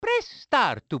Press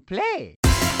start to play.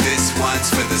 This one's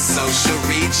for the social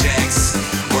rejects,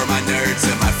 for my nerds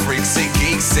and my freaks and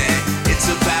geeks, and it's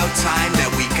about time that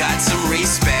we got some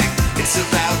respect. It's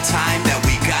about time that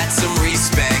we got some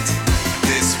respect.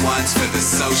 This one's for the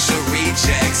social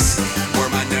rejects, for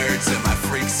my nerds and my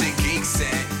freaks and geeks,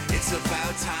 and it's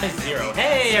about time. Zero.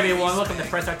 Hey everyone, welcome to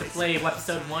Press Start to Play,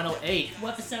 episode 108.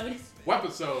 Wepisode.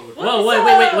 Whoa,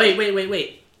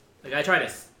 wait. I gotta try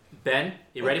this. Ben,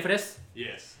 you ready for this?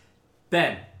 Yes.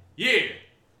 Ben. Yeah.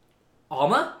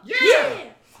 Alma? Yeah!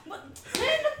 What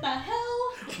the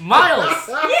hell? Miles!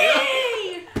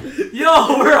 Yay!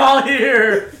 Yo, we're all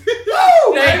here!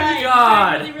 Thank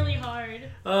God! Really, really hard.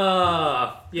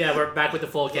 Yeah, we're back with the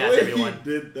full The cast, way everyone. He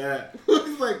did that.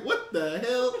 He's like, what the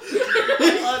hell?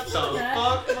 What the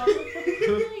fuck? Like,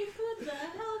 who the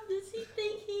hell does he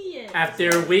think he is?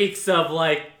 After weeks of,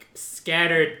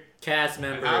 scattered cast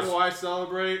members. How do I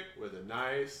celebrate? With a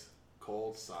nice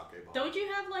cold sake bottle. Don't you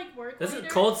have, work Doesn't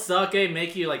later? cold sake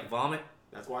make you, vomit?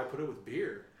 That's why I put it with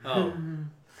beer. Oh.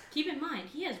 Keep in mind,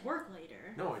 he has work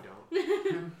later. No, I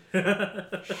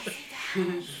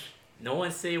don't. No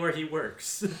one say where he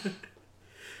works.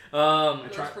 I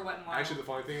tried, actually, the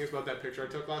funny thing is about that picture I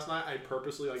took last night, I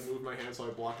purposely moved my hand so I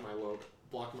blocked my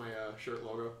shirt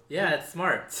logo. Yeah, it's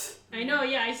smart. I know,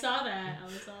 yeah, I saw that. I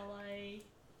was all like,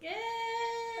 yay!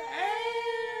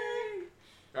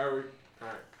 Alright.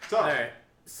 Alright,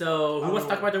 so who wants to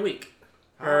talk about their week?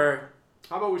 How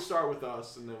about we start with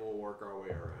us and then we'll work our way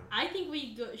around. I think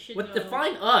we should What go...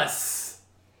 define us?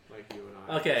 Like you and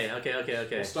I. Okay.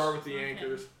 We'll start with the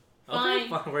anchors. Fine,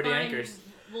 we're the fine. anchors.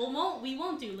 We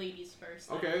won't do ladies first.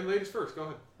 Then. Okay, ladies first, go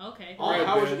ahead. Okay. Alright,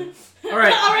 how was it?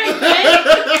 Alright. Alright,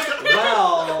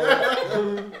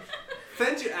 Well,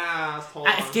 since you asked, hold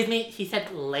on. Excuse me, he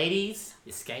said ladies,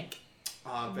 you skank.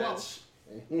 Bitch.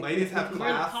 Ladies have We're the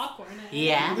class. popcorn.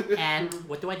 Yeah, and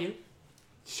what do I do?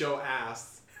 Show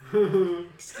ass.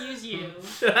 Excuse you.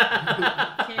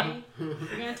 Okay?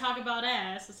 We're gonna talk about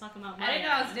ass. Let's talk about my I didn't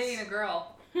know I was ass. dating a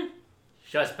girl.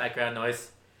 Shush, background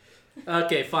noise.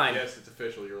 Okay, fine. Yes, it's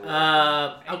official. You're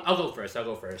I'll go first.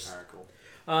 Alright, cool.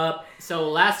 So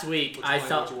last week I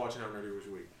saw... What you watching on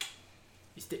Nerdy Week?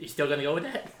 You still gonna go with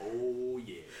that? Oh,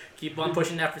 yeah. Keep on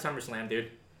pushing that for SummerSlam, dude.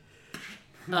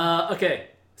 Okay,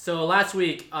 so last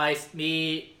week,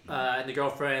 me and the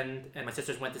girlfriend and my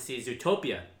sisters went to see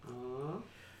Zootopia.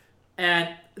 And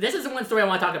this is the one story I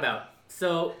want to talk about.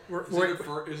 So,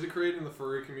 Is it creating the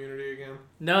furry community again?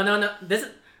 No. This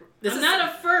I'm is not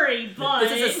a furry, but...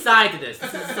 This is a side to this.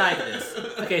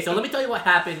 Okay, so let me tell you what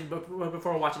happened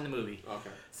before watching the movie. Okay.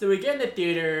 So we get in the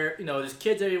theater, there's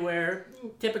kids everywhere.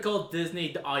 Typical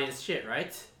Disney audience shit,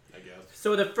 right? I guess.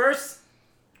 So the first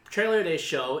trailer they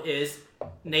show is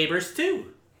Neighbors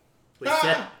 2.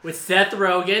 With Seth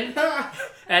Rogen.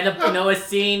 And, a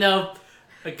scene of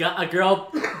a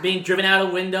girl being driven out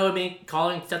a window and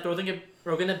calling Seth Rogen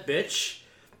a bitch.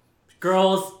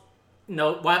 Girls,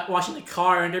 washing the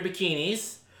car in their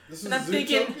bikinis. And I'm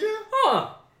thinking,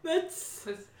 that's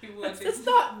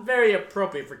not very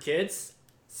appropriate for kids.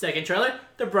 Second trailer,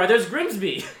 The Brothers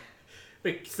Grimsby.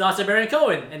 With Sacha Baron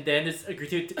Cohen. And then there's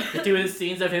gratuitous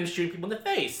scenes of him shooting people in the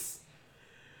face.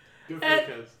 Good for the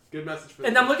kids. Good message for the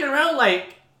And kids. I'm looking around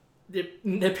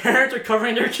the parents are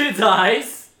covering their kids'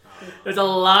 eyes. There's a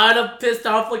lot of pissed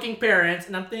off looking parents.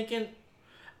 And I'm thinking,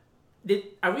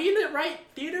 are we in the right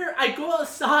theater? I go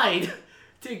outside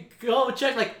to go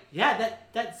check,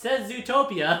 that says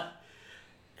Zootopia.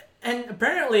 And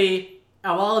apparently,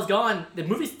 while I was gone, the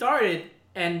movie started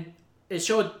and it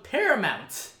showed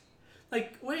Paramount.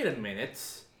 Wait a minute.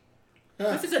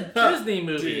 This is a Disney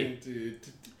movie. Dude.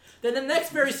 Then the next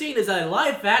very scene is a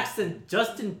live action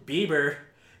Justin Bieber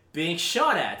being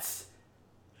shot at.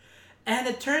 And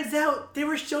it turns out they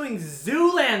were showing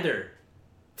Zoolander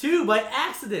 2 by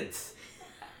accident.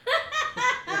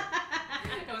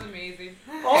 That was amazing.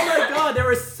 Oh my god, there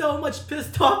were so much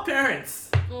pissed off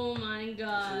parents. Oh my It's a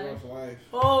god. rough life.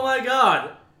 Oh my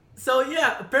god. So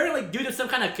yeah, apparently due to some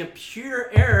kind of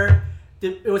computer error,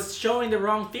 it was showing the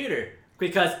wrong theater.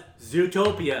 Because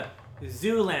Zootopia,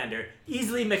 Zoolander,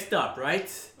 easily mixed up, right?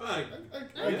 I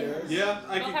guess. Yeah,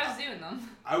 Both have zoo in them.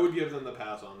 I would give them the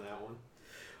pass on that one.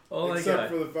 Oh my Except god.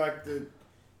 for the fact that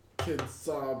kids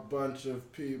saw a bunch of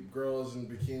girls in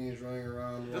bikinis running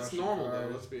around. That's washing normal, cars.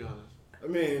 though. Let's be honest. I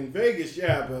mean, in Vegas,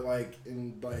 yeah, but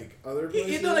in other places.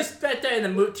 You don't expect that in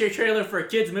the trailer for a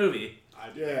kid's movie. I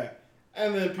do. Yeah,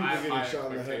 and then people I have high getting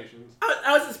shot in the head. expectations.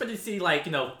 I was expecting to see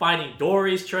Finding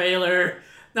Dory's trailer,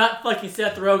 not fucking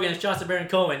Seth Rogen and Sacha Baron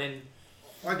Cohen and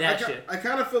that shit. I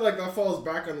kind of feel like that falls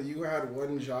back on you had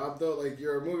one job though.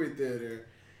 You're a movie theater.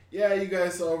 Yeah, you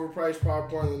guys saw overpriced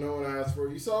popcorn that no one asked for.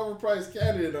 You saw overpriced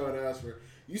candy that no one asked for.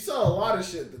 You saw a lot of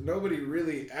shit that nobody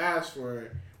really asked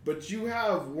for. But you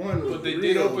have one. But they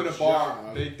did open a bar.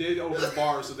 They did open a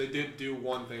bar, so they did do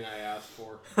one thing I asked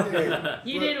for. Hey,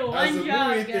 You did one as a job,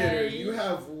 movie theater, guys. you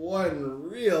have one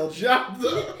real job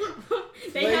though.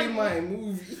 Play my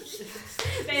movie.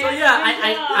 So yeah,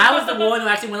 I was the one who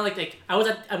actually went I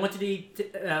went to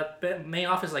the main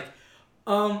office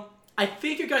I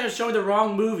think you guys are showing the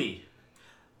wrong movie.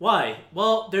 Why?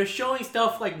 Well, they're showing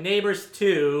stuff like Neighbors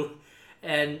 2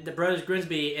 and The Brothers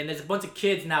Grimsby, and there's a bunch of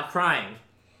kids now crying.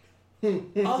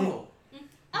 Oh.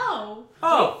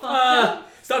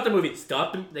 Stop the movie.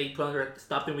 They put under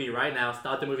stop the movie right now.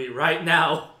 Stop the movie right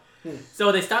now.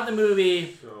 So they stopped the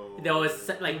movie. There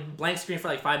was blank screen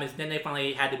for 5 minutes. Then they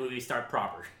finally had the movie start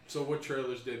proper. So what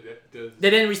trailers did? They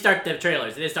didn't restart the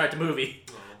trailers. They didn't start the movie.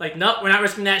 Nope, we're not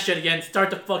risking that shit again. Start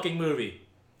the fucking movie.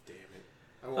 Damn it!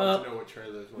 I want to know what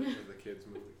trailers went for the kids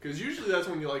movie. Because usually that's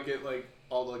when you get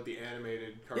all the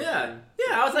animated cartoon.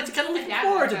 Yeah, I was kind of looking Dad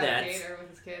forward walked to out of that. the theater with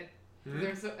his kid.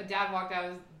 A dad walked out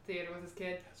of the theater with his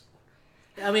kid.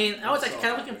 I mean, I was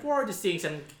kind of looking forward to seeing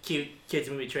some cute kids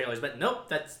movie trailers, but nope,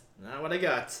 that's not what I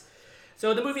got.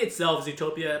 So the movie itself,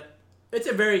 Zootopia, it's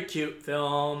a very cute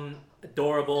film,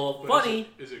 adorable, funny.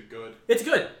 Is it good? It's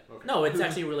good. Okay. No, it's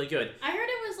actually really good. I heard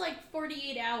it was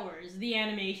 48 hours, the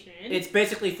animation. It's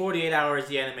basically 48 hours,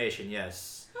 the animation,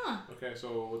 yes. Huh. Okay,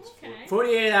 so what's... Okay.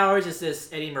 48 hours is this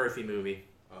Eddie Murphy movie.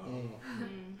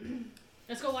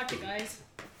 Let's go watch it, guys.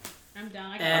 I'm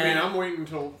down. I'm waiting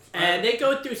until... And they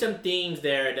go through some themes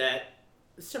there that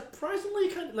surprisingly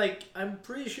I'm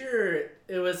pretty sure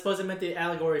it was supposed to meant the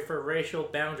allegory for racial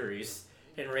boundaries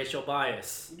and racial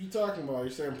bias. What are you talking about?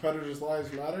 You're saying predators'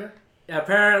 lives matter?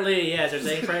 Apparently, yes, they're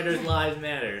saying predators' lives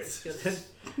matter.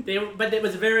 But it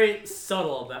was very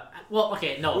subtle about... Well,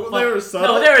 okay, no. They were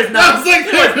subtle? No, there is not.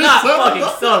 It was not fucking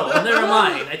subtle. Never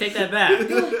mind. I take that back.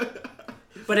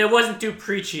 But it wasn't too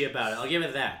preachy about it. I'll give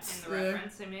it that. And the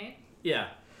reference they made. Yeah.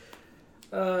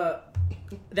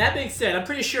 That being said, I'm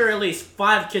pretty sure at least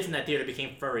 5 kids in that theater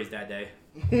became furries that day.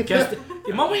 Because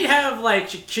the moment you have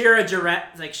Shakira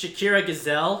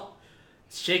Gazelle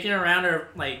shaking around her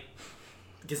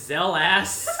gazelle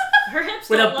ass Her hips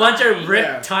with a don't bunch lie. of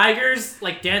ripped tigers,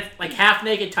 half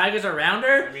naked tigers around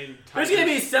her, I mean, there's gonna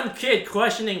be some kid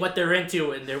questioning what they're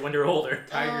into when they're older.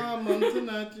 Tiger. Oh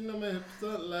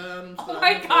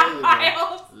my god,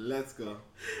 Miles! Let's go.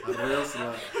 A real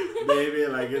slut. Baby,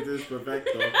 it is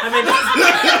perfecto. I mean,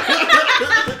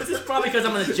 this is probably because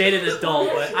I'm a jaded adult,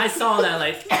 but I saw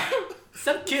that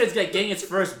some kid's getting his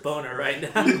first boner right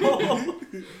now.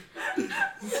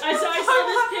 I saw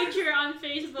this picture on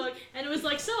Facebook, and it was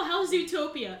so how's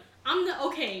Zootopia? I'm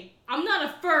not a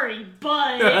furry,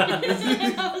 but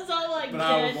and I was all like, but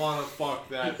I would want to fuck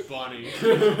that bunny.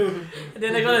 And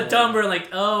then they go to Tumblr and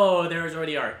oh, there was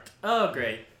already art. Oh,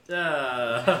 great.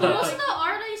 But most of the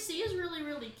art I see is really,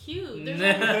 really cute. There's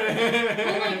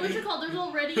already, what's it called? There's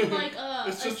already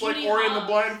it's just Judy Ori and the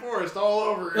Hopps. Blind Forest all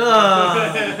over.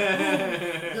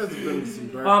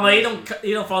 Mama,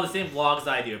 you don't follow the same vlogs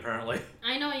I do, apparently.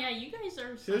 I know, yeah, you guys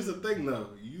are. Here's the thing, though.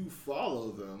 You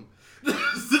follow them.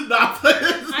 Not play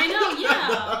I know,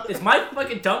 yeah. It's my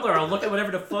fucking Tumblr. I'll look at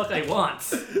whatever the fuck I want.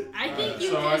 I think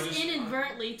you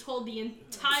inadvertently told the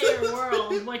entire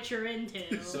world what you're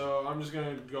into. So I'm just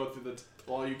gonna go through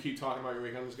while you keep talking about your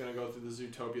week, I'm just gonna go through the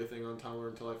Zootopia thing on Tumblr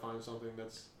until I find something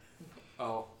that's...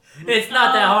 Oh. It's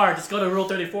not that hard. Just go to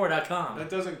rule34.com. That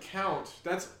doesn't count.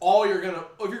 That's all you're gonna...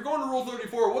 If you're going to Rule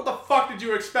 34, what the fuck did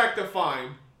you expect to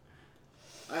find?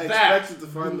 I expected to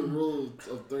find the rule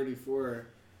of 34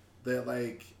 that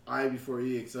I before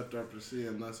E except after C,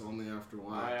 and that's only after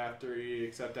Y. I after E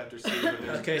except after C. But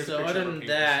Okay, there's a so picture other of a than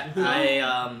penis. that,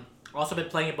 I also been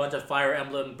playing a bunch of Fire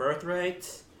Emblem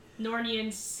Birthright.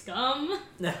 Nornian scum.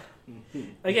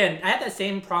 Again, I had that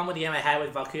same problem with the game I had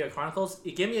with Valkyria Chronicles.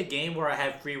 You give me a game where I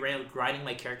have free reign of grinding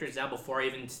my characters out before I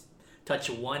even touch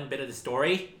one bit of the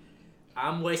story.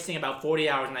 I'm wasting about 40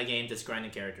 hours in that game just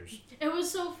grinding characters. It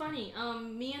was so funny.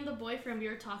 Me and the boyfriend, we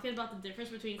were talking about the difference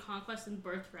between Conquest and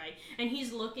Birthright, and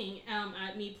he's looking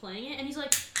at me playing it, and he's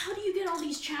like, how do you get all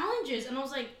these challenges? And I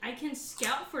was like, I can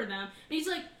scout for them. And he's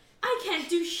like, I can't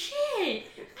do shit.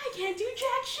 I can't do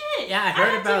jack shit. Yeah, I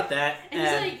heard about that.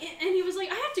 And he was like,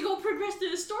 I have to go progress through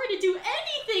the story to do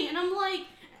anything. And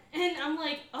I'm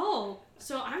like, oh,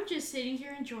 so I'm just sitting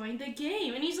here enjoying the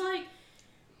game. And he's like,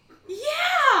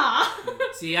 yeah.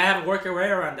 See, I have a workaround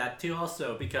around that too,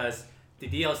 also because the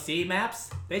DLC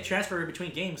maps they transfer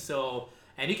between games,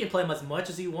 and you can play them as much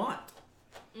as you want.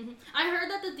 I heard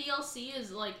that the DLC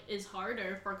is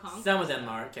harder for Conquest. Some of them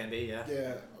can be, yeah.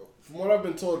 Yeah. from what I've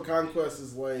been told, Conquest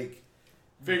is like.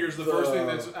 Figures the first thing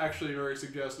that's actually very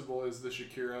suggestible is the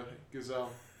Shakira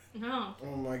gazelle. No.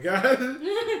 Oh my god.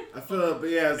 I feel, but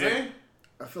yeah, it's like,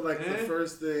 I feel like the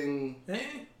first thing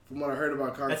from what I heard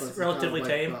about Conquest That's is relatively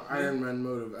kind of tame. like the Iron Man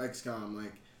mode of XCOM.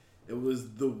 Like it was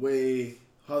the way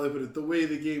how they put it, the way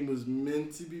the game was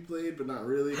meant to be played, but not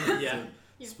really. Yeah.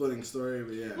 Splitting story,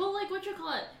 but yeah. Well, like what you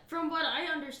call it? From what I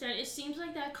understand, it seems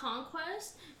like that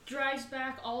Conquest drives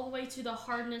back all the way to the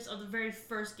hardness of the very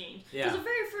first games. Yeah. Because the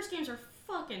very first games are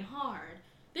fucking hard.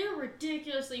 They were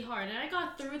ridiculously hard, and I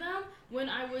got through them when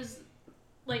I was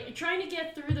like trying to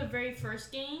get through the very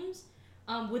first games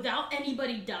without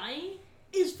anybody dying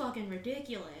is fucking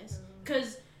ridiculous.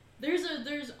 Because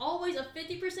there's always a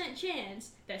 50%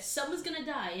 chance that someone's gonna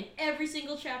die in every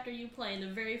single chapter you play in the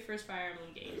very first Fire Emblem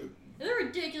game. They're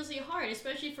ridiculously hard,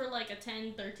 especially for like a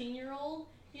 10, 13-year-old.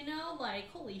 You know,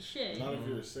 like holy shit. Not if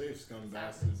you're a safe scum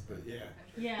bastards, but yeah.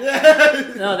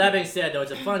 Yeah. No, that being said, though,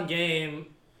 it's a fun game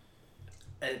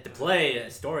to play.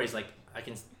 Stories like I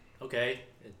can, okay,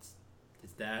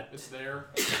 it's that. It's there.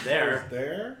 It's there. It's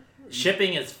there.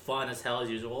 Shipping is fun as hell as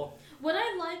usual. What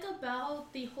I like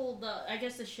about the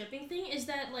shipping thing is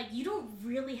that, like, you don't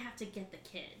really have to get the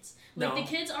kids. Like, No. the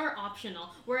kids are optional.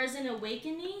 Whereas in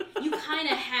Awakening, you kind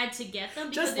of had to get them.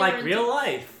 Because Just they like were real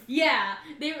life. Yeah.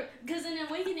 They were, because in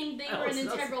Awakening, they Oh, were an so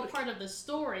that's integral like- part of the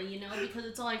story, you know? Because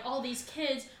it's like, all these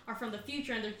kids are from the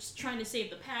future and they're just trying to save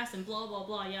the past and blah, blah,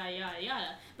 blah, yada, yada,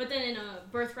 yada. But then in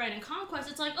Birthright and Conquest,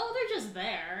 it's like, oh, they're just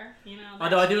there, you know?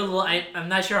 Although I do a little, I'm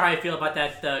not sure how I feel about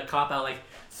that cop out. Like,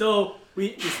 so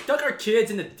we stuck our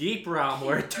kids in the deep realm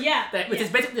where which is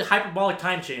basically a hyperbolic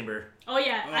time chamber. Oh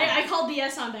yeah, I call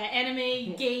BS on that.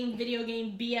 Anime, game, video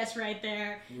game, BS right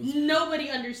there. Nobody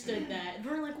understood that.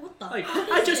 We're like, what the Like, fuck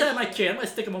I is just this? had my kid. I'm gonna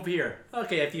stick him over here.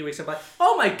 Okay, a few weeks I'm like,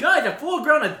 oh my god, a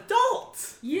full-grown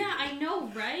adult. Yeah, I know,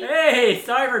 right? Hey,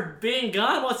 sorry for being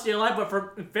gone most of your life, but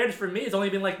for in fairness for me, it's only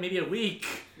been like maybe a week.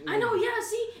 I know, yeah,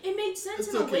 see, it made sense It's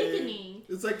in okay. Awakening.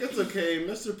 It's like, it's okay.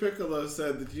 Mr. Piccolo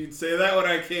said that you'd say that when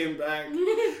I came back.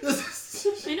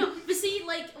 I know, but see,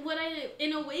 like,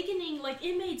 in Awakening, like,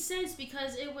 it made sense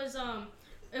because it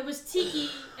was Tiki,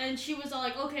 and she was all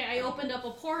like, okay, I opened up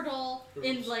a portal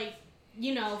in, like,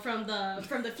 you know, from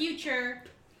the future,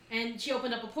 and she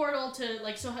opened up a portal to,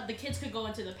 like, so the kids could go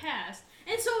into the past.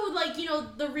 And so, like, you know,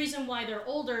 the reason why they're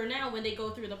older now when they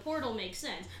go through the portal makes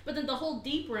sense. But then the whole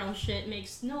deep realm shit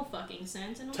makes no fucking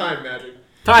sense. And I'm Time like, magic.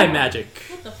 Time magic.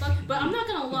 what the fuck? But I'm not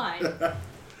gonna lie.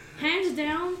 Hands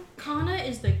down, Kana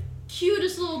is the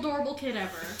cutest little adorable kid ever.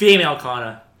 Female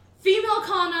Kana. Female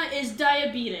Kana is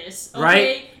diabetes,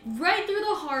 okay? Right through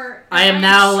the heart. I am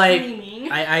now screaming.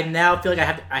 like I now feel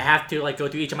like I have to like go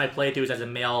through each of my playthroughs as a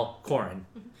male Corrin.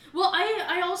 Well,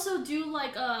 I also do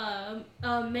like a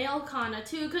male Kana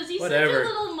too, because he's Whatever. such a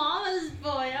little mama's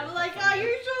boy. I'm like, oh,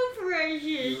 you're so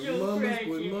precious, so Mama's precious.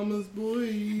 boy, mama's boy.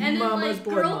 And then Mama's like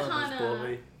boy, girl mama's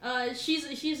Kana, boy.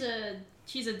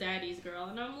 she's a daddy's girl,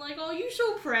 and I'm like, oh, you're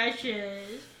so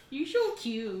precious, you're so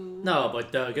cute. No,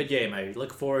 but good game. I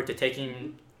look forward to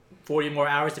taking 40 more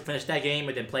hours to finish that game,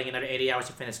 and then playing another 80 hours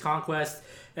to finish Conquest,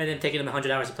 and then taking them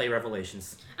 100 hours to play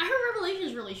Revelations. I heard Revelation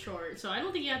is really short, so I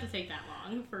don't think you have to take that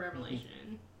long for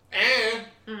Revelation.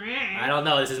 I don't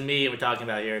know. This is me we're talking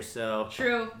about here, so.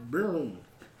 True. Boom.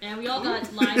 And we all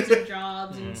got lives and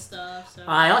jobs and stuff, so.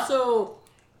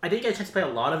 I didn't get a chance to play a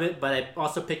lot of it, but I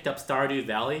also picked up Stardew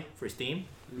Valley for Steam.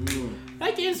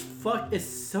 That game's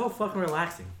is so fucking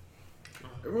relaxing.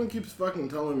 Everyone keeps fucking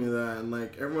telling me that, and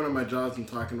like everyone at my job's been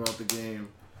talking about the game,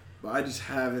 but I just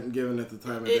haven't given it the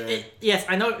time of day. Yes,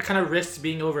 I know it kind of risks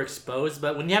being overexposed,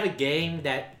 but when you have a game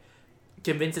that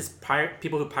convinces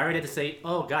people who pirate it to say,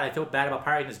 "Oh God, I feel bad about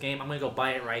pirating this game. I'm gonna go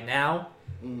buy it right now."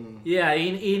 Yeah,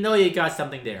 you know you got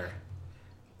something there.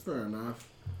 Fair enough.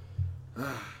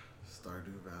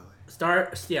 Stardew Valley.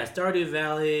 Stardew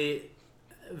Valley,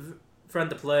 fun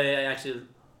to play. I actually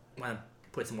want to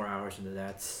put some more hours into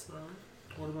that.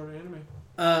 What about anime?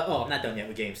 I'm not done yet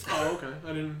with games. Oh, okay.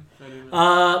 I didn't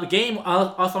know. The game,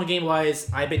 also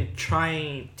game-wise, I've been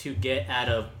trying to get out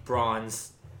of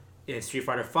bronze in Street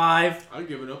Fighter V. I've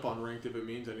given up on ranked if it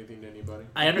means anything to anybody.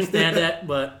 I understand that,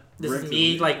 but this is Ranked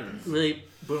me, is like, weird. really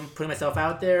putting myself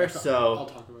out there, I'll so...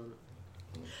 talk about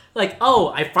it. Like, oh,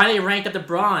 I finally ranked up to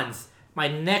bronze. My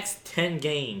next 10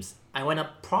 games, I went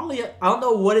up probably... I don't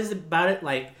know what is about it,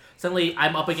 like, suddenly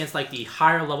I'm up against, like, the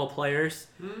higher level players.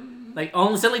 Like,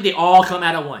 suddenly they all come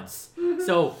out at once.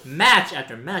 So, match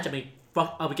after match, I mean,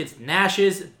 up against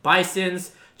Nash's,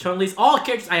 Bison's, Chun-Li's, all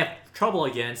characters I have trouble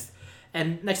against.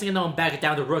 And next thing you know, I'm back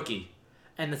down to Rookie.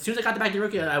 And as soon as I got back to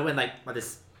Rookie, I went like, I'll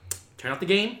just turn off the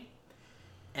game,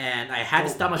 and I had to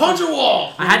stop myself. Punch a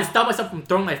wall! I had to stop myself from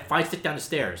throwing my fight stick down the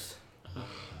stairs.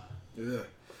 Yeah.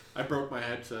 I broke my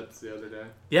headsets the other day.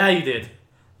 Yeah, you did.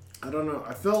 I don't know.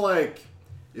 I feel like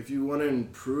if you want to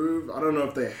improve, I don't know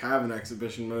if they have an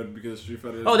exhibition mode because Street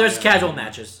Fighter. Oh, there's casual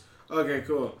matches. Okay,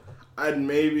 cool. I'd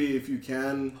maybe if you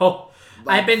can. Oh,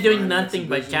 I've been doing find nothing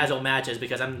but exhibition. casual matches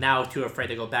because I'm now too afraid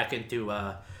to go back into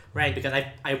rank because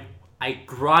I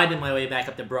grinded my way back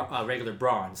up to regular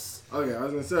bronze. Okay, I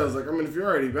was gonna say, I was like, I mean, if you're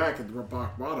already back at the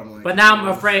bottom, like. But now I'm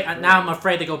afraid. Now I'm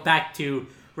afraid to go back to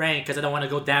rank because I don't want to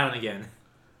go down again.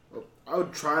 I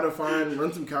would try to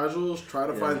run some casuals, try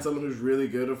to find someone who's really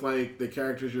good with like the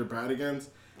characters you're bad against,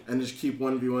 and just keep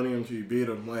 1v1ing them until you beat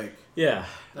them. Like, yeah,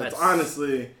 that's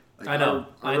honestly. Like, I know.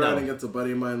 I ran against a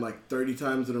buddy of mine like 30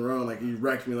 times in a row, and like he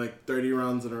wrecked me like 30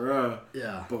 rounds in a row.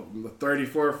 Yeah. But in the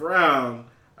 34th round,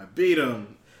 I beat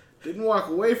him. Didn't walk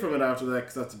away from it after that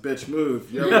because that's a bitch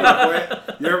move. You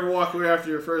ever walk away after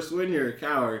your first win? You're a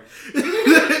coward.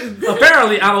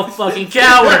 Apparently, I'm a fucking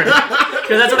coward.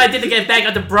 Because that's what I did to get back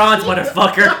up to bronze,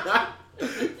 motherfucker.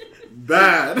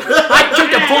 Bad. I took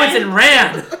the points and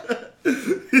ran.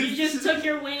 You just took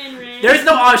your win and ran. There's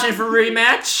no option for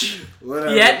rematch.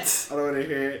 Whatever. Yet. I don't want to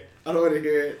hear it. I don't want to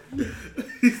hear it.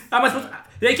 How am I supposed to,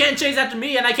 they can't chase after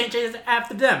me, and I can't chase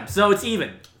after them. So it's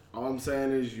even. All I'm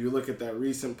saying is you look at that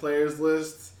recent players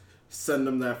list, send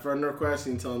them that friend request,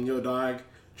 and tell them, yo, dog,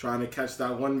 trying to catch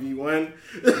that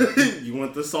 1v1. You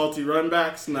want the salty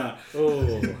runbacks? Nah.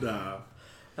 Oh. Nah.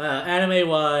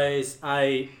 Anime-wise,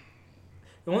 there's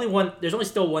only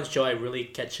still one show I really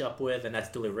catch up with, and that's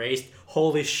still Erased.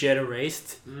 Holy shit,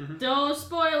 Erased. Mm-hmm. Don't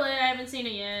spoil it. I haven't seen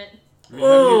it yet.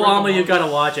 Oh, Alma, you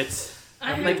gotta watch it.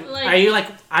 I Like, heard,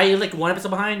 are you like one episode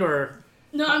behind, or?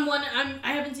 No, I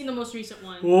haven't seen the most recent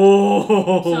one.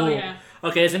 Oh. So yeah.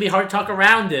 Okay, it's gonna be hard to talk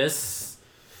around this,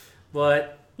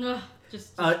 but Ugh,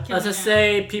 just let's kill just me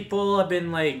say people have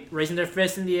been like raising their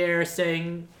fists in the air,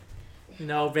 saying,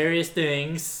 various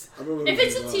things. If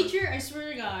it's a teacher, I swear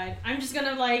to God, I'm just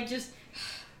gonna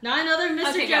not another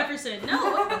Mr. Okay, go. Jefferson.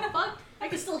 No, what the fuck? I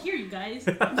can still hear you guys.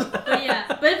 But yeah,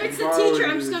 but if it's the teacher,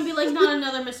 I'm just gonna be like, not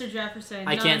another Mr. Jefferson.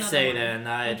 I not can't another say one. then.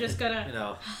 I'm just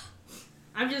gonna.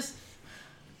 I'm just.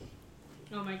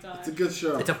 Oh my God. It's a good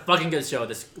show. It's a fucking good show.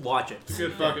 Just watch it. It's a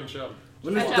good fucking show.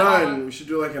 When it's Catch done, we should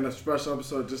do like a special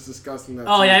episode just discussing that.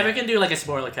 Oh scene. yeah, we can do like a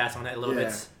spoiler cast on it a little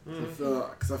bit.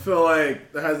 Because I feel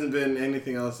like there hasn't been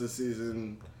anything else this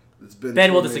season that's been. Ben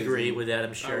too will amazing. disagree with that,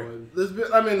 I'm sure. There's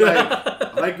been, I mean,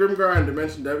 I like Grimgar and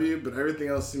Dimension W, but everything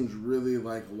else seems really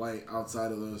like light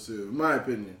outside of those two, in my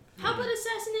opinion. How about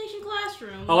Assassination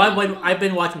Classroom? Oh, I've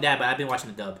been watching that, but I've been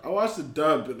watching the dub. I watched the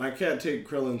dub, but I can't take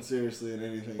Krillin seriously in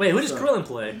anything. Wait, who does So, Krillin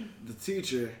play? The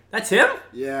teacher. That's him?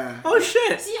 Yeah. Oh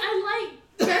shit! See,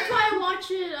 that's why I watch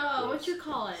it, what you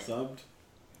call it? Subbed.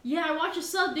 Yeah, I watch a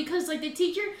sub because, like, the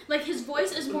teacher, like, his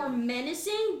voice is more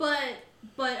menacing, but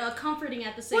comforting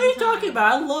at the same What are you time. talking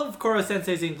about? I love Koro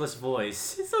Sensei's English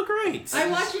voice. It's so great. I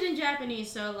watch it in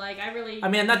Japanese, so, like, I really... I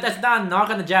mean, that's not a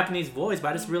knock on the Japanese voice, but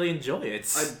I just really enjoy it.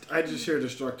 I just hear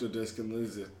Destructo Disc and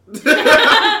lose it.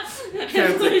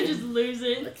 Everybody just lose I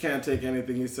it. can't take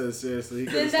anything he says seriously. He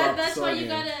Then could've stopped that's the why song you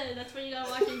game. gotta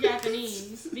watch in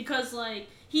Japanese because like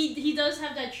he does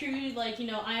have that true like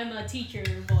I am a teacher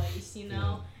voice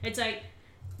it's like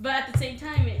but at the same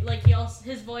time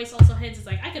his voice also hints it's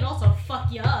like I could also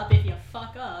fuck you up if you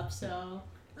fuck up so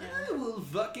yeah. I will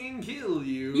fucking kill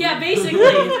you. Yeah, basically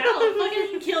I'll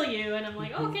fucking kill you and I'm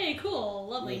like okay cool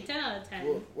lovely 10 out of 10.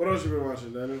 What else you been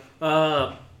watching,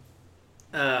 Daniel?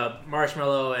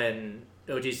 Marshmallow and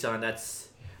OG-san.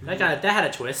 That had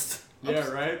a twist. Yeah,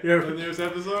 right? Yeah. The newest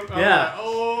episode? Yeah.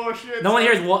 Oh, shit. No one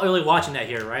here is really watching that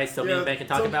here, right? So me and Ben can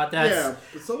talk about that. Yeah,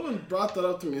 but someone brought that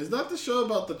up to me. Is that the show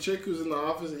about the chick who's in the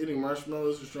office eating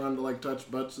marshmallows who's trying to like touch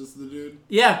butts as the dude?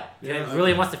 Yeah. Yeah, It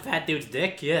really wants the fat dude's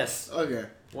dick. Yes. Okay.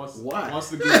 Why?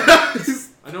 What's the good?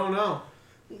 I don't know.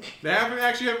 They haven't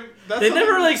actually... They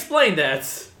never really explained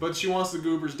that. But she wants the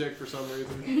goober's dick for some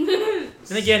reason.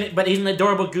 And again, but he's an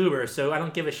adorable goober, so I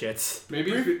don't give a shit.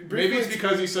 Maybe it's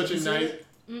because he's such a nice...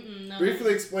 No.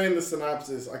 Briefly explain the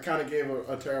synopsis. I kind of gave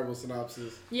a terrible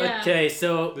synopsis. Yeah. Okay,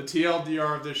 so The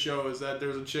TLDR of this show is that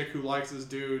there's a chick who likes this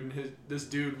dude, and this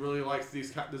dude really likes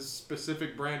this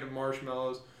specific brand of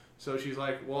marshmallows. So she's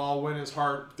like, well, I'll win his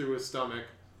heart through his stomach.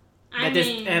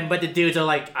 but the dudes are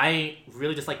like, I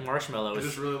really just like marshmallows. I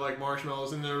just really like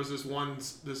marshmallows. And there was this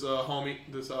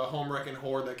home wrecking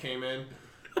whore that came in,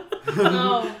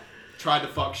 Oh. tried to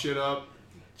fuck shit up.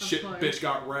 Shit, course. bitch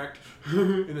got wrecked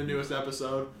in the newest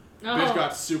episode. Bitch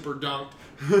got super dunked.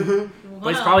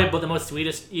 But he's probably the most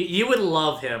sweetest. You would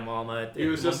love him, Alma. He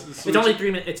was just the It's only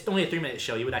 3 minutes. It's only a 3-minute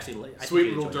show. You would actually I think sweet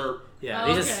you'd little enjoy it. derp. Yeah,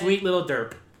 Oh, he's a okay. sweet little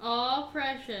derp. Oh,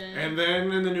 precious. And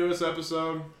then in the newest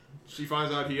episode, she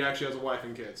finds out he actually has a wife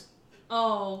and kids.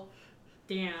 Oh,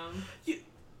 damn.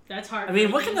 That's hard. I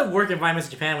mean, what kind of work environment is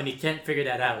Japan when you can't figure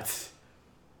that out?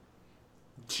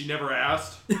 She never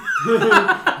asked.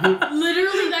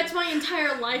 Literally, that's my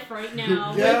entire life right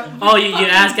now. Yeah. Like, Oh, you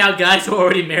ask out guys who are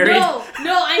already married? No,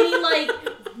 I mean like,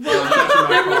 well, That's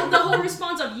my problem. the whole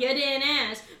response of you didn't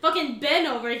ask. Fucking Ben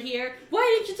over here.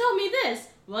 Why didn't you tell me this?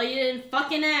 Well, you didn't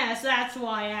fucking ask. That's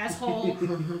why, asshole.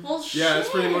 Well, shit. Yeah, that's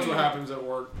pretty much what happens at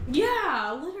work.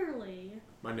 Yeah, literally.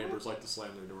 My neighbors like to slam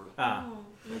their door, Ah, Oh.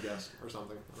 I guess, or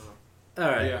something. I don't know.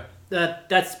 all right. Yeah.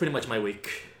 That's pretty much my week.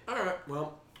 Alright,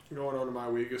 well, going on to my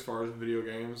week as far as video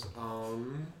games.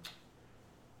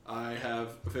 I have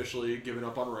officially given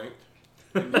up on ranked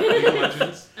in League of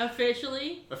Legends.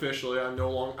 Officially. Officially, I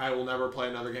will never play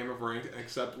another game of ranked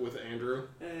except with Andrew.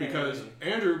 Because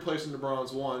Andrew placed into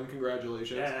bronze 1,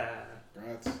 congratulations.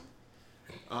 Congrats.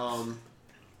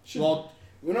 Well,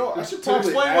 You know, I should To probably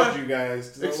explain add what- you guys.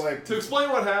 'Cause I'm like, to explain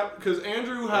what happened, because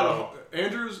Andrew had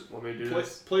Andrew's Want me to do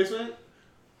this? placement.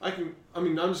 I'm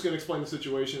just gonna explain the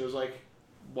situation. It was like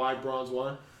why bronze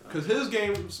 1, because his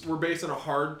games were based on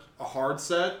a hard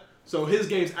set, so his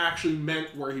games actually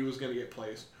meant where he was gonna get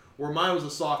placed. Where mine was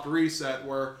a soft reset,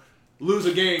 where lose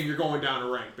a game, you're going down a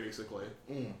rank basically.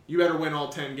 You better win all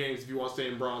 10 games if you want to stay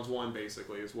in bronze 1.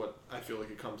 Basically, is what I feel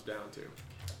like it comes down to.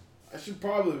 I should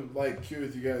probably like queue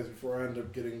with you guys before I end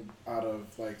up getting out of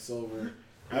like silver.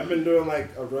 I've been doing like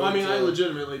a road. I mean, I to-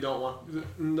 legitimately don't want.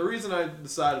 The reason I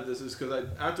decided this is because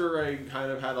after I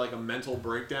kind of had like a mental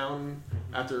breakdown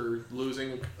after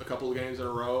losing a couple of games in a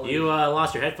row. You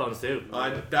lost your headphones too.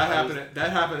 That happened.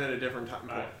 That happened at a different time.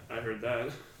 I heard that.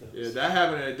 Yeah, that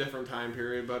happened at a different time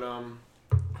period. But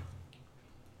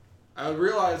I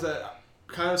realized that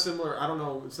kind of similar. I don't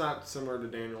know. It's not similar to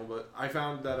Daniel, but I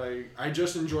found that I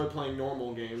just enjoy playing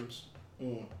normal games.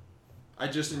 I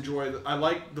just enjoy. I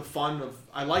like the fun of.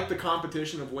 I like the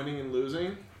competition of winning and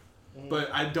losing, but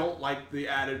I don't like the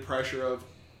added pressure of.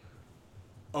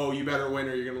 Oh, you better win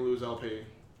or you're gonna lose LP.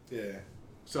 Yeah.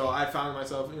 So I found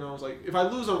myself, I was like, if I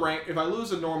lose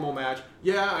a normal match,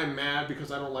 yeah, I'm mad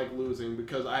because I don't like losing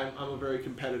because I'm a very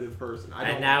competitive person.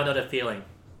 I now know the feeling.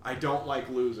 I don't like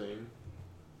losing,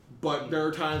 but there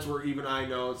are times where even I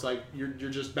know it's like you're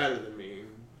just better than me.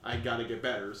 I gotta get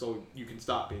better so you can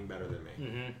stop being better than me.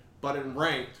 Mm-hmm. But in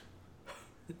ranked,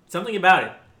 Something about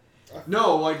it.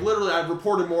 no, like literally, I've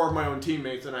reported more of my own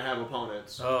teammates than I have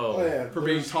opponents Oh. Oh yeah. for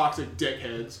being there's- toxic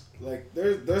dickheads. Like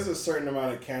there's a certain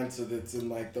amount of cancer that's in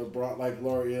like the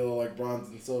lower elo, like bronze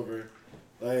and silver.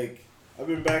 Like I've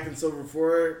been back in silver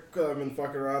before because I've been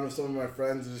fucking around with some of my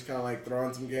friends and just kind of like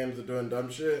throwing some games and doing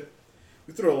dumb shit.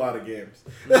 We threw a lot of games,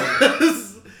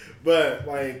 but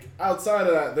like outside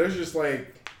of that,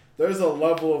 there's a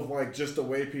level of like just the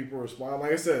way people respond.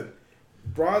 Like I said,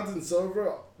 bronze and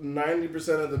silver,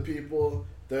 90% of the people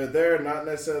they're there not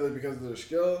necessarily because of their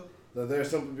skill. They're there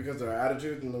simply because of their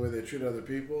attitude and the way they treat other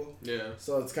people. Yeah.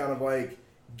 So it's kind of like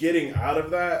getting out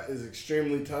of that is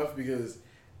extremely tough because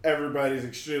everybody's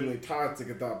extremely toxic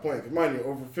at that point. 'Cause mind you,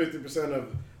 over 50%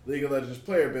 of League of Legends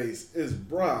player base is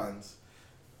bronze.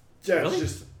 Really?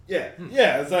 Yeah.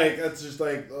 It's like that's just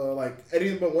like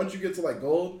anything. But once you get to like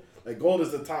gold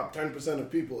is the top 10% of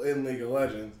people in League of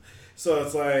Legends. So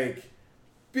it's like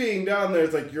being down there,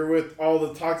 it's like you're with all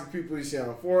the toxic people you see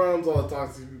on forums, all the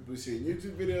toxic people you see in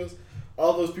YouTube videos,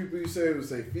 all those people you say who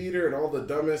say feeder, and all the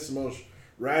dumbest, most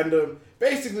random,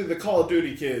 basically the Call of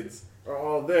Duty kids are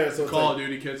all there. So it's Call like, of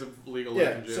Duty kids of League of yeah,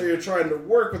 Legends. so you're trying to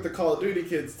work with the Call of Duty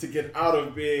kids to get out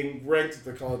of being ranked with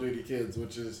the Call of Duty kids,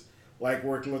 which is like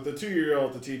working with a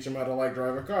 2-year-old to teach him how to like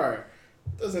drive a car.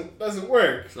 Doesn't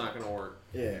work. It's not gonna work.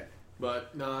 Yeah.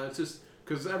 But no, it's just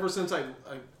because ever since I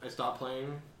stopped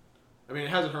playing, I mean, it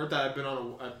hasn't hurt that I've gone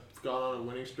on a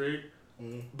winning streak.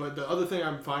 But the other thing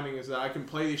I'm finding is that I can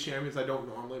play these champions I don't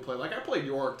normally play. Like I played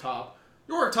Yorick Top.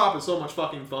 Yorick Top is so much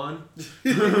fucking fun.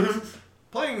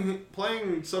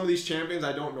 Playing some of these champions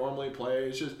I don't normally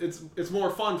play. It's more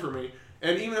fun for me.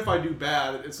 And even if I do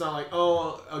bad, it's not like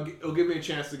it'll give me a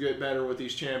chance to get better with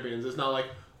these champions. It's not like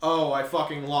I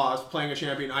fucking lost playing a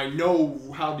champion I know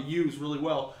how to use really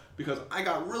well because I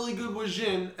got really good with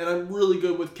Jhin and I'm really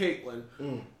good with Caitlyn.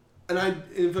 And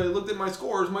if I looked at my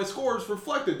scores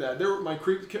reflected that.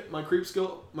 My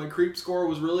creep score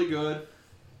was really good.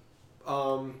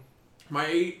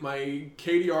 My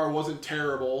KDR wasn't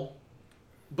terrible,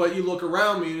 but you look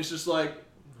around me and it's just like,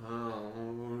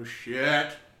 oh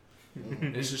shit,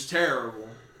 it's just terrible.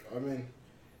 I mean,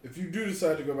 if you do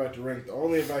decide to go back to ranked, the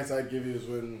only advice I'd give you is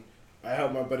when I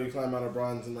helped my buddy climb out of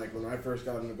bronze and like when I first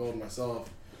got into gold myself,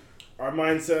 our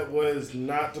mindset was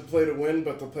not to play to win,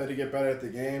 but to play to get better at the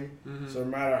game. Mm-hmm. So no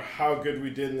matter how good we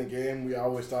did in the game, we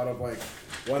always thought of like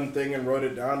one thing and wrote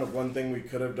it down of one thing we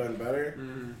could have done better.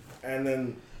 Mm-hmm. And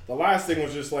then the last thing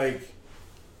was just like,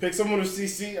 pick someone with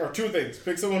CC, or two things.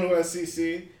 Pick someone who has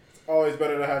CC. It's always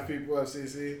better to have people who have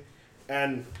CC.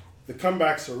 And the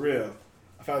comebacks are real.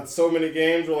 I've had so many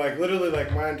games where like literally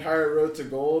like my entire road to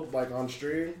gold, like on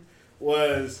stream,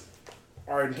 was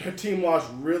our entire team lost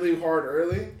really hard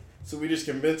early. So we just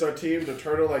convinced our team to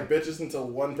turtle like bitches until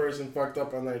one person fucked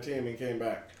up on their team and came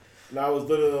back. And that was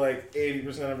literally like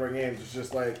 80% of our games. It's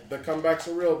just like, the comebacks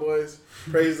are real, boys.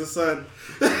 Praise the sun.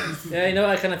 Yeah, you know,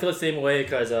 I kind of feel the same way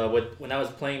because when I was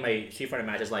playing my Street Fighter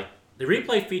matches, like, the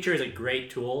replay feature is a great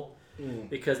tool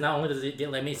because not only does it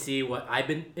let me see what I've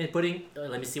been inputting,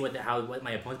 let me see what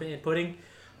my opponent's been inputting.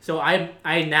 So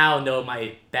I now know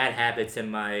my bad habits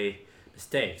and my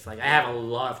mistakes. Like, I have a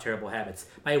lot of terrible habits.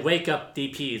 My wake-up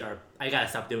DPs I gotta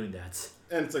stop doing that.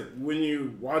 And it's like, when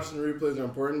you watch the replays are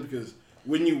important because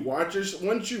when you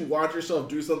once you watch yourself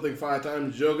do something 5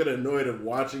 times, you'll get annoyed of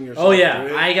watching yourself. Oh yeah,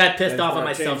 do it I got pissed and off on start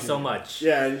myself changing so it. much.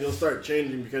 Yeah, and you'll start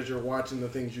changing because you're watching the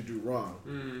things you do wrong.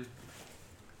 Mm.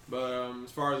 But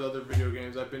as far as other video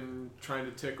games, I've been trying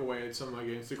to tick away at some of my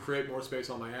games to create more space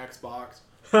on my Xbox.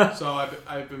 So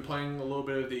I've been playing a little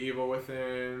bit of the Evil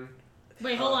Within.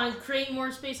 Wait, hold on. Create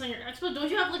more space on your Xbox. Don't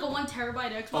you have like a 1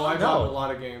 terabyte Xbox? Oh, I have No. a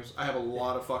lot of games. I have a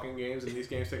lot of fucking games, and these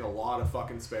games take a lot of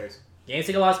fucking space. Games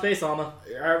take a lot of space, Alma.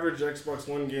 The average Xbox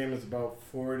One game is about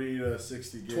 40 to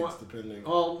 60 gigs, Tw- depending.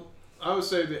 Well, I would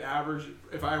say the average,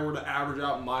 if I were to average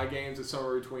out my games, it's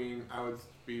somewhere between, I would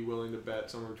be willing to bet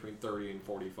somewhere between 30 and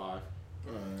 45.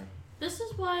 This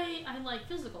is why I like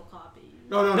physical copies.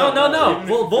 No. Even if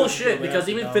you Bullshit. physically Because have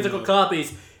to even physical download.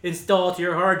 copies install to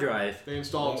your hard drive. They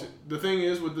install. The thing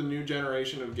is, with the new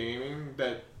generation of gaming,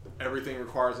 that everything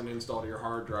requires an install to your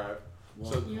hard drive.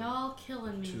 So, Y'all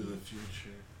killing me. To the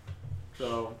future.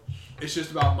 so it's just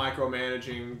about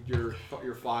micromanaging your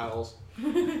files.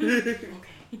 Okay.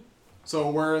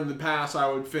 So where in the past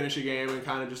I would finish a game and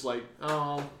kind of just like,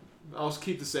 oh, I'll just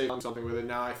keep the save on something with it.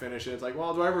 Now I finish it. It's like,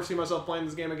 well, do I ever see myself playing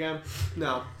this game again?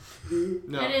 No.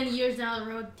 And then years down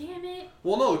the road, damn it.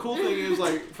 Well, no. The cool thing is,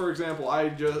 like, for example, I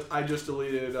just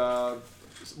deleted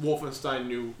Wolfenstein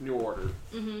New Order.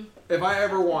 Mm-hmm. If I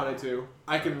ever wanted to,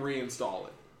 I can reinstall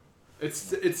it.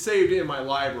 It's saved in my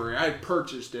library. I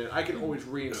purchased it. I can always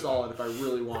reinstall it if I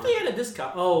really I want. think I had a disc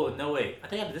copy. Oh, no, wait. I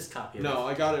think I had a disc copy of No,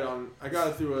 I got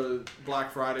it through a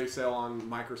Black Friday sale on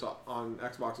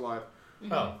Xbox Live.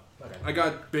 it. Oh, okay. I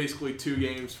got basically 2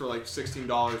 games for like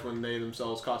 $16 when they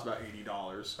themselves cost about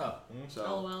 $80. Oh. So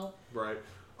LOL. right.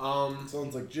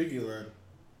 Sounds like Jiggyland.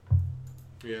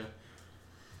 Yeah.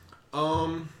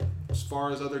 As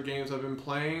far as other games I've been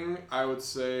playing, I would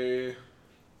say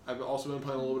I've also been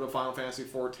playing a little bit of Final Fantasy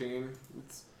 14.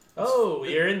 Oh,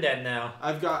 you're in that now.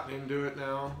 I've gotten into it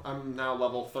now. I'm now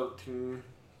level 13,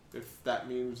 if that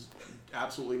means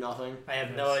absolutely nothing. I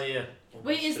have no idea.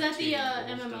 Wait, is that the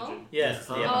MMO? Yes, it's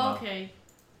the Oh, MMO. Oh, okay.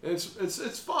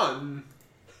 It's fun.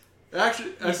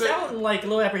 Actually, I You say sound like a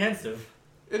little apprehensive.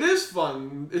 it is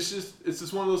fun. It's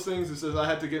just one of those things that says I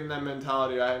have to get in that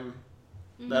mentality.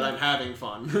 That I'm having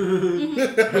fun.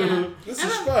 This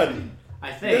is fun.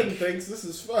 I Ben think. thinks this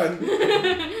is fun.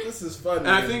 This is fun. And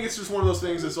I man. think it's just one of those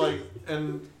things that's like,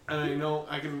 and you know,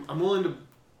 I'm willing to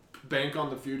bank on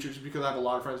the future just because I have a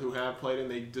lot of friends who have played it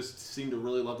and they just seem to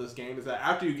really love this game. Is that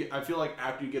I feel like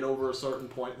after you get over a certain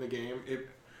point in the game,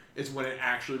 it's when it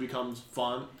actually becomes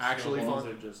fun. Actually Snowballs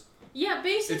fun. are just Yeah,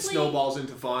 basically. It snowballs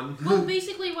into fun. Well,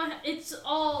 basically, it's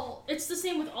the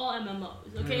same with all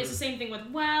MMOs. Okay, it's the same thing with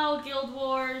WoW, Guild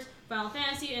Wars, Final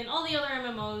Fantasy, and all the other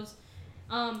MMOs.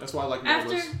 That's why I like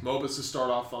after- MOBAs. MOBAs to start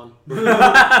off fun. What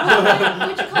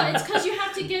you call it? It's because you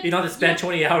have to get. You don't have to spend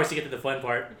 20 hours to get to the fun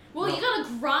part. Well, you gotta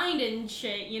grind and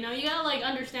shit. You know, you gotta like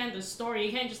understand the story.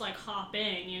 You can't just like hop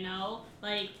in. You know,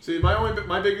 like. See,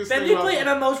 my biggest Ben, thing do you about play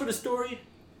MMOs for the story?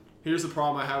 here's the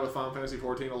problem I have with Final Fantasy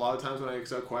 14. A lot of times when I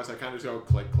accept quests, I kind of just go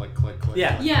click, click, click, click.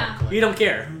 Yeah. click, Yeah. click. You don't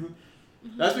care.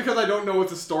 That's because I don't know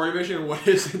what's a story mission and what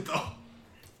isn't, though.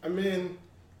 I mean,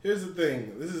 here's the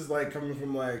thing. This is like coming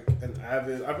from like an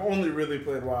avid. I've only really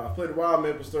played WoW. I played WoW,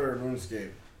 MapleStory, and RuneScape.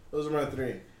 Those are my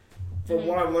 3. From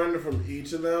what I've learned from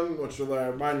each of them, which will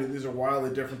remind you, these are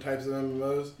wildly different types of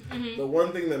MMOs. The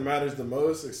one thing that matters the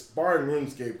most, is barring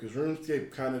RuneScape, because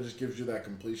RuneScape kind of just gives you that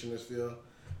completionist feel.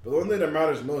 But the one thing that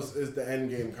matters most is the end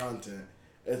game content.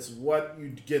 It's what you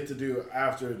get to do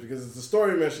after, because it's the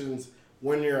story missions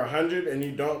when you're 100 and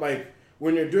you don't like.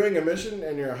 when you're doing a mission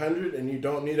and you're 100 and you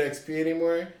don't need XP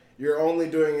anymore, you're only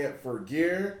doing it for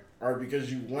gear or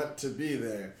because you want to be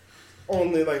there.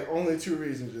 Only 2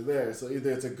 reasons you're there. So either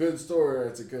it's a good story or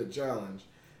it's a good challenge.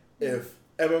 If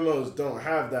MMOs don't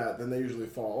have that, then they usually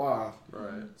fall off.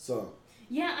 Right. So.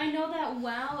 Yeah, I know that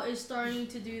WoW is starting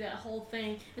to do that whole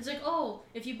thing. It's like, oh,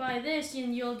 if you buy this,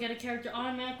 then you'll get a character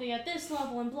automatically at this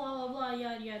level and blah, blah, blah,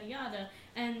 yada, yada, yada.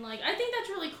 And, like, I think that's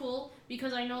really cool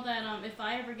because I know that if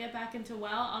I ever get back into WoW,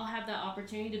 I'll have that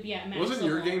opportunity to be at max Wasn't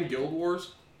level your game already. Guild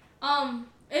Wars?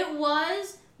 It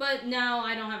was, but now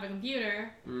I don't have a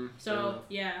computer. So,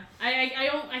 yeah.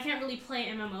 I can't really play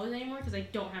MMOs anymore because I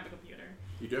don't have a computer.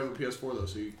 You do have a PS4 though,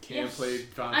 so you can Yes. play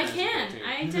Final I Fantasy can. 14.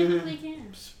 I technically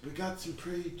can. We got some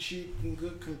pretty cheap and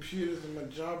good computers in my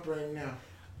job right now.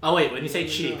 Oh wait, when you say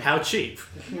cheap, how cheap?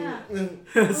 Yeah.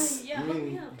 If Yeah, hook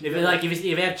me up.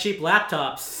 you have cheap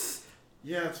laptops.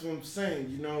 Yeah, that's what I'm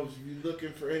saying. You know, if you're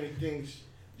looking for anything,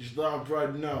 just let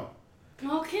Brad know.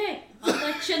 Okay, I'll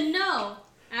let you know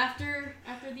after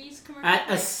these commercials.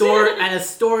 At a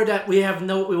store that we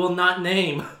will not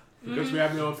name. Because we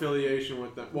have no affiliation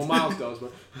with them. Well, Miles does,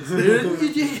 but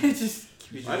Just-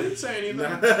 I didn't say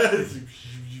anything.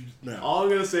 No. All I'm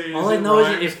gonna say is all I know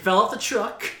is it fell off the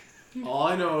truck. all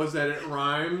I know is that it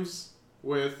rhymes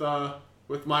with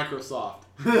Microsoft.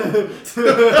 Damn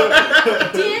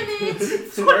it!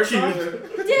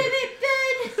 Damn it,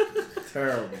 Ben!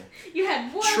 Terrible. You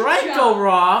had one Trico job.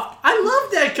 Roft. I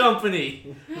love that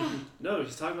company. No,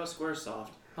 he's talking about SquareSoft.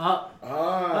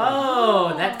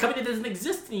 Oh, that company doesn't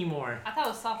exist anymore. I thought it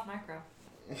was Soft Micro.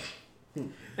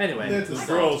 Anyway. The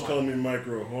girls call me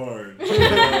micro hard. So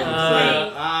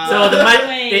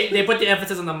they put the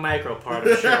emphasis on the micro part,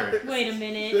 I'm sure. Wait a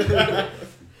minute.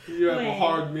 You have a Wait.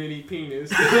 hard mini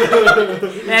penis.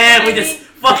 And we just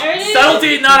There it is.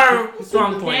 subtlety not our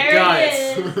strong point, There guys.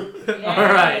 it is. There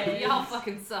Alright. it is. Y'all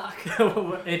fucking suck.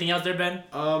 Anything else there, Ben?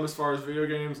 As far as video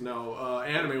games, no.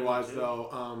 Anime wise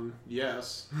though,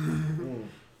 yes.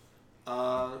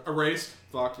 Erased,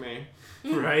 fuck me.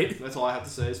 Right? That's all I have to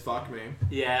say is fuck me.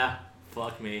 Yeah.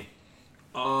 Fuck me.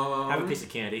 Have a piece of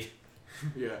candy.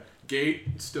 Yeah. Gate,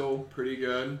 still pretty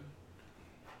good.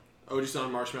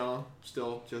 Oji-san Marshmallow,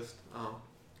 still just,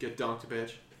 get dunked,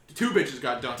 bitch. 2 bitches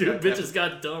got dunked. Dude, bitches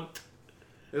got dumped.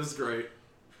 It was great.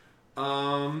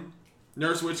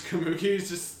 Nurse Witch Kamuki is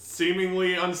just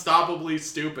seemingly unstoppably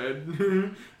stupid.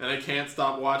 And I can't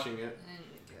stop watching it.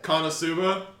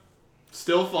 Konosuba,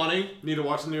 still funny. Need to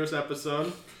watch the newest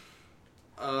episode.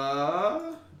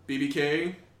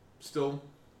 BBK, still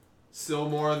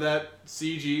more of that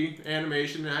CG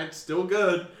animation, and it's still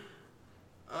good.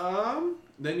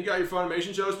 Then you got your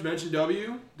Funimation shows, Dimension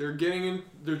W. They're getting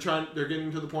to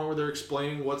the point where they're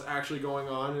explaining what's actually going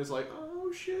on. And it's like,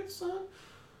 oh shit, son.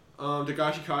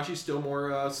 Dagashi Kashi, still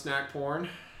more snack porn.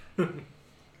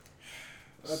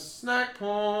 Snack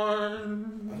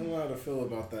porn. I don't know how to feel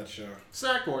about that show.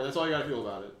 Snack porn. That's all you gotta feel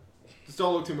about it. Just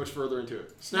don't look too much further into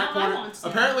it. Snack No, I porn. want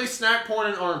snack. Apparently, snack porn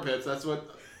and armpits. That's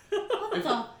what. What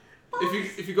the?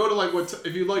 If you go to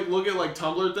if you look at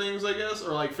Tumblr things, I guess,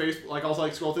 or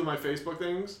I'll scroll through my Facebook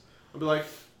things, I'll be like,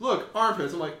 look,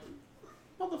 armpits. I'm like,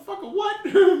 motherfucker, what?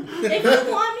 If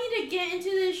you want me to get into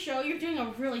this show, you're doing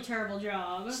a really terrible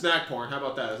job. Snack porn. How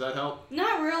about that? Does that help?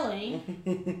 Not really.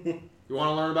 You want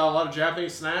to learn about a lot of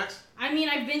Japanese snacks? I mean,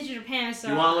 I've been to Japan, so.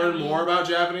 You want to learn I mean, more about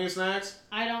Japanese snacks?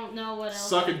 I don't know what else.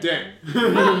 Suck I a dick. can-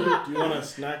 Do you want to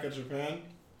snack at Japan?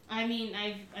 I mean,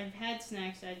 I've had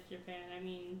snacks at Japan. I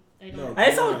mean, I don't. No.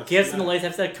 I saw gifts in the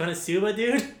latest episode of Konosuba,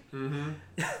 dude. Mm-hmm.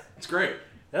 It's great.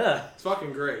 Ugh. It's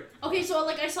fucking great. Okay, so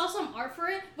I saw some art for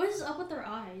it. What is up with their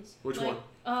eyes? Which like, one?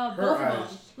 Both Her of them.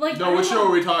 eyes. Like, I No, don't which show know.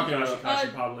 are we talking about?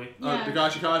 Probably. Yeah.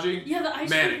 Dagashi Kaji? Yeah, the eyes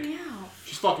Manic. freak me out.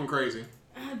 She's fucking crazy.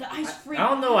 The eyes freak. I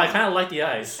don't know. I kind of like the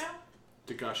eyes.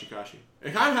 Dagashi Kashi.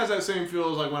 It kind of has that same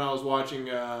feel as like when I was watching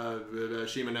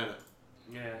Shimonetta.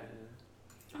 Yeah.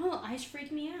 Oh, the eyes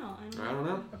freak me out. I don't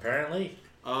know. Apparently.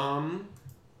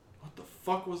 What the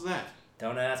fuck was that?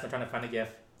 Don't ask. I'm trying to find a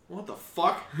gift. What the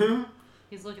fuck?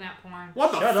 He's looking at porn.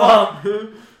 What the Shut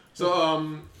fuck?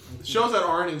 So, shows that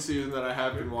aren't in season that I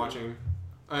have been watching,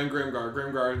 and Grimguard.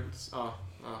 Grimguard's,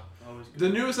 Always good. the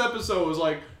newest episode was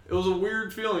like, it was a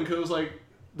weird feeling because it was like,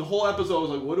 the whole episode was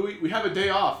like, what do we have a day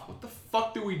off. What the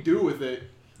fuck do we do with it?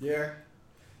 Yeah.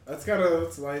 That's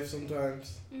life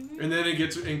sometimes. Mm-hmm. And then it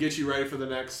gets you ready for the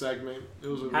next segment. It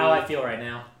was a How really- I feel right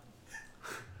now.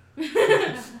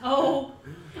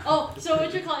 Oh, so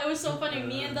what you call it? It was so funny.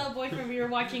 Me and the boyfriend, we were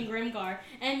watching Grimgar,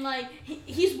 and like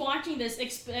he's watching this,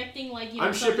 expecting like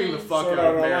I'm shipping the something- fuck Sword out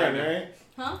Art of Online, Mary. right?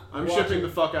 Huh? I'm Watching- shipping the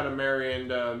fuck out of Mary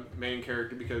and main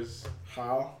character because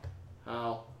How?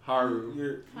 how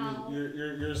Haru.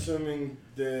 You're assuming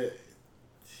that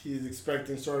he's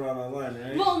expecting Sword Art Online,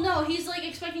 right? Well, no, he's like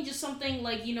expecting just something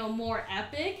like, you know, more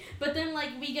epic. But then like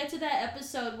we get to that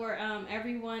episode where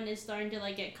everyone is starting to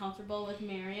like get comfortable with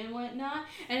Mary and whatnot,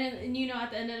 and then, you know, at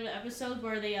the end of the episode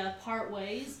where they part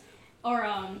ways, or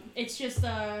it's just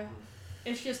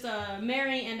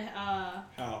Mary and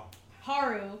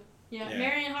Haru. Yeah,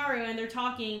 Mary and Haru, and they're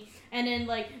talking, and then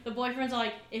like the boyfriend's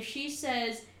like, if she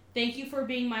says thank you for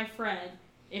being my friend.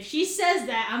 If she says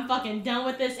that, I'm fucking done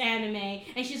with this anime.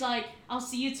 And she's like, I'll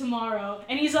see you tomorrow.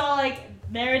 And he's all like,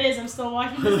 there it is, I'm still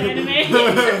watching this anime.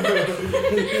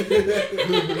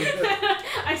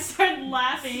 I started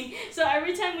laughing. So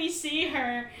every time we see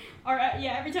her,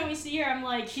 I'm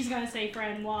like, she's gonna say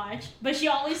friend, watch. But she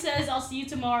always says, I'll see you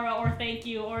tomorrow, or thank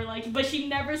you, or like, but she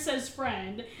never says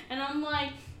friend. And I'm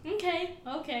like,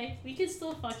 okay, we can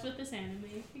still fuck with this anime.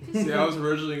 See, I was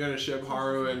originally gonna ship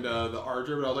Haru and the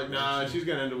Archer, but I was like, nah, she's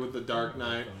gonna end up with the Dark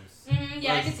Knight.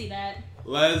 Yeah, I can see that.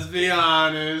 Let's be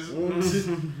honest.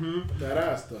 That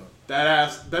ass though. That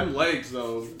ass, them legs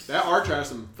though. That Archer has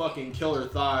some fucking killer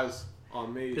thighs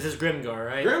on me. This is Grimgar,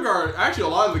 right? Grimgar, actually,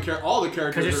 all the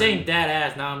characters. Because you're saying dad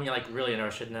ass, now I'm like really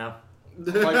interested now.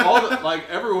 Like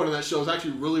everyone in that show is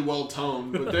actually really well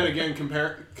toned, but then again,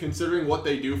 considering what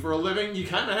they do for a living, you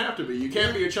kind of have to be. You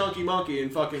can't be a chunky monkey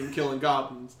and fucking killing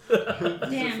goblins.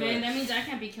 Damn, man, that means I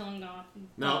can't be killing goblins.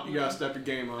 No, you gotta step your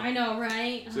game up. I know,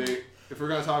 right? See, if we're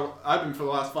gonna talk, for the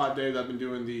last 5 days, I've been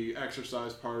doing the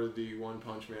exercise part of the One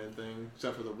Punch Man thing,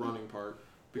 except for the running part,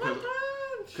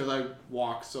 because I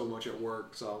walk so much at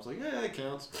work. So I was like, yeah, it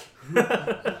counts.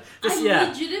 I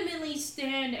legitimately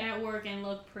stand at work and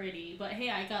look pretty, but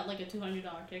hey, I got like a $200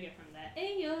 ticket from that.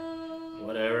 Hey yo.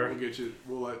 Whatever. We'll get you.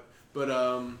 But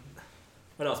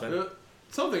what else, man?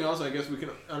 Something else. I guess we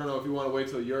can. I don't know if you want to wait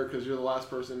till you're, because you're the last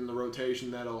person in the rotation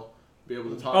that'll be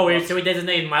able to talk. Oh, so we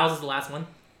designated Miles as the last one.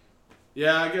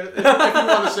 Yeah, I guess if you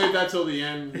want to save that till the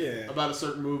end. Yeah. About a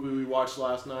certain movie we watched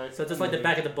last night. So just like the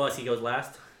back of the bus, he goes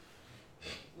last.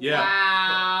 Yeah.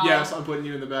 Wow. Yes, I'm putting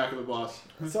you in the back of the bus.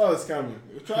 I saw this coming.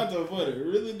 We tried to avoid it. We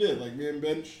really did. Like, me and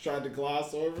Ben tried to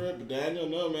gloss over it, but Daniel,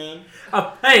 no, man.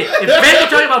 Hey, if Ben's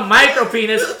talking about micro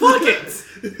penis, fuck it.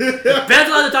 If Ben's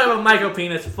allowed to talk about micro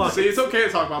penis, fuck See, it. it's okay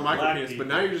to talk about micro penis, but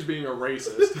now you're just being a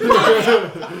racist.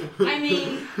 I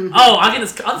mean. Oh, I'll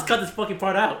just cut this fucking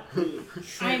part out.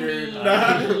 I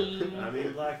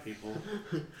mean black people.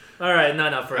 All right, no,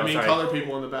 for real. I mean, sorry. color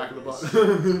people in the back of the bus.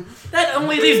 That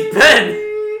only leaves Ben.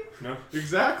 No.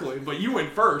 Exactly, but you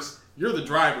went first. You're the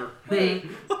driver. Wait.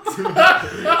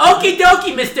 Okie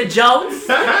dokie, Mr. Jones.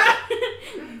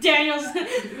 Daniel's.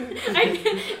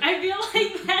 I feel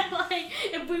like that, like,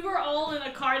 if we were all in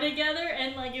a car together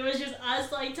and, like, it was just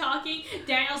us, like, talking,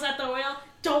 Daniel's at the wheel,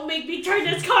 don't make me turn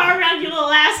this car around, you little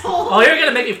asshole. Oh, you're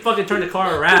gonna make me fucking turn the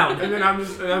car around. And then I'm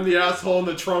the asshole in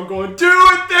the trunk going, do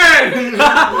it then!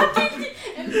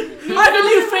 How did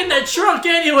you fit in that trunk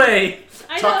anyway?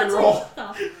 Tuck and roll.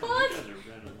 What the fuck?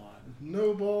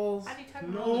 No balls. How do you talk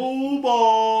about No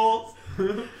balls!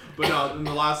 But no, and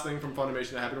the last thing from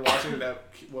Funimation that I've been watching that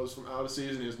was from out of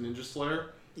season is Ninja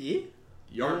Slayer. Yeah.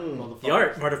 Yart, motherfucker.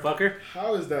 Yart, motherfucker.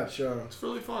 How is that show? It's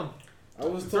really fun. I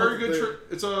was told Very good. that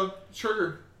It's a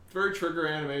trigger. Very trigger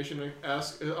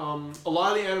animation-esque. A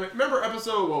lot of the anime. Remember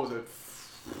episode, what was it?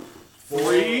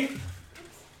 3?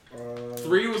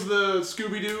 3 was the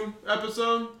Scooby-Doo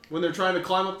episode when they're trying to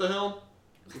climb up the hill.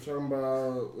 We're talking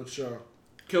about what show?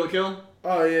 Kill la Kill.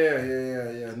 Oh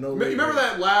yeah. No. Remember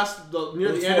that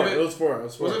near the end of it? It was 4.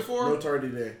 Was it 4? No tardy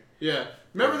day. Yeah.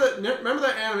 Remember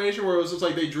that animation where it was just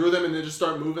like they drew them and then just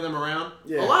start moving them around?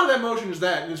 Yeah. A lot of that motion is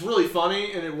that, and it's really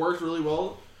funny and it works really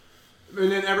well.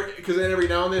 And then every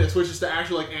now and then it switches to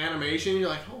actual like animation. And you're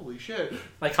like, holy shit!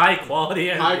 Like high quality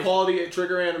animation. High quality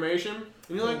trigger animation,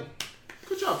 and you're like,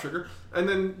 good job, Trigger. And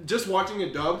then just watching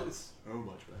it dubbed, it's so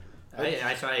much better. I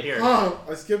hear it.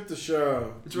 I skipped the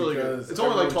show. It's really good. because It's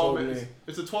only like 12 everyone told minutes.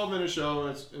 It's a 12-minute show,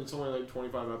 and it's only like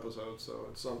 25 episodes.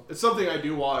 So it's something I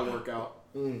do while I work out.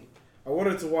 I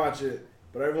wanted to watch it,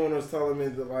 but everyone was telling me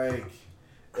that like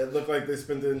it looked like they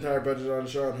spent the entire budget on a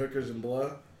show on hookers and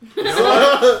blood. So,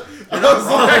 I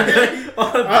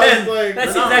was like, That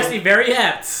seems actually very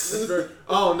apt.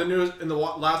 In the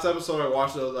last episode I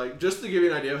watched, it was like, just to give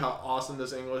you an idea of how awesome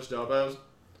this English dub is.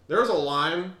 There's a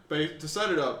line to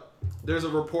set it up. There's a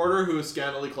reporter who is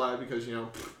scantily clad because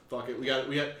fuck it.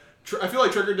 I feel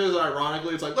like Trigger does it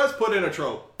ironically. It's like, let's put in a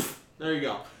trope. There you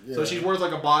go. Yeah. So she wears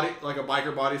like a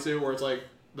biker bodysuit where it's like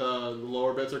the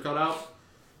lower bits are cut out,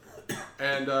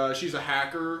 and she's a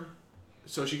hacker.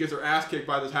 So she gets her ass kicked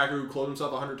by this hacker who cloned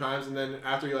himself 100 times, and then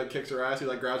after he like kicks her ass, he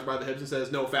like grabs her by the hips and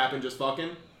says, "No fapping, just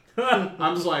fucking."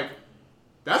 I'm just like,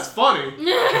 that's funny.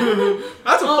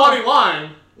 That's a funny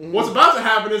line. What's about to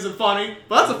happen isn't funny,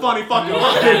 but that's a funny fucking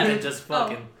line. Just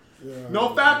fucking. Yeah. No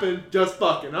fapping, just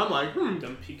fucking. I'm like,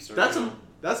 Them peaks are that's real.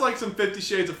 that's like some 50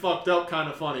 Shades of fucked up kind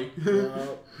of funny.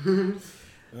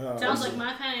 Sounds like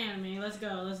my kind of anime. Let's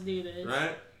go. Let's do this.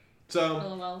 Right? So,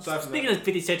 LOL. aside from Speaking that, of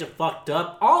 50 Shades of fucked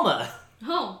up, Alma.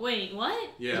 Oh, wait,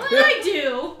 what? Yeah. What did I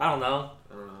do? I don't know.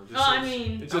 I don't know. I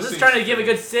mean- I'm just trying to give a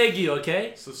good segue,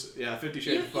 okay? So, yeah, 50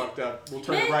 Shades of You- fucked up. We'll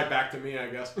turn it Man. right back to me, I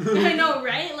guess. I know,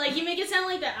 right? Like, you make it sound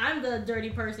like that I'm the dirty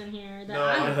person here, that No.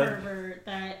 I'm a pervert,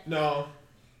 that... No,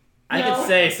 I No. could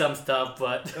say some stuff,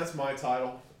 but that's my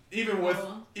title. Even with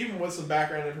some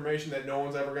background information that no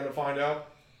one's ever gonna find out,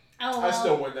 LOL. I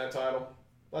still win that title.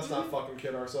 Let's not fucking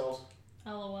kid ourselves.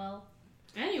 LOL.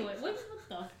 Anyway, what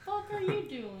the fuck are you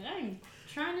doing? I'm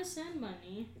trying to send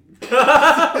money.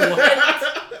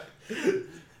 what? It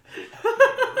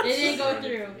didn't go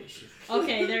through.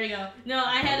 Okay, there we go. No,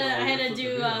 I had to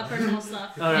do personal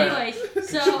stuff. All right. Anyways,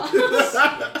 so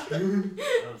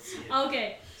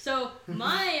okay, so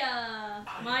my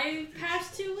my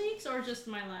past 2 weeks or just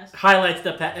my last. Highlights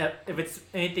if it's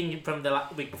anything from the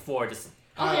week before, just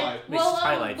Okay, Highlight. well,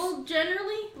 Highlights. well,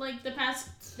 generally, like the past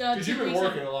 2 Because weeks. you've been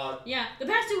working a lot. Yeah, the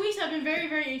past 2 weeks have been very,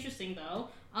 very interesting though.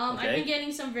 I've Okay. been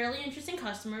getting some really interesting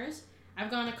customers.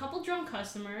 I've gotten a couple drunk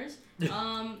customers.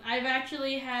 I've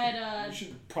actually had. You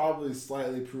should probably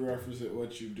slightly pre-reference it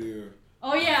what you do.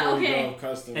 Oh yeah, before you go okay. with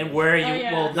customers. and where you Oh,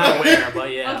 yeah. well not where,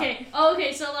 but yeah. Okay. Oh,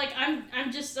 okay. So like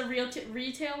I'm just a real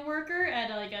retail worker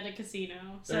at a casino.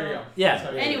 So There you go. Yeah. That's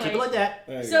how you do it. Anyways. Keep it like that.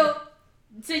 There you so go.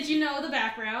 since you know the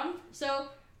background, so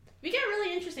we get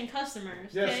really interesting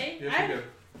customers. Yes, Okay. yes, I you do.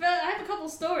 I have a couple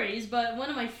stories, but one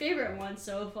of my favorite ones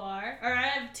so far, or I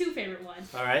have two favorite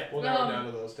ones. All right. We'll narrow it down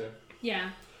to those two.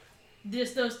 Yeah,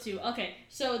 just those two. Okay,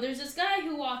 so there's this guy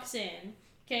who walks in,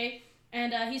 okay,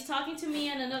 and he's talking to me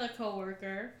and another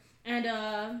coworker, and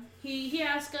he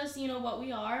asked us, you know, what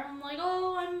we are. I'm like,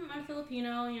 oh, I'm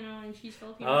Filipino, you know, and she's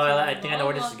Filipino. Oh, too, I think I know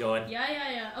where blah, this is going.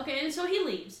 Yeah. Okay, and so he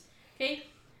leaves. Okay,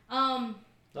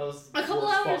 That was A the couple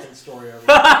worst hours- fucking story ever.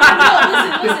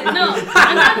 no, listen, no,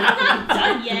 I'm not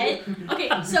done yet. Okay,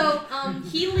 so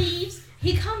he leaves.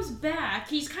 He comes back.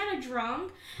 He's kind of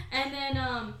drunk, and then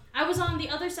I was on the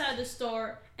other side of the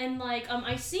store, and like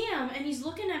I see him, and he's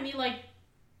looking at me like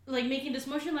making this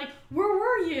motion, like, where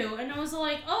were you? And I was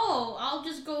like, oh, I'll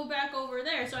just go back over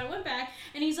there. So I went back,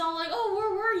 and he's all like, oh,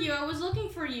 where were you? I was looking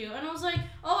for you. And I was like,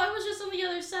 oh, I was just on the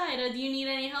other side. Do you need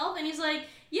any help? And he's like,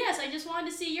 yes, I just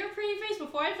wanted to see your pretty face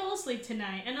before I fell asleep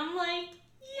tonight. And I'm like,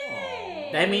 yay.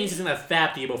 That means he's gonna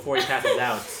fap you before he passes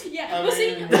out. Yeah, I well,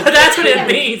 see, mean- That's what it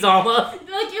means, Alma.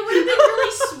 like, it would have been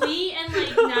really sweet and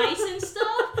like nice and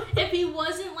stuff if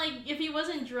he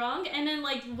wasn't drunk. And then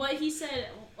like what he said,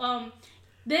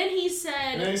 then he said,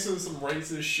 And then he said some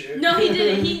racist shit. no, he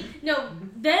didn't.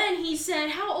 Then he said,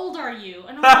 how old are you?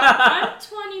 And I'm like, I'm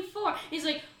 24. He's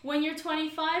like, when you're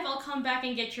 25, I'll come back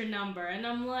and get your number. And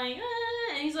I'm like,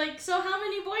 and he's like, so how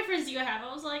many boyfriends do you have?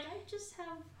 I was like, I just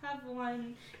have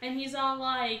one. And he's all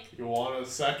like, You want a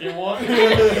second one?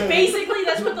 basically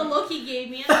that's what the look he gave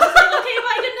me. And I was like, okay,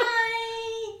 bye, good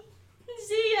night.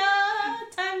 See ya.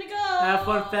 Time to go. Have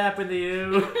fun fapping to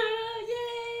you.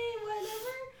 Yay,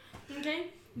 whatever. Okay,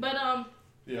 but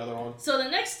The other one. so the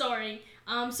next story,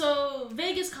 so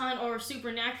Vegas Con or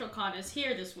Supernatural Con is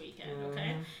here this weekend,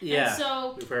 okay? Yeah. And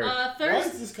so we've heard. Why Thursday.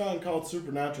 is this con called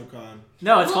Supernatural Con?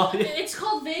 No, it's Well, called. it's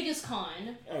called Vegas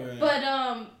Con, Okay.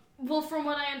 but well, from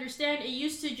what I understand, it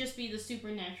used to just be the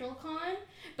Supernatural Con,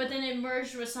 but then it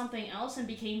merged with something else and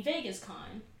became Vegas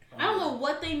Con. I don't know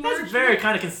what they merged. That's very with.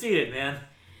 kind of conceited, man.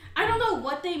 I don't know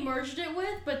what they merged it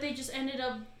with, but they just ended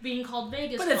up being called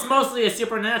Vegas But Con. it's mostly a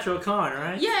supernatural con,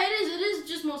 right? Yeah, it is. It is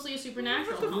just mostly a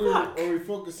supernatural con. Fuck. Are we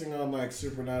focusing on like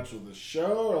Supernatural the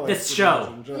show or like This Supernatural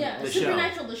show. in general? Yeah, The show.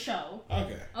 Supernatural the show.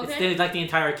 Okay. It's Okay. like the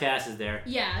entire cast is there.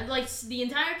 Yeah, like the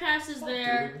entire cast is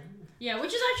there. Yeah,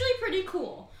 which is actually pretty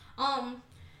cool.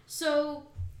 So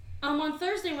on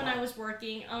Thursday when I was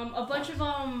working, a bunch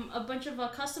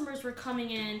of customers were coming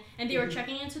in and they were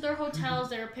checking into their hotels.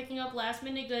 They were picking up last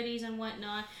minute goodies and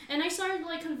whatnot. And I started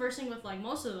like conversing with like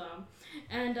most of them,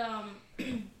 and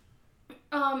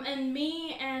and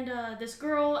me and this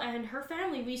girl and her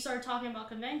family, we started talking about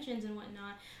conventions and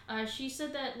whatnot. She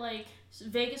said that like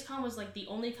Vegas Con was like the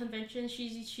only convention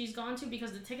she's gone to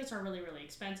because the tickets are really, really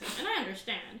expensive, and I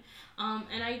understand.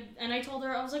 And I told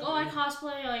her, I was like, oh, I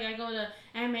cosplay, like I go to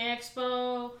Anime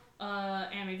Expo,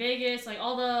 Anime Vegas, like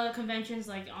all the conventions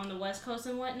like on the West Coast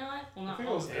and whatnot. Well, I not think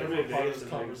it all. was ever part of this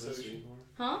conversation.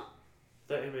 Huh?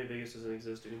 That anime Vegas doesn't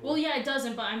exist anymore. Well, yeah, it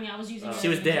doesn't, but I mean, I was using. She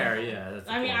was there, yeah. That's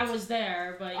the I mean, point. I was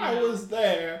there, but. I was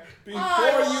there. Before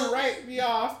you write me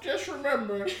off, just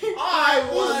remember, I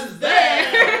was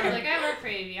there. Like, I work for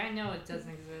AV. I know it doesn't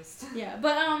exist. Yeah,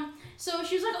 but so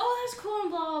she was like, "Oh, that's cool,"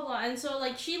 and blah blah blah, and so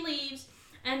like she leaves,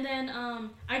 and then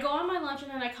I go on my lunch,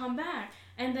 and then I come back,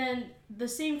 and then the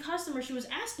same customer, she was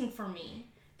asking for me.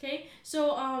 Okay,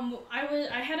 so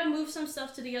I had to move some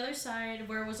stuff to the other side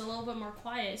where it was a little bit more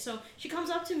quiet. So she comes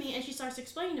up to me and she starts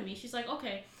explaining to me. She's like,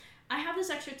 "Okay, I have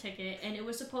this extra ticket and it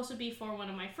was supposed to be for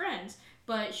one of my friends,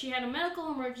 but she had a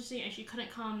medical emergency and she couldn't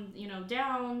come,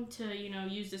 down to,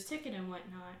 use this ticket and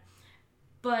whatnot.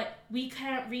 But we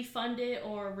can't refund it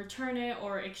or return it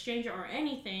or exchange it or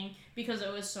anything because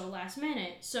it was so last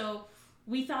minute. So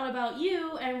we thought about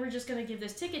you and we're just gonna give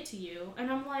this ticket to you."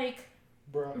 And I'm like,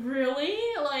 Bro. "Really?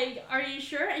 Like, are you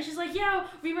sure?" And she's like, "Yeah,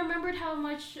 we remembered how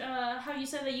you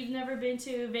said that you've never been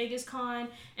to Vegas Con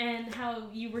and how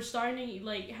you were starting,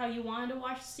 like, how you wanted to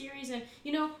watch the series. And,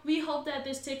 we hope that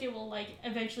this ticket will, like,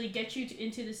 eventually get you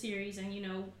into the series and,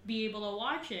 be able to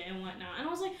watch it and whatnot." And I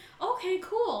was like, "Okay,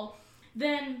 cool."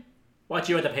 Then... Watch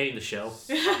you end up hating the show.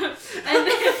 and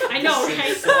then, I know,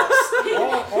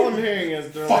 right? All I'm hearing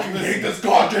is they're Fucking like, hate this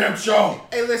goddamn show.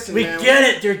 Hey, listen, We man. get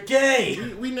it, they're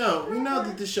gay! We know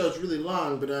that this show's really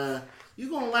long, but you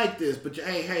gonna like this. But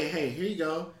hey, here you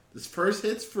go. This first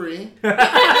hit's free.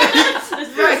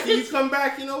 Right, you come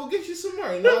back, we'll get you some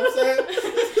more. You know what I'm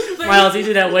saying? Miles, you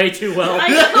do that way too well. I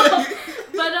know.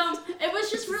 But it was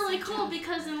just really cool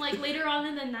because then, like, later on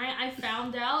in the night, I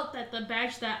found out that the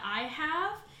badge that I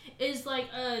have is like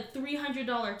a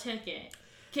 $300 ticket.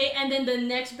 Okay, and then the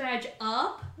next badge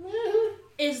up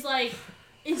is like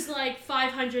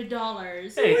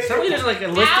 $500. Hey, suddenly there's like a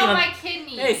listing Ow, on... my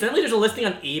kidney. Hey, suddenly there's a listing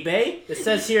on eBay. It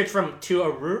says here it's from To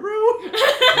Aruru.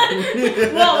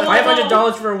 Whoa,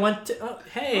 $500 for one...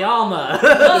 hey, Alma.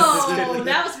 Whoa,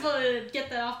 that was supposed to get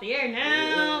that off the air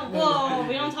now. Whoa,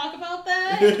 we don't talk about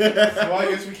that? Well, I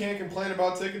guess we can't complain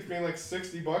about tickets being like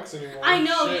 $60 anymore. I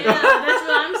know, Shit. yeah, that's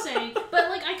what I'm saying. But,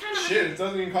 like, I kind of... Shit, it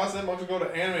doesn't even cost that much to go to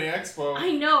Anime Expo.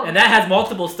 I know. And that has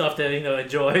multiple stuff to,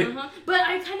 enjoy. Uh-huh. But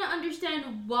I kind of understand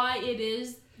why it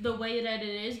is the way that it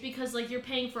is because, like, you're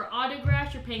paying for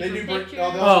autographs, you're paying They for do bring, pictures.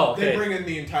 okay. They bring in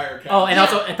the entire cast. Oh, and Yeah.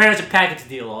 also, apparently it's a package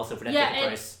deal also for that ticket Yeah,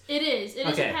 price. it is. It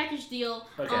is Okay. a package deal.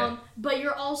 Okay. But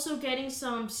you're also getting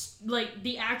some, like,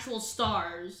 the actual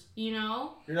stars, You're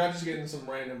not just getting some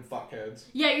random fuckheads.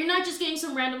 Yeah, you're not just getting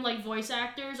some random, like, voice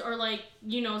actors or, like,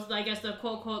 I guess the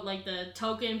quote-quote, like, the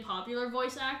token popular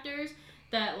voice actors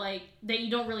that, like, that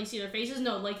you don't really see their faces.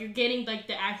 No, like, you're getting, like,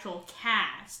 the actual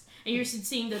cast. And you're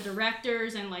seeing the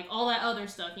directors and, like, all that other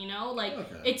stuff, Like,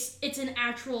 Okay. it's an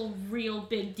actual real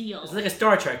big deal. It's like a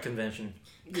Star Trek convention.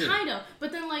 Kind of.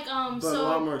 But then, like, But so... a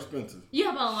lot more expensive.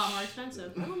 Yeah, but a lot more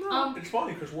expensive. It's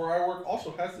funny because where I work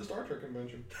also has the Star Trek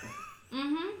convention.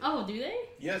 Mm-hmm. Oh, do they?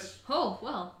 Yes. Oh,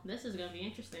 well, this is gonna be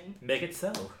interesting. Make it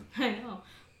so. I know.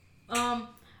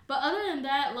 But other than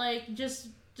that, like, just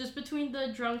between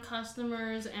the drunk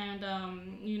customers and,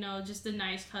 just the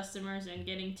nice customers and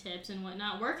getting tips and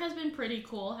whatnot, work has been pretty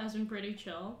cool, has been pretty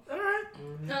chill. Alright.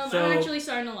 I'm actually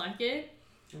starting to like it.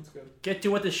 That's good. Get to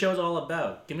what the show's all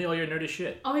about. Give me all your nerdy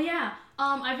shit. Oh, yeah.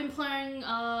 I've been playing,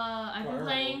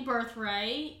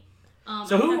 Birthright.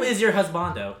 So who is your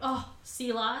husbando? Oh,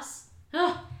 Silas.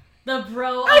 Oh, the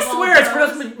bro I of all swear it's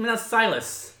bros. pronounced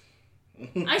Silas.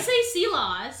 I say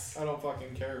Silas. I don't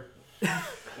fucking care.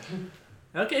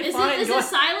 Okay, Is fine. it go on.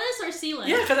 Silas or Silas?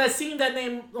 Yeah, because I've seen that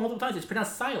name multiple times. It's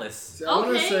pronounced Silas. See, I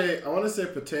want to Okay. say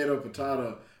potato,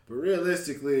 but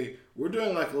realistically, we're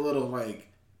doing like a little like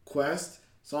quest.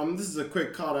 So this is a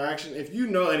quick call to action. If you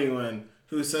know anyone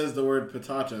who says the word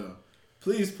potato,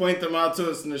 please point them out to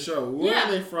us in the show. Where Yeah.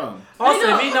 are they from? Also,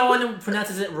 know. if you know one who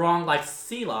pronounces it wrong like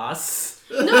Silas.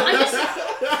 No, I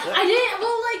didn't,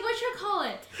 well, like, what you call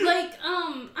it? Like,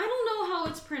 I don't know how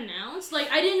it's pronounced.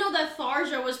 Like, I didn't know that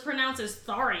Tharja was pronounced as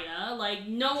Tharia. Like,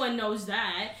 no one knows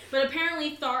that. But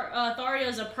apparently Tharia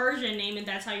is a Persian name, and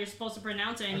that's how you're supposed to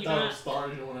pronounce it. And I you thought it don't...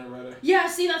 was Starja when I read it. Yeah,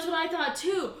 see, that's what I thought,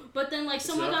 too. But then, like,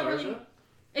 someone got really...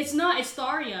 It's not, it's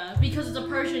Tharia, because it's a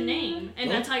Persian name,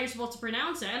 and that's how you're supposed to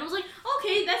pronounce it. And I was like,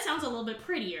 okay, that sounds a little bit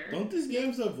prettier. Don't these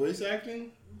games have voice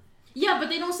acting? Yeah, but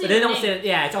they don't say But they their don't name. say.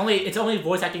 Yeah, it's only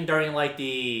voice acting during like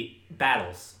the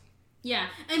battles. Yeah,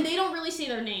 and they don't really say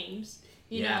their names,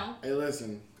 you Yeah. know? Hey,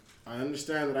 listen. I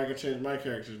understand that I can change my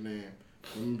character's name.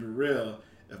 But I'm be real.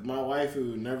 If my wife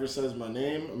who never says my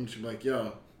name, I'm just like,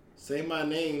 yo, say my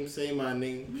name, say my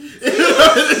name.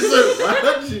 Why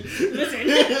don't you? Listen.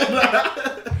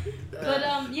 But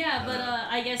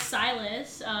I guess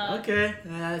Silas. Okay,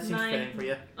 that seems my- fitting for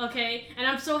you. Okay, and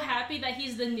I'm so happy that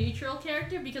he's the neutral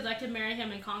character because I could marry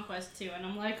him in Conquest too, and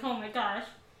I'm like, oh my gosh,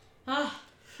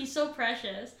 he's so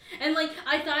precious. And like,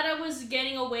 I thought I was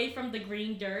getting away from the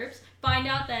green derps. Find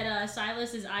out that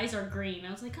Silas's eyes are green.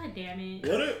 I was like, god damn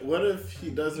it. What if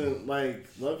he doesn't like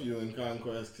love you in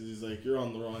Conquest because he's like you're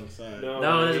on the wrong side? No,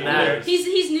 it doesn't matter.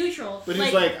 He's neutral. But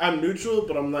he's like I'm neutral,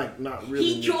 but I'm like not really.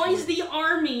 He neutral. joins the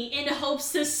army in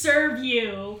hopes to serve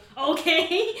you.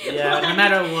 Okay. Yeah, no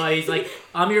matter what, he's like,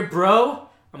 I'm your bro.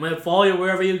 I'm gonna follow you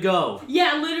wherever you go.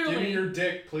 Yeah, literally. Give me your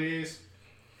dick, please.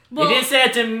 Well, He didn't say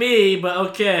it to me, but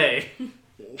okay.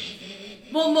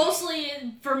 Well, mostly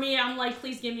for me, I'm like,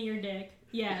 please give me your dick.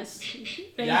 Yes.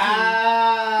 Thank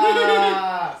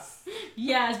Yes! you.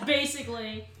 Yes,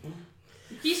 basically.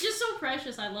 He's just so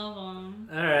precious. I love him.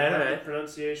 Alright.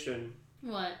 Pronunciation.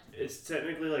 What? It's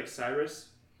technically like Cyrus.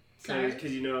 Cyrus?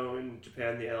 Because you know in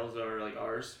Japan the L's are like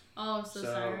R's. Oh, so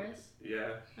Cyrus? Yeah.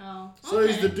 Oh. So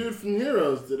okay. he's the dude from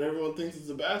Heroes that everyone thinks is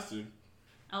a bastard.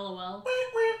 LOL.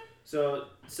 So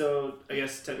I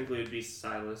guess technically it'd be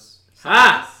Silas.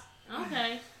 Ah!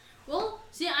 Okay. Well,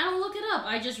 see, I don't look it up.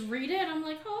 I just read it. I'm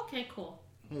like, oh, okay, cool.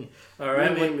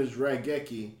 Alright, My name is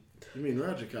Raigeki. You mean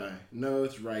Rajakai? No,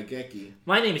 it's Raigeki.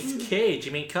 my name is Cage.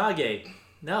 You mean Kage?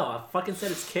 No, I fucking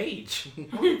said it's Cage.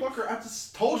 Motherfucker, I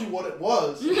just told you what it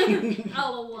was.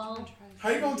 LOL. How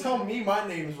you gonna tell me my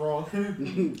name's wrong?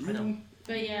 I know.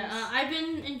 But yeah, I've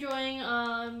been enjoying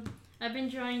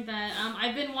that.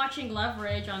 I've been watching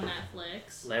Leverage on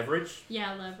Netflix. Leverage?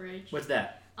 Yeah, Leverage. What's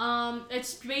that?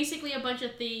 It's basically a bunch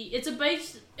of It's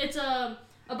a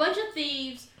bunch of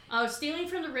thieves stealing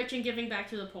from the rich and giving back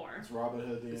to the poor. It's Robin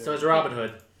Hood. Yeah. So it's Robin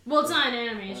Hood. Well, it's not an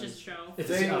anime. It's just a show. It's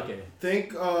Think-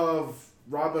 Think of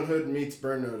Robin Hood meets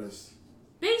Burn Notice.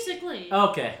 Basically.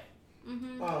 Okay.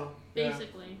 Mhm. Oh, yeah.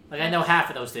 Basically. Like, I know half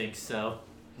of those things, so.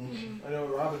 Mhm. I know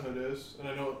what Robin Hood is, and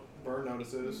I know what Burn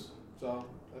Notice is. So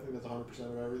I think that's 100%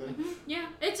 of everything. Mhm. Yeah,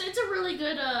 it's a really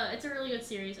good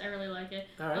series. I really like it.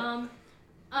 Alright.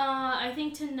 I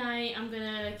think tonight I'm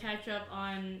gonna catch up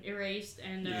on Erased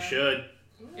and You should.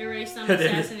 Erased on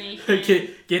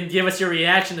Assassination. Give us your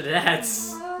reaction to that.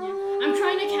 Yeah. I'm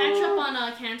trying to catch up on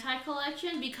Kantai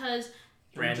Collection because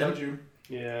Random. Judge you.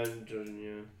 Yeah, I'm judging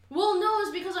you. well, no,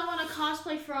 it's because I want to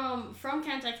cosplay from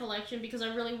Kantai Collection because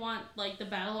I really want like the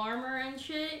battle armor and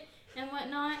shit and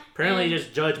whatnot. Apparently, and there's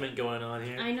judgment going on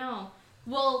here. I know.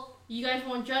 Well, you guys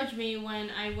won't judge me when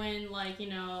I win, like, you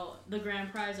know, the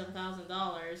grand prize of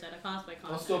 $1,000 at a cosplay contest.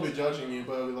 I'll still be judging you,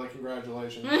 but I'll be like,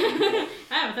 congratulations. I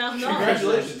have $1,000.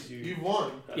 Congratulations, you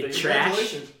won. You trash.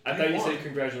 Congratulations. I thought you won. said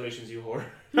congratulations, you whore.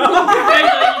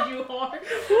 Congratulations, you whore.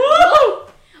 Woo!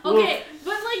 Okay,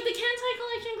 but like the Kantai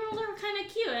Collection girls are kind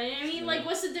of cute. I mean, like,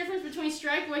 what's the difference between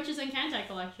Strike Witches and Kantai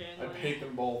Collection? I Like, hate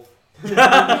them both.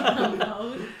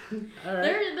 no.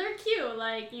 Alright. They're cute.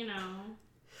 Like, you know,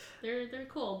 they're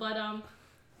cool. But other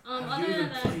than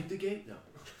that, the game? No.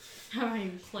 I haven't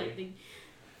even played the.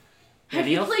 Have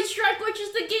Anything you else? played Strike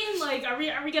Witches the game? Like, are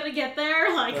we gonna get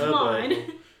there? Like, come Oh, on. boy.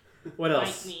 What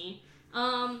else? Fight me.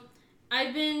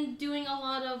 I've been doing a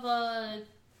lot of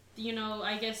you know,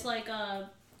 I guess like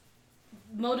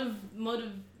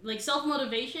like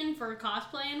self-motivation for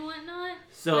cosplay and whatnot.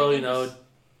 So, Like, you know,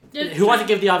 just who wants to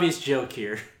give the obvious joke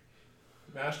here?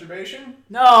 Masturbation?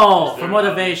 No, for Sure.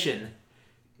 motivation.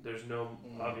 There's no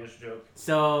obvious joke.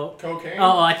 So, Cocaine?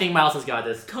 I think Miles has got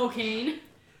this. cocaine?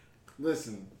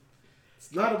 Listen,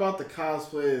 it's not about the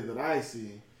cosplay that I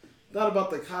see. It's not about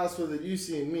the cosplay that you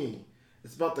see in me.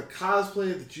 It's about the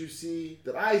cosplay that you see,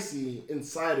 that I see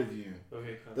inside of you.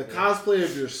 Okay, The cosplay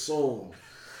of your soul.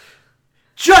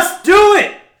 Just do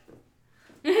it!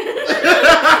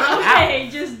 Okay,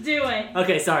 just do it.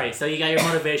 Okay, sorry. So you got your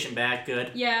motivation back.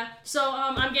 Good. Yeah. So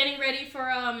I'm getting ready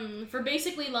for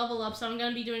basically level up. So I'm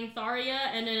gonna be doing Tharia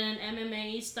and then an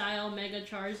MMA style Mega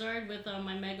Charizard with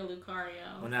my Mega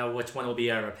Lucario. Well, now which one will be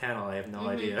our panel? I have no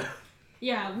idea.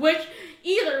 Yeah. Which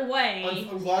either way.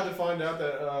 I'm glad to find out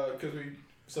that because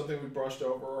something we brushed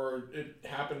over, or it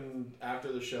happened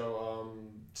after the show.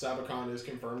 Sabacon is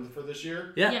confirmed for this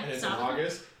year. Yeah. Yeah. And it's Sabacon. in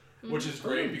August, which is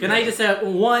great. Because, Can I just say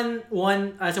one?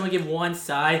 I just want to give one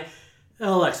side.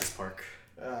 Alexis Park.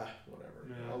 whatever.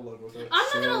 I'll live with it.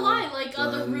 I'm not gonna lie, like the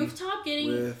done rooftop getting.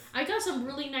 with- I got some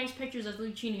really nice pictures of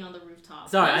Lucini on the rooftop.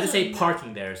 Sorry, I Those just are- say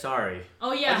parking there. Sorry.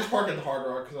 Oh I yeah. just park at the Hard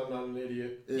Rock because I'm not an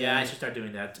idiot. Yeah, I should start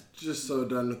doing that. Just so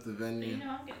done with the You venue.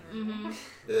 know, I'm getting Mhm.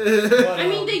 But, I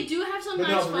mean, they do have some but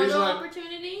no, nice the photo reason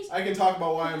opportunities. I can talk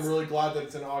about why I'm really glad that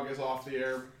it's in August off the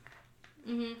air.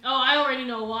 Oh, I already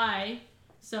know why.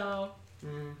 So.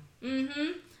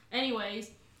 Mm. Anyways,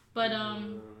 but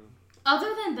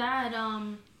other than that,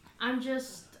 I'm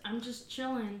just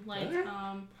chilling. Like,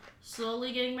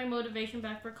 slowly getting my motivation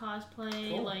back for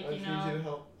cosplay. Cool. Like, I you just need you know. to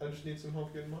help. I just need some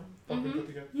help getting mine fucking put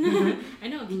together. I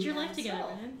know. Get your life together,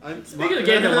 man. Speaking of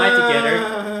getting their life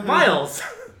together, Miles.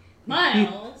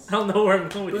 Miles. I don't know where I'm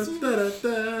going with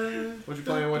this. What you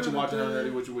playing? What you watching already?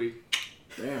 What you week?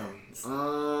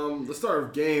 Damn. Let's start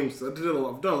with games. I've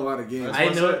done a lot of games.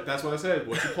 That's what I said.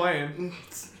 What you playing?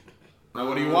 Now,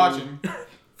 what are you watching?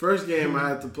 First game I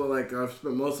had to play, like, I've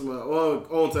spent most of my, well,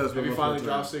 almost have Have you finally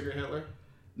dropped Secret Hitler?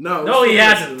 No, he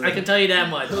hasn't. I can tell you that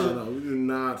much. No, we do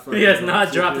not fucking He has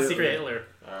not dropped the Secret Hitler.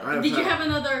 Did you have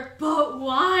another "but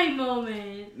why"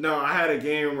 moment? No, I had a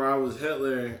game where I was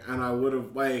Hitler and I would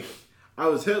have, like, I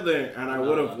was Hitler and I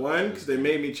would have won because they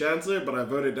made me Chancellor, but I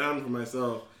voted down for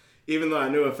myself. Even though I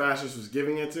knew a fascist was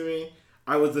giving it to me,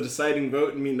 I was the deciding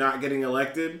vote in me not getting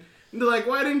elected. And they're like,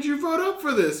 why didn't you vote up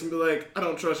for this? And be like, I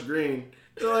don't trust Green.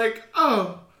 They're like,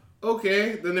 oh,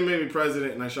 okay. Then they made me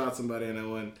president and I shot somebody and I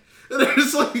won. And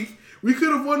it's like, we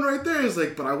could have won right there. It's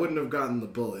like, but I wouldn't have gotten the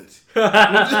bullet. And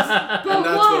that's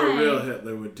what a real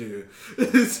Hitler would do.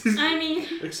 I mean...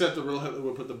 Except the real Hitler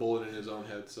would put the bullet in his own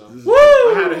head, so... Woo!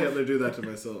 I had a Hitler do that to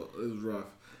myself. It was rough.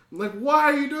 I'm like, why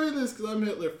are you doing this? Because I'm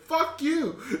Hitler. Fuck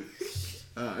you!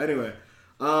 Anyway.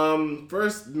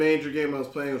 First major game I was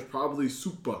playing was probably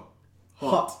Super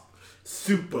Hot.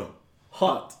 Super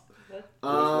Hot.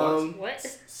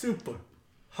 What? Super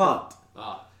Hot.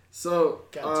 So,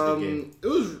 God, it's a good game. it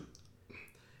was...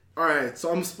 Alright,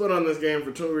 so I'm split on this game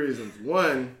for two reasons.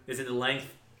 One... Is it the length?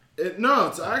 No,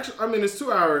 it's actually... I mean, it's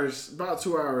 2 hours. About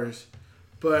 2 hours.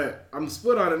 But I'm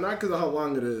split on it, not because of how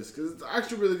long it is. Because it's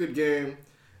actually a really good game.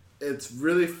 It's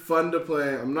really fun to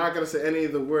play. I'm not going to say any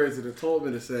of the words that it told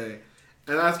me to say.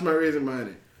 And that's my reason behind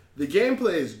it. The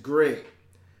gameplay is great.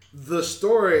 The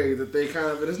story that they kind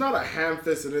of... It's not a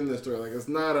ham-fisted in the story. Like, it's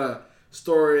not a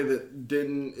story that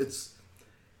didn't... It's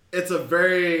a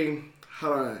very...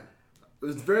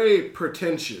 It's very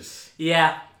pretentious.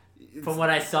 Yeah. From what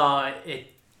I saw,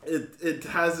 It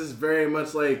has this very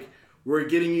much like, we're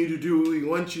getting you to do what we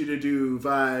want you to do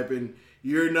vibe, and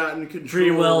you're not in control.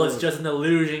 free will is just an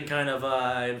illusion kind of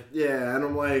vibe. Yeah, and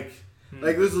I'm like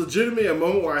there's legitimately a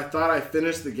moment where I thought I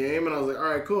finished the game, and I was like,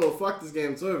 alright, cool, fuck this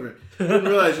game, it's over. I didn't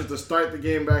realize you have to start the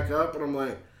game back up, and I'm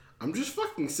like, I'm just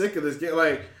fucking sick of this game.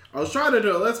 Like, I was trying to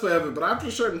do a Let's Play of it, but after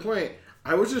a certain point,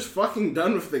 I was just fucking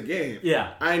done with the game.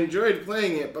 Yeah. I enjoyed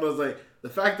playing it, but I was like, the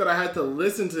fact that I had to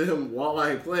listen to him while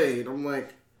I played, I'm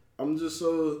like, I'm just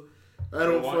so... I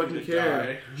don't fucking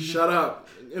care. Shut up.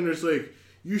 And it's like,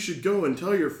 you should go and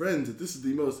tell your friends that this is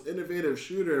the most innovative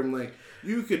shooter. I'm like,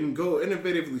 you can go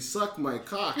innovatively suck my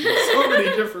cock in so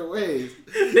many different ways.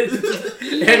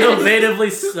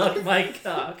 Innovatively suck my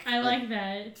cock. I like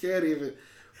that. Can't even...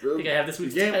 I think I have this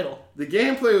week's title. The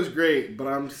gameplay was great, but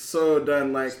I'm so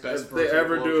done. Like, if they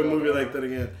ever do a movie like that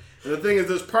again. And the thing is,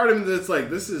 there's part of me that's like,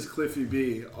 this is Cliffy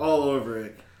B all over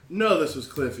it. No, this was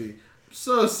Cliffy. I'm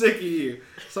so sick of you.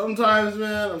 Sometimes,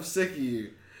 man, I'm sick of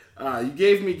you. You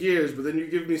gave me gears, but then you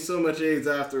give me so much AIDS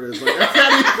afterwards. Like,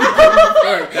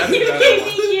 I can't even You gave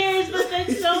me years, but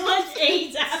then so much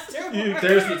AIDS afterwards.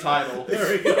 There's the title. There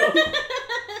we go.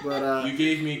 But, you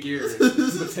gave me gears, but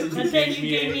then you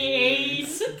gave me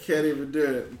AIDS. Can't even do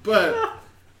it. But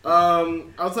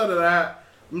outside of that,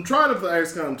 I'm trying to play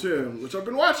XCOM 2, which I've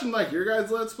been watching like your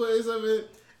guys' Let's Plays of it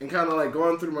and kind of like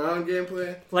going through my own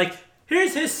gameplay. Like,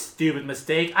 here's his stupid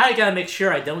mistake. I gotta make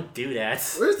sure I don't do that.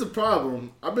 Where's the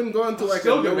problem? I've been going through like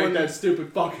still gonna make that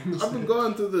stupid fucking mistake. I've been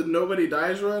going through the Nobody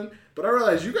Dies run, but I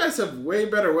realize you guys have way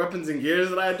better weapons and gears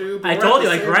than I do. I told you,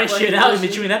 like, grind shit out in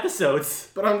between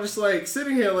episodes. But I'm just like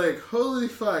sitting here like, holy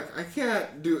fuck, I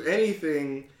can't do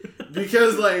anything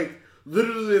because like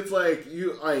literally it's like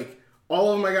you like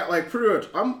all of my guys like pretty much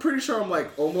I'm pretty sure I'm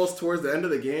like almost towards the end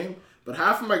of the game. But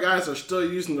half of my guys are still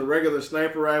using the regular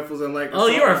sniper rifles and like... Oh,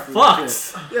 you are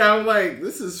fucked. Yeah, I'm like,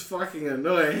 this is fucking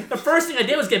annoying. The first thing I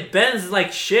did was get Ben's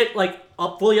like shit like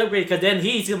fully upgraded because then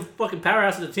he's the fucking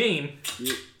powerhouse of the team.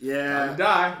 Yeah.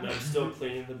 Die. And I'm still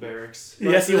cleaning the barracks.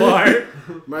 Yes, you are.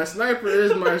 My sniper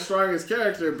is my strongest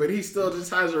character, but he still just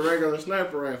has a regular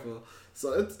sniper rifle.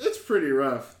 So it's pretty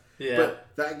rough. Yeah. But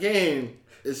that game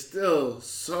is still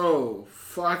so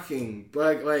fucking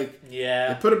bug. Like,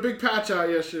 yeah. they put a big patch out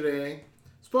yesterday.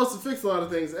 Supposed to fix a lot of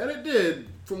things, and it did,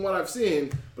 from what I've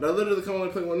seen. But I literally can only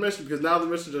play one mission because now the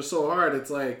missions are so hard.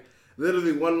 It's like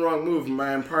literally one wrong move, and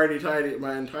my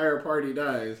entire party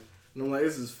dies. And I'm like,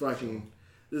 this is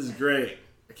great.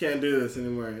 I can't do this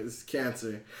anymore. This is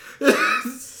cancer.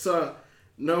 So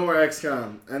no more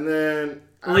XCOM, and then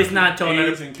at least not until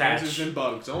AIDS another and patch. cancers and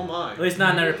bugs. Oh my. At least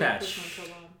not another patch.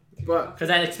 But Because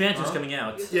that expansion's coming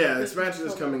out. yeah, the expansion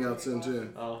is coming out soon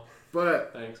too. Oh,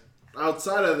 But thanks.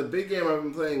 outside of the big game I've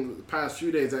been playing the past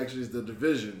few days, actually, is the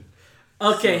Division.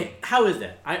 Okay, how is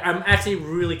that? I'm actually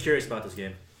really curious about this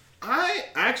game. I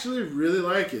actually really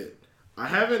like it. I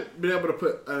haven't been able to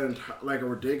put a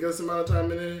ridiculous amount of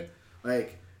time in it.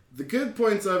 Like, the good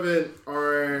points of it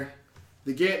are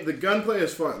the gunplay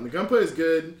is fun. The gunplay is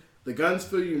good. The guns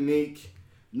feel unique.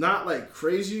 Not like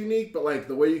crazy unique, but like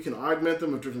the way you can augment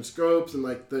them with different scopes and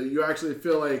like you actually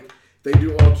feel like they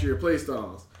do alter your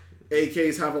playstyles.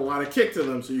 AKs have a lot of kick to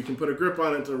them, so you can put a grip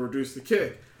on it to reduce the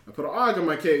kick. I put an AUG on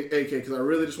my AK because I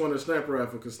really just wanted a sniper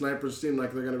rifle because snipers seem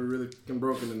like they're going to be really fucking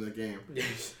broken in the game.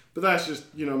 But that's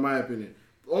just, my opinion.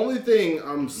 The only thing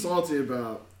I'm salty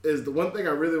about is the one thing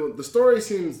I really want. The story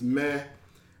seems meh.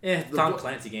 Yeah, Tom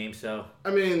Clancy game, so.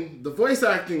 I mean, the voice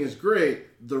acting is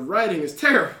great. The writing is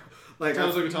terrible. Like,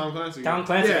 Sounds like a Tom Clancy. Tom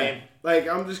Clancy yeah, game. like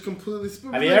I'm just completely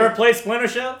stupid. Have you ever played Splinter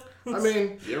Cell? I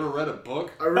mean, You ever read a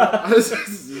book?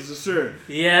 Sure.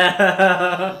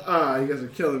 Yeah. You guys are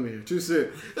killing me here. Too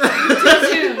soon. Too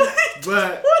soon.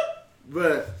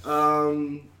 But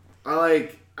I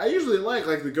usually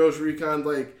like the Ghost Recon.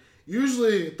 Like,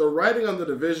 usually the writing on the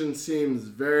Division seems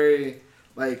very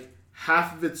like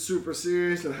half of it's super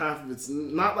serious and half of it's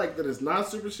not like that it's not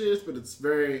super serious, but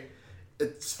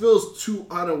it feels too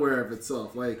unaware of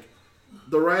itself. Like,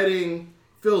 the writing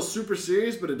feels super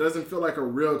serious, but it doesn't feel like a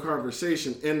real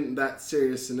conversation in that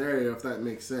serious scenario, if that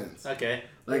makes sense. Okay.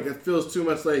 Like, it feels too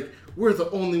much like we're the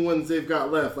only ones they've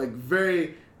got left. Like,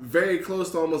 very, very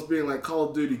close to almost being like Call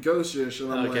of Duty Ghost-ish.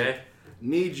 And I'm like,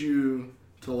 need you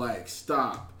to, like,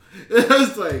 stop.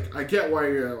 It's like, I get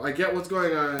what's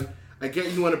going on. I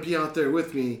get you want to be out there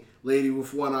with me, lady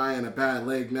with one eye and a bad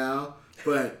leg now.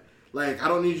 But, like, I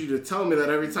don't need you to tell me that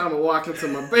every time I walk into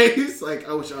my base. Like,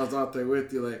 I wish I was out there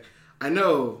with you. Like, I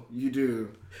know you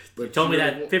do. But You told me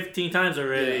that 15 times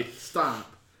already. Yeah,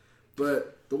 stop.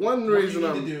 But the one What reason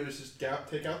you need to do is just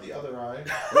take out the other eye.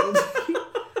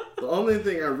 the only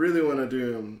thing I really want to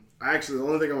do, the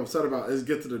only thing I'm upset about is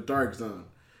get to the dark zone.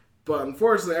 But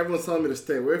unfortunately, everyone's telling me to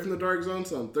stay away from the dark zone,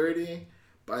 so I'm 30.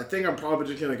 But I think I'm probably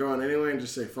just going to go on anyway and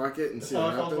just say fuck it and see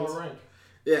what happens. Rank.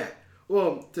 Yeah.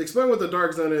 Well, to explain what the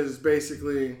dark zone is,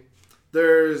 basically,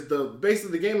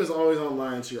 the game is always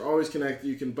online, so you're always connected.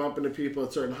 You can bump into people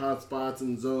at certain hotspots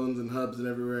and zones and hubs and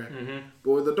everywhere. Mm-hmm.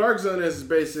 But what the dark zone is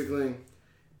basically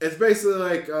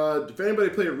like if anybody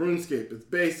played RuneScape, it's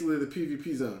basically the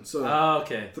PvP zone. So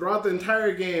throughout the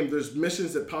entire game, there's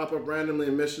missions that pop up randomly,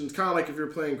 and missions kind of like if you're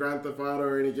playing Grand Theft Auto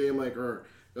or any game like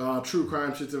True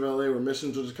Crime Streets of LA, where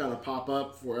missions will just kind of pop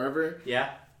up forever.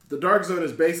 Yeah. The dark zone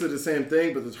is basically the same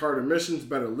thing, but there's harder missions,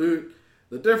 better loot.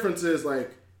 The difference is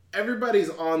like everybody's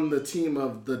on the team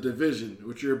of the Division,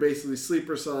 which are basically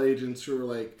sleeper cell agents who are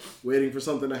like waiting for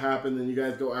something to happen, then you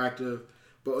guys go active.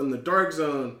 But in the dark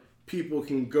zone, people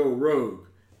can go rogue.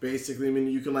 Basically, I mean,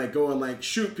 you can like go and like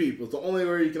shoot people. It's the only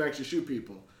way you can actually shoot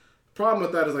people. The problem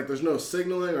with that is like there's no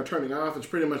signaling or turning off. It's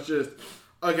pretty much just,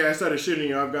 okay, I started shooting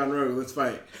you, I've gone rogue, let's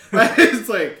fight. It's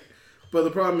like, but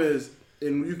the problem is,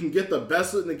 and you can get the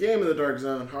best loot in the game in the dark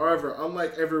zone. However,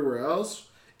 unlike everywhere else,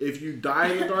 if you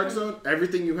die in the dark zone,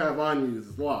 everything you have on you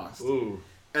is lost. Ooh.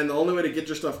 And the only way to get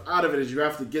your stuff out of it is you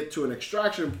have to get to an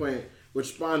extraction point,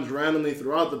 which spawns randomly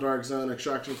throughout the dark zone.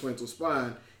 Extraction points will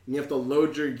spawn. And you have to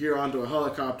load your gear onto a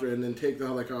helicopter and then take the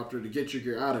helicopter to get your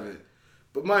gear out of it.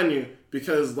 But mind you,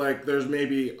 because like there's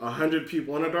maybe 100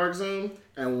 people in a dark zone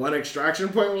and one extraction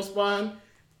point will spawn,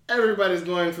 everybody's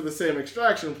going for the same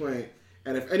extraction point.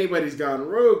 And if anybody's gone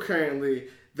rogue currently,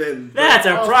 then that's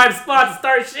a prime spot to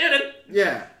start shooting.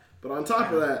 Yeah. But on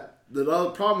top of that, the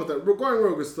other problem with that, going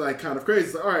rogue is like kind of crazy.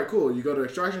 It's like, all right, cool. You go to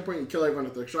extraction point, you kill everyone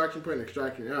at the extraction point, and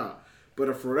extraction you out. But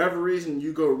if for whatever reason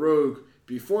you go rogue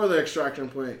before the extraction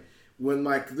point, when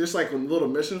when little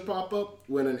missions pop up,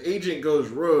 when an agent goes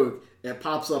rogue, it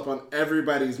pops up on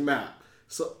everybody's map.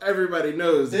 So everybody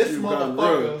knows that you've gone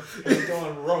rogue. Is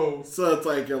going rogue. So it's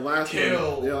like your last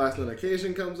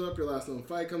notification comes up, your last known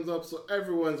fight comes up. So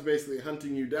everyone's basically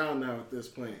hunting you down now at this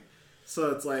point.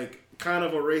 So it's like kind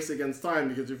of a race against time,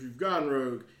 because if you've gone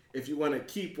rogue, if you want to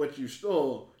keep what you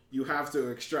stole, you have to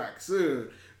extract soon.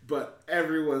 But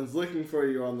everyone's looking for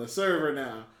you on the server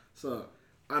now. So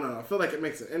I don't know. I feel like it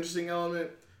makes an interesting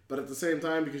element, but at the same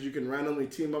time, because you can randomly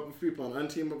team up with people and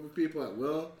unteam up with people at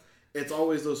will, it's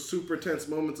always those super tense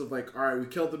moments of like, all right, we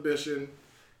killed the mission,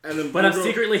 and then but I'm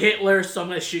secretly Hitler, so I'm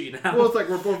gonna shoot you now. Well, it's like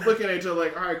we're both looking at each other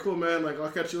like, all right, cool, man, like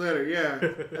I'll catch you later, yeah.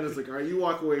 And it's like, all right, you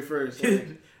walk away first. Like,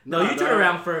 no, you turn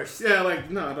around first. Yeah, like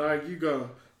no, dog, you go.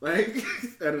 Like,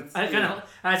 and it's I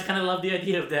kind of love the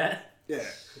idea of that. Yeah.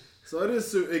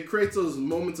 So it creates those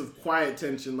moments of quiet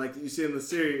tension, like that you see in the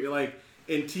series, like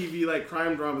in TV, like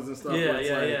crime dramas and stuff. Yeah, where it's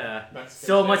yeah. Mexican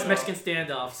So much standoff. Mexican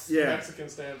standoffs. Yeah. Mexican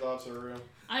standoffs are real.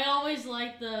 I always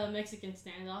like the Mexican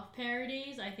standoff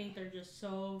parodies. I think they're just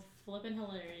so flippin'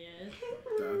 hilarious.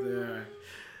 Yeah.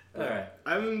 Alright.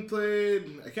 I haven't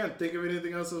played. I can't think of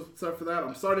anything else except for that.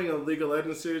 I'm starting a League of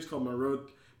Legends series called My Road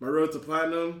to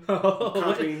Platinum. Oh, look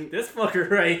copying- at this fucker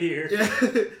right here.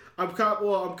 Yeah, I'm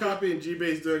copying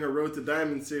G-Base doing a Road to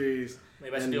Diamond series.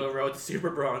 Maybe I should do a road to Super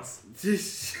Bronze.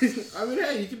 I mean,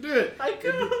 hey, you can do it. I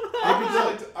could.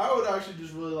 I would actually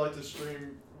just really like to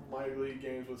stream my League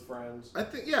games with friends. I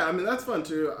think, yeah, I mean that's fun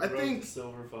too. I think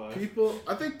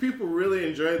people really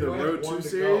enjoy the You only have Road 2 one to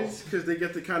series because they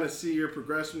get to kind of see your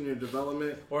progression, your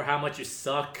development. Or how much you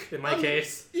suck, in my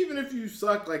case. Even if you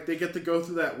suck, like they get to go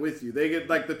through that with you. They get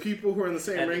like the people who are in the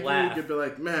same And ranking. laugh. You could be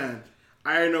like, man,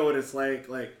 I know what it's like.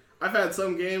 Like I've had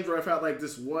some games where I've had like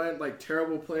this one like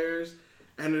terrible players,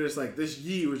 and it's like this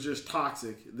Yi was just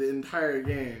toxic the entire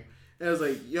game. And I was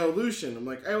like, yo, Lucian. I'm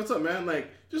like, hey, what's up, man? Like,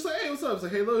 just like, hey, what's up? It's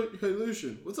like, hey, hey,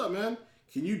 Lucian, what's up, man?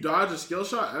 Can you dodge a skill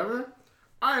shot ever?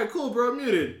 All right, cool, bro.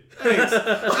 Muted. Thanks.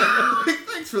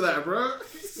 Thanks for that, bro.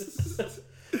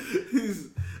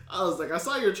 I was like, I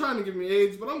saw you were trying to give me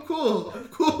AIDS, but I'm cool. I'm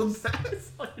cool with that.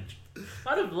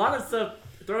 A lot of stuff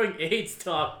throwing AIDS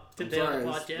talk today on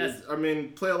the podcast. I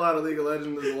mean, play a lot of League of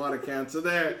Legends. There's a lot of cancer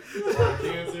there. A lot of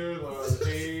cancer, a lot of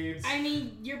AIDS. I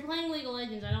mean, you're playing League of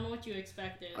Legends. I don't know what you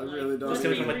expected. I really don't. Let's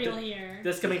Just be coming from real here.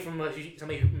 This coming from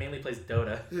somebody who mainly plays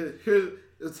Dota. Here's,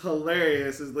 it's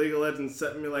hilarious. Is League of Legends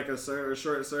sent me like a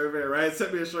short survey, right?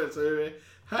 Sent me a short survey.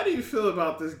 How do you feel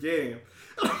about this game?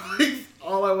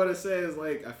 All I want to say is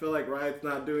like, I feel like Riot's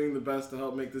not doing the best to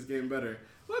help make this game better.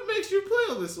 What makes you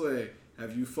play this way?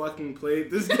 Have you fucking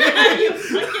played this game? You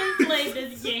fucking played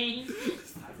this game.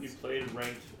 Have you played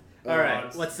ranked? All right,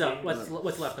 odds what's up? games?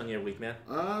 What's left on your week, man?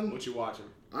 What you watching?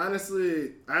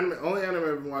 Honestly, only anime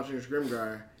I've been watching is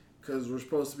Grimgar, because we're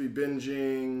supposed to be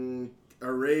binging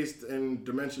Erased and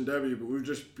Dimension W, but we've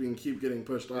just been keep getting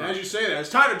pushed off. And as you say that, it's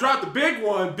time to drop the big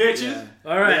one, bitches. Yeah.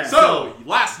 All right, Yeah. So,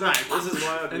 last night, This is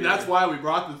why and that's why we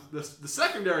brought the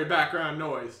secondary background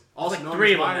noise. Also like known 3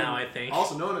 as of them my- now, I think.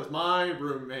 Also known as my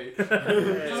roommate.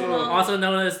 Also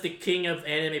known as the king of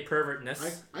anime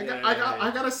pervertness. I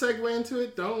got a segue into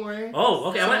it. Don't worry.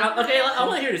 Oh, okay. I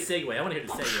want to hear the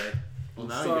segue. Well,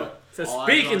 now So- you got So all eyes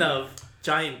speaking on of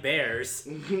giant bears,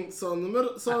 So in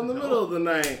the middle of the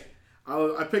night,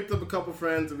 I picked up a couple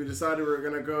friends and we decided we were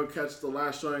gonna go catch the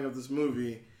last showing of this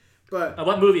movie. But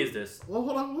what movie is this? well,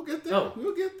 hold on, we'll get there. Oh.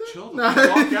 We'll get there. Chill Nah. the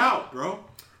fuck out, bro.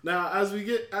 Now, as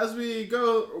we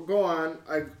go on,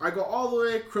 I go all the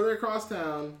way clear across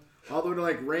town, all the way to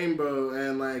like Rainbow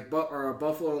and like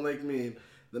Buffalo and Lake Mead,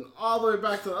 then all the way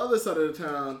back to the other side of the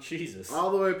town, Jesus.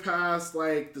 all the way past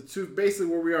like basically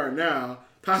where we are now,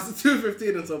 past the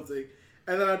 215 and something,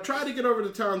 and then I tried to get over to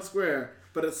Town Square,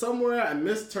 but it's somewhere I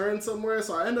misturned somewhere,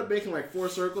 so I ended up making like 4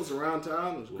 circles around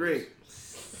town. It was great.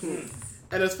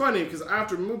 And it's funny because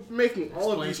after making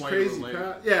all of Explains these why you were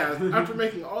crazy late. after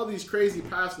making all these crazy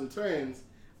paths and turns,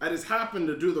 I just happened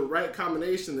to do the right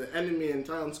combination to end me in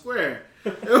Town Square.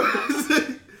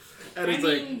 And it's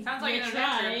like, Sounds like you an adventure.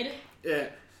 tried. yeah.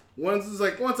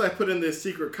 Once I put in this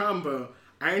secret combo,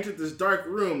 I entered this dark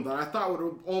room that I thought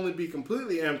would only be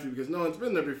completely empty because no one's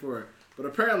been there before. But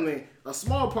apparently, a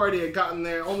small party had gotten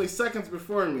there only seconds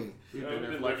before me. We've been been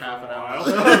there there for like for half a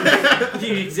an hour.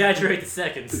 You exaggerate the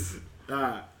seconds.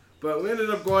 But we ended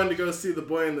up going to go see The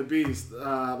Boy and the Beast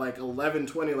like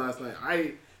 11:20 last night.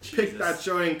 I picked that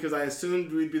showing because I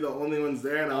assumed we'd be the only ones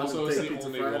there, and I Also, wanted it's to take the Pizza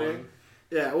only Friday. one.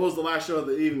 Yeah, it was the last show of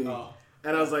the evening, Oh.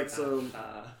 and I was like, so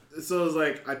it was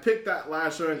like I picked that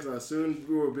last showing because I assumed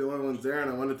we would be the only ones there, and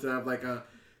I wanted to have like a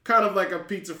kind of like a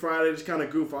Pizza Friday, just kind of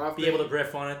goof off. Be thing. able to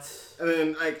riff on it. And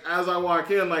then like as I walk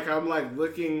in, like I'm like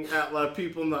looking at like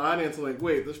people in the audience, I'm like,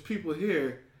 wait, there's people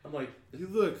here. I'm like, You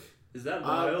look is that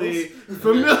oddly Miles?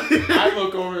 familiar. I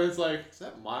look over and it's like, is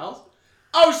that Miles?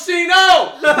 Oh,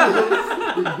 Shino!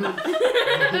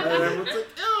 And everyone's like,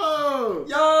 yo!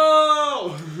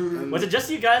 Yo! And Was it just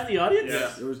you guys in the audience?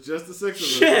 Yeah. it was just the 6 of us.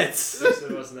 Shit. Six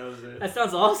of us, and that was it. That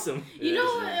sounds awesome. You Yeah,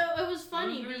 know, so- it was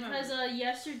funny I don't remember. because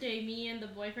yesterday, me and the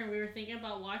boyfriend, we were thinking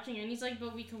about watching it, and he's like,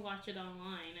 but we can watch it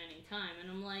online anytime. And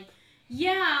I'm like,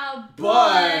 yeah,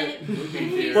 but... And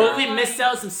he's But all we like- missed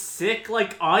out some sick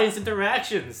like audience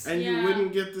interactions. And you Yeah.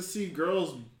 wouldn't get to see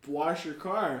girls wash your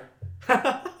car.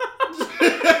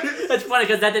 That's funny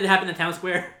because that didn't happen in Town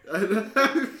Square.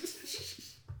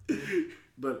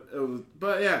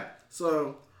 But yeah,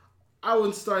 so I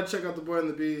would start check out The Boy and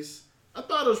the Beast. I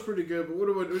thought it was pretty good, but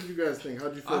what did you guys think?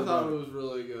 How'd you feel I thought about it was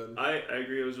really good. I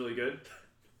agree. It was really good.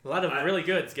 A lot of really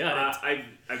goods. Got it.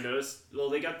 I've noticed. Well,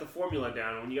 they got the formula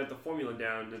down. When you got the formula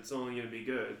down, it's only going to be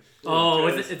good. Oh,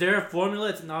 Because- is there a formula?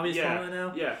 It's an obvious yeah, formula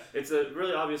now? Yeah, it's a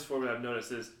really obvious formula I've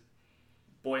noticed is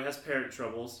boy has parent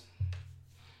troubles,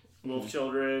 wolf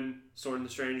children, Sword and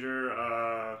the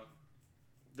Stranger,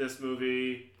 this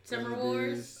movie, Summer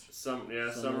Wars.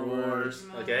 Summer Wars.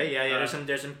 Okay, yeah.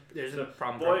 There's some So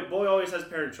problem. boy always has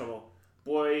parent trouble.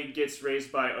 Boy gets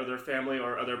raised by other family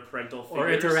or other parental Or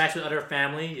figures. interacts with other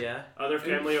family, yeah. Other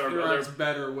family or other interacts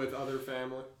better with other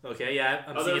family. Okay, yeah.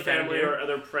 I'm other seeing a family here. or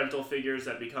other parental figures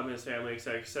that become his family,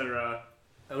 etc., etc.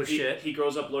 Oh shit. He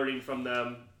grows up learning from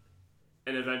them,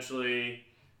 and eventually,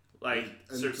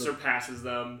 surpasses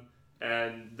them.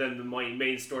 And then the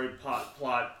main story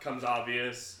plot comes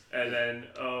obvious, and then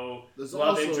There's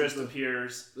love also interest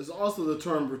appears. There's also the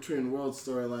term between world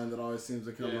storyline that always seems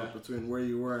to come up between where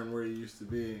you were and where you used to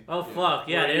be. Oh fuck,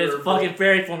 yeah, Where it is you're fucking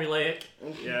very formulaic.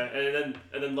 Yeah, and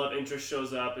then love interest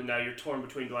shows up, and now you're torn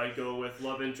between do I go with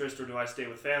love interest or do I stay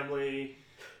with family,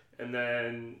 and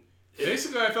then.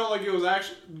 Basically, I felt like it was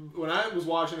actually when I was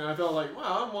watching it. I felt like,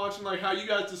 wow, I'm watching like how you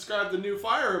guys described the new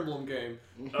Fire Emblem game.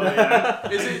 Oh yeah.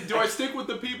 Do I stick with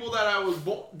the people that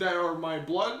that are my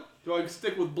blood? Do I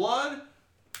stick with blood,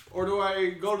 or do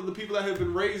I go to the people that have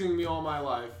been raising me all my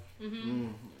life?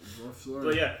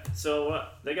 But yeah, so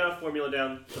they got a formula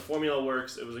down. The formula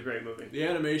works. It was a great movie. The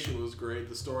animation was great.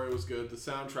 The story was good. The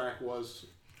soundtrack was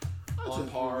on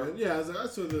par. Yeah, I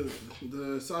saw the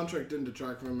soundtrack didn't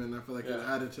detract from it, and I feel like it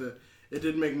added to. It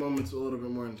did make moments a little bit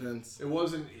more intense. It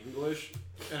wasn't English,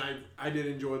 and I did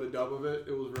enjoy the dub of it.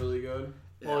 It was really good.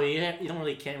 Yeah. Well, you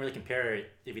can't really compare it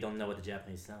if you don't know what the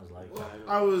Japanese sounds like. Well,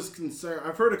 I was concerned.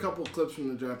 I've heard a couple clips from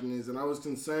the Japanese, and I was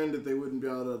concerned that they wouldn't be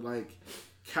able to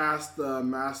cast the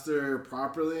master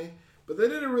properly. But they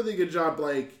did a really good job.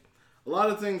 Like a lot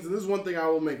of things, and this is one thing I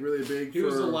will make really big. He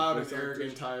was for a loud and voice actors.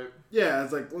 arrogant type. Yeah,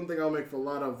 it's one thing I'll make for a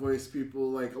lot of voice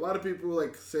people. Like a lot of people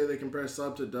say they compare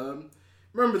sub to dub.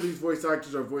 Remember, these voice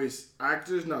actors are voice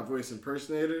actors, not voice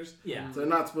impersonators. Yeah. So they're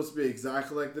not supposed to be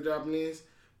exactly like the Japanese.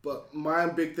 But my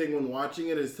big thing when watching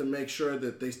it is to make sure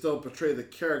that they still portray the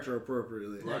character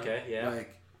appropriately. Okay, yeah.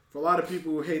 For a lot of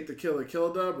people who hate the Kill la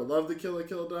Kill dub or love the Kill la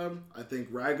Kill dub, I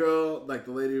think Rago,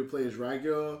 the lady who plays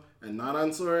Rago and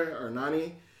Nanansor or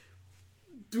Nani,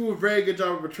 do a very good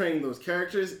job of portraying those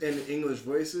characters in English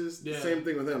voices. Yeah. Same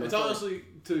thing with him. It's honestly,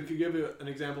 to give you an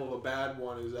example of a bad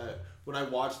one, is that when I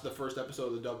watched the first episode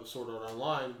of the dub of Sword Art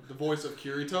Online, the voice of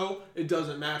Kirito, it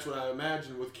doesn't match what I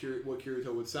imagined what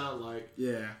Kirito would sound like.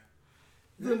 Yeah.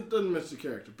 Doesn't match the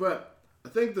character. But I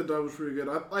think the dub was pretty good.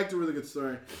 I liked a really good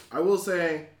story. I will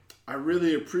say, I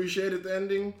really appreciated the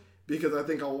ending because I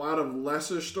think a lot of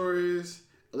lesser stories,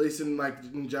 at least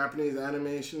in Japanese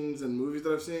animations and movies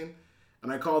that I've seen,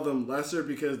 and I call them lesser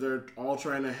because they're all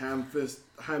trying to ham fist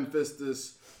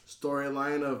this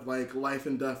storyline of life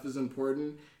and death is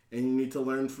important and you need to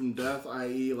learn from death,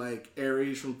 i.e.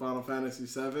 Ares from Final Fantasy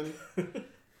VII.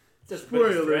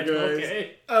 Spoiler, guys.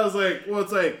 Okay. I was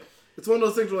like, it's one of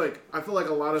those things where I feel like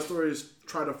a lot of stories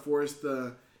try to force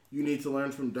you need to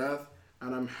learn from death,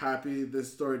 and I'm happy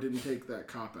this story didn't take that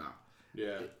cop out.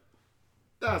 Yeah.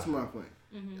 That's my point.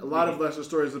 A lot of lesser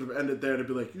stories would have ended there to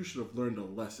be like, you should have learned a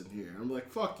lesson here. I'm like,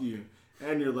 fuck you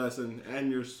and your lesson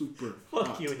and your super Fuck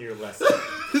hot. you and your lesson.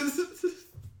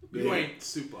 You ain't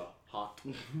super hot.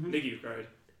 Nikki cried.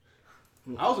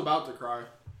 I was about to cry.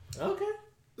 Okay.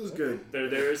 It was good.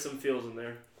 There is some feels in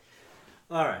there.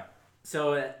 Alright.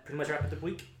 So, pretty much wrap up the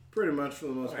week. Pretty much for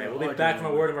the most part. Alright, we'll be back from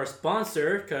a word of our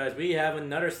sponsor because we have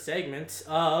another segment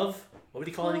of. What would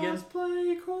you call it again?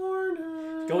 Play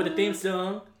corner. Go with the theme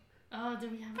song. Oh, do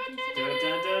we have a theme Dun, song?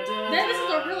 dun, dun, dun, This is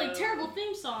a dun. really terrible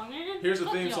theme song, man. Here's the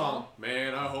Fuck theme y'all. song.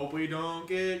 Man, I hope we don't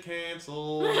get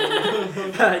canceled.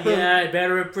 Yeah,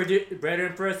 better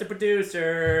impress the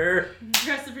producer.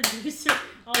 Press the producer.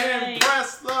 All And right.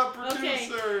 press the Okay.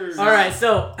 producers. Alright,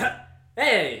 so.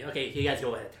 Hey! Okay, you guys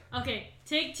go ahead. Okay,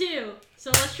 take two. So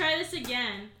let's try this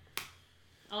again.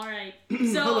 All right.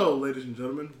 So Hello, ladies and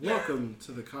gentlemen. Welcome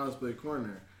to the Cosplay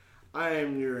Corner. I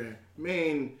am your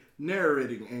main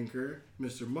narrating anchor,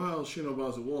 Mr. Miles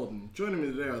Shinobaza Walden. Joining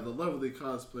me today are the lovely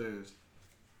cosplayers,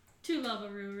 To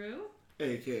Lovaruru.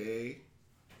 a.k.a.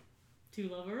 To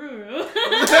Lovaruru.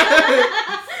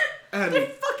 and,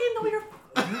 Fucking know your.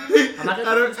 I'm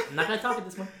not gonna talk at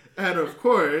this one. and of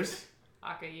course,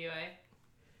 Aka Yue.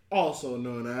 also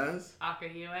known as...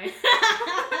 Aka Yue.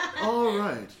 All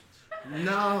right.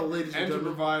 Now, ladies and And to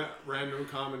gentlemen, provide random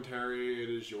commentary, it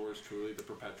is yours truly, the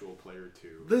Perpetual Player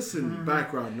 2. listen,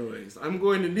 background noise. I'm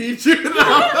going to need you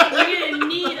now. We're gonna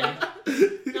need a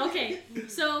Okay,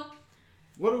 so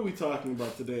What are we talking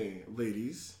about today,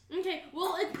 ladies? okay,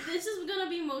 well, this is gonna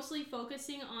be mostly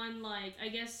focusing on like I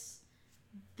guess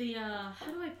the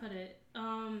how do I put it?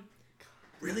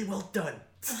 Really well done.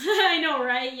 I know,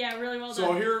 right? Yeah, really well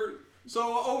done.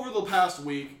 So over the past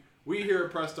week, we here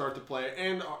at Press Start to Play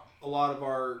and a lot of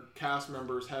our cast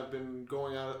members have been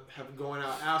going out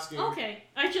asking. Okay,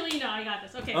 actually, no, I got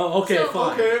this. Okay. Oh, okay, so,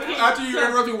 fine. Okay, after you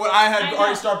interrupted what I had I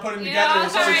already know. started putting Yeah, together,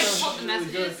 sorry, it's hold the really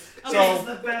good. messages. Okay. So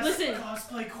the best Listen.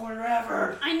 cosplay corner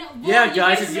ever. I know. Well, Yeah, you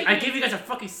guys, are I making- gave you guys a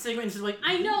fucking segment and just like,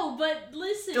 I know, but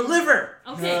listen. deliver.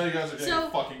 Okay. now you guys are getting So,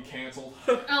 fucking canceled.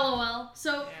 LOL.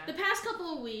 So Yeah. the past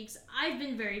couple of weeks, I've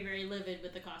been very, very livid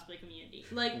with the cosplay community.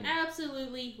 Like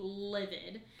absolutely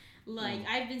livid. Like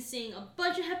I've been seeing a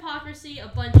bunch of hypocrisy, a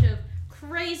bunch of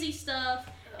crazy stuff,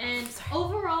 and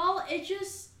overall, it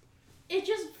just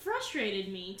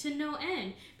frustrated me to no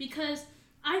end because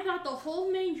I thought the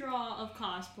whole main draw of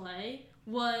cosplay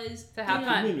was To have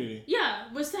fun. Community.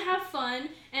 Yeah, was to have fun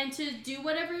and to do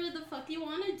whatever the fuck you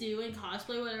want to do and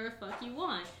cosplay whatever the fuck you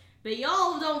want. But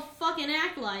y'all don't fucking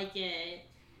act like it.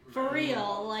 For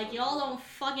real. Like, y'all don't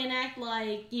fucking act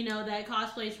like, that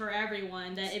cosplay's for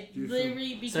everyone. That it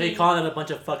literally became... So you calling it a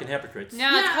bunch of fucking hypocrites? No,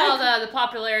 it's Yeah, called the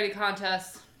popularity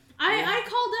contest. I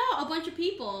called out a bunch of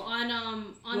people on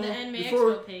the Anime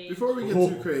Expo page. Before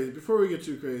we get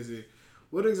too crazy,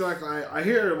 what exactly? I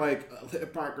hear like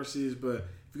hypocrisies, but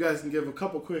if you guys can give a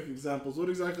couple quick examples, what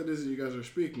exactly is it you guys are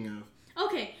speaking of?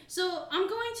 Okay, so I'm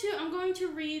going to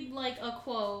read like a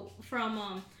quote from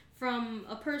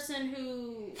a person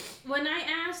who, when I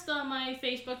asked my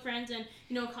Facebook friends and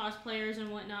cosplayers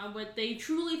and whatnot what they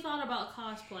truly thought about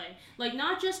cosplay, like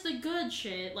not just the good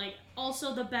shit, like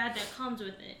also the bad that comes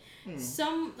with it.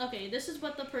 This is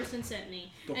what the person sent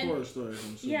me. The horror stories.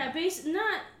 I'm assuming.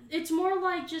 Yeah, it's more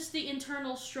like just the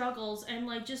internal struggles and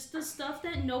like just the stuff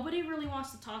that nobody really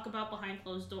wants to talk about behind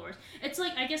closed doors. It's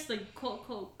like, I guess, the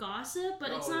quote gossip,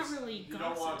 but it's not really You gossip.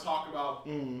 don't want to talk about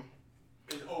in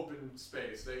open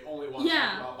space. They only want to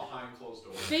talk about behind closed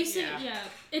doors. Yeah.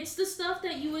 It's the stuff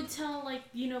that you would tell, like,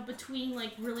 between,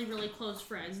 like, really, really close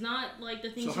friends. Not, like, the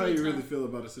things So you how would you tell. really feel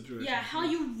about a situation? Yeah, how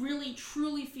you really,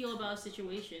 truly feel about a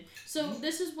situation. So,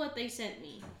 this is what they sent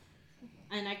me.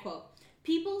 And I quote,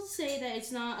 "People say that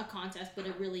it's not a contest, but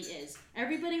it really is.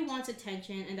 Everybody wants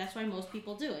attention, and that's why most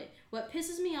people do it. What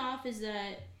pisses me off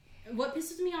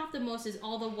the most is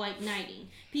all the white knighting.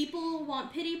 People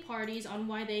want pity parties on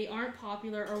why they aren't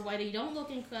popular or why they don't look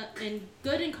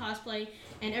good in cosplay,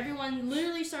 and everyone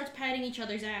literally starts patting each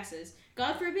other's asses.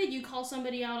 God forbid you call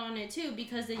somebody out on it too,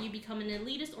 because then you become an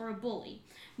elitist or a bully.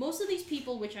 Most of these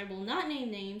people, which I will not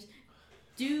name names,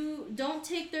 don't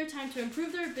take their time to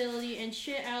improve their ability and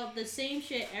shit out the same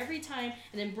shit every time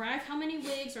and then brag how many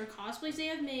wigs or cosplays they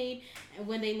have made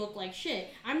when they look like shit.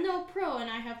 I'm no pro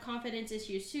and I have confidence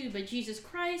issues too, but Jesus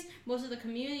Christ, most of the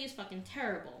community is fucking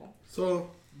terrible." So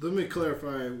let me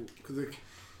clarify,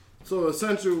 so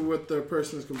essentially what the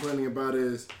person is complaining about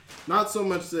is not so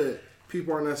much that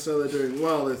people aren't necessarily doing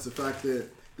well, it's the fact that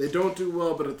they don't do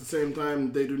well, but at the same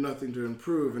time they do nothing to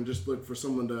improve and just look for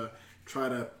someone to try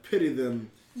to pity them,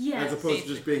 as opposed to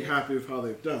just being happy with how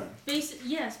they've done.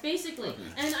 Yes, basically. Okay.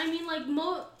 And I mean, like,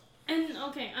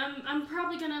 I'm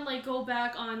probably gonna, like, go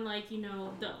back on, like,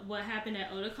 what happened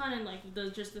at Otakon and, like,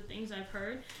 the things I've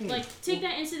heard. Like, take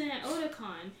that incident at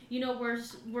Otakon,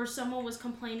 where someone was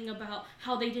complaining about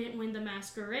how they didn't win the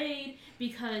masquerade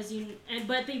because,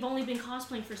 but they've only been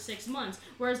cosplaying for 6 months,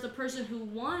 whereas the person who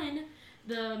won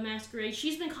the masquerade,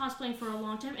 she's been cosplaying for a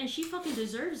long time and she fucking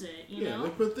deserves it, you know? They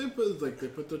put their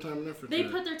time and effort They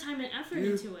put their time and effort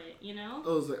into it, I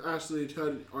was like, Ashley,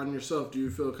 on yourself, do you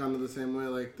feel kind of the same way,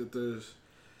 like that there's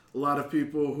a lot of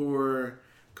people who are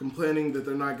complaining that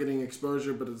they're not getting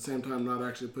exposure but at the same time not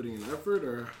actually putting in effort,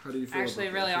 or how do you feel Actually,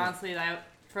 about really that? honestly,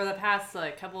 for the past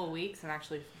couple of weeks and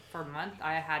actually for a month,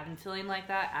 I had been feeling like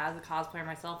that as a cosplayer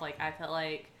myself. Like, I felt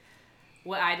like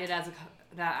what I did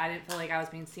that I didn't feel like I was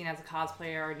being seen as a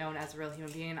cosplayer or known as a real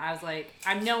human being. I was like,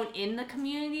 I'm known in the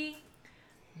community,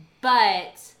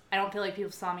 but I don't feel like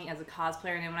people saw me as a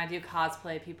cosplayer. And then when I do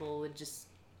cosplay, people would just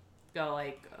go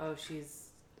like, "Oh, she's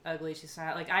ugly, she's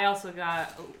not." Like, I also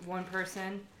got one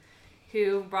person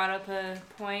who brought up a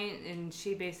point, and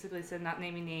she basically said, not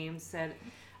naming names, said,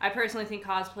 "I personally think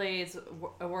cosplay is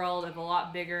a world of a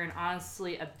lot bigger and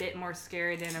honestly a bit more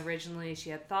scary than originally she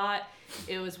had thought.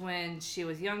 It was when she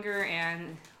was younger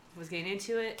and was getting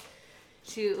into it.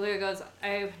 She literally goes,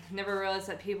 I've never realized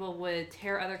that people would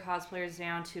tear other cosplayers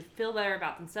down to feel better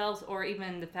about themselves, or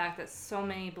even the fact that so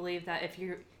many believe that if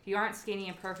you aren't skinny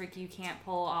and perfect, you can't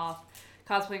pull off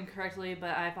cosplaying correctly.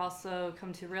 But I've also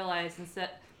come to realize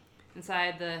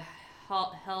inside the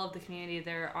hell of the community,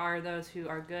 there are those who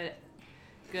are good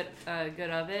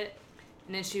of it.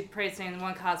 And then she praising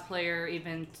one cosplayer,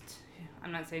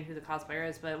 I'm not saying who the cosplayer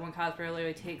is, but one cosplayer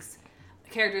literally takes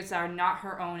characters that are not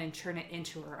her own and turn it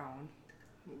into her own.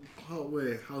 Oh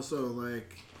wait, how so?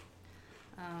 Like,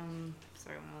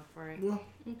 sorry, I'm gonna look for it.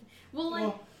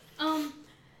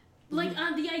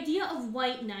 The idea of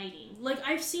white knighting. Like,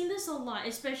 I've seen this a lot,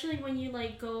 especially when you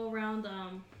like go around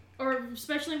or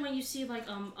especially when you see like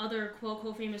other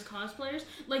quote famous cosplayers,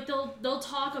 like they'll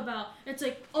talk about, it's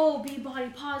like, oh, be body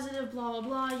positive, blah blah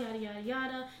blah, yada yada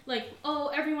yada, like,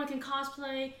 oh, everyone can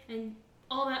cosplay and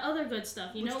all that other good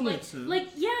stuff, you know. Like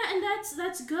yeah, and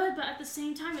that's good, but at the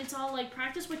same time it's all like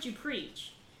practice what you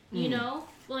preach, you know.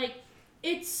 Like,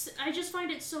 I just find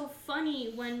it so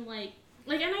funny when like,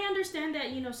 and I understand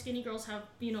that, you know, skinny girls have,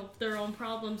 you know, their own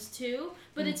problems too,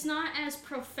 but it's not as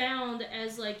profound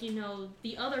as, like, you know,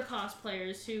 the other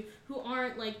cosplayers who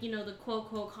aren't, like, you know, the quote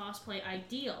cosplay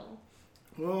ideal.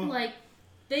 Well, like,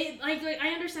 they, like I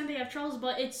understand they have troubles,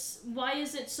 but why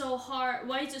is it so hard,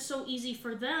 why is it so easy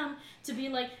for them to be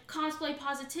like, cosplay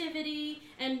positivity,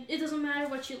 and it doesn't matter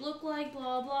what you look like,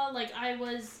 blah blah, like I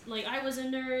was a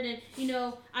nerd, and, you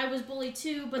know, I was bullied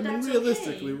too, but that's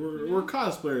realistically, okay. we're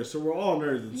cosplayers, so we're all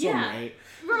nerds in some way.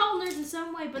 We're all nerds in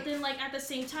some way, but then, like, at the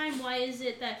same time, why is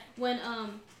it that when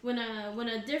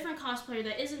a different cosplayer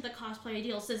that isn't the cosplay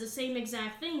ideal says the same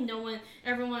exact thing,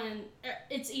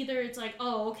 it's like,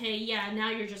 oh, okay, yeah,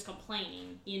 now you're just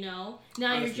complaining, you know?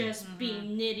 Now you're just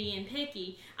being nitty and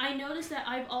picky. I noticed that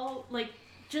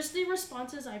just the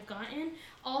responses I've gotten,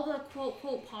 all the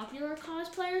quote popular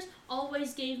cosplayers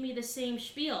always gave me the same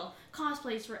spiel.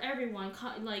 Cosplays for everyone,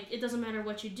 like, it doesn't matter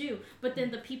what you do. But then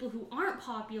the people who aren't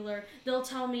popular, they'll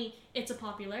tell me it's a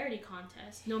popularity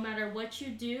contest. No matter what you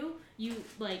do,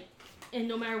 and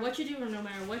no matter what you do or no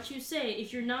matter what you say,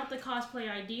 if you're not the cosplay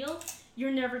ideal,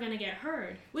 you're never gonna get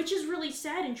heard. Which is really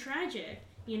sad and tragic,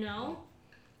 you know?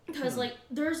 Because, like,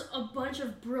 there's a bunch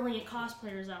of brilliant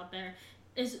cosplayers out there.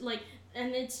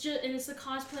 And it's the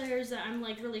cosplayers that I'm,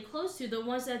 like, really close to, the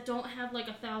ones that don't have, like,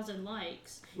 1,000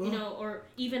 likes, you know, or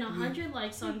even 100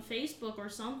 likes on Facebook or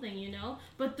something, you know,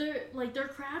 but their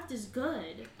craft is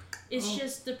good. It's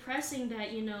just depressing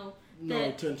that, you know, no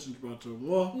attention's brought to them.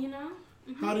 Well, you know,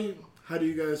 how do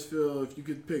you guys feel if you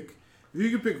could pick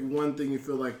one thing you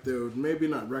feel like they would maybe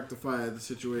not rectify the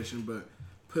situation, but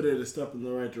put it a step in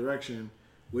the right direction?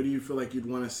 What do you feel like you'd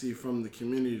want to see from the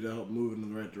community to help move in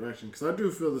the right direction? Because I do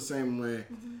feel the same way,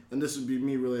 and this would be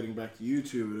me relating back to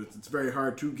YouTube. It's very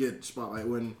hard to get spotlight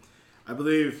when, I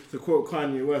believe, to quote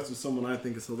Kanye West, is someone I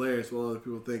think is hilarious, while other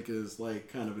people think is, like,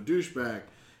 kind of a douchebag,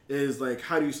 is, like,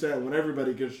 how do you stand, when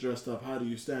everybody gets dressed up, how do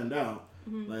you stand out?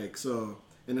 Like, so,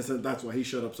 in a sense, that's why he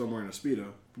showed up somewhere in a Speedo.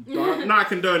 Not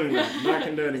condoning that. Not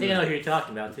condoning that. I know who you're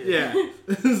talking about, too. Yeah.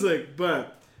 It's like,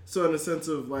 but... So in a sense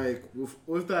of, like,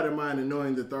 with that in mind and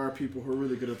knowing that there are people who are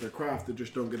really good at their craft that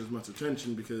just don't get as much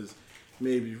attention because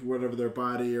maybe whatever their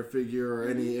body or figure or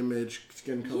any image,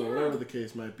 skin color, whatever the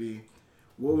case might be,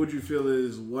 what would you feel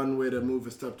is one way to move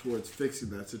a step towards fixing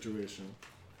that situation?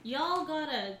 Y'all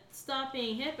gotta stop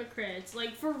being hypocrites,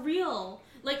 like, for real.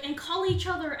 Like, and call each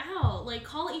other out. Like,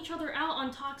 call each other out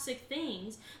on toxic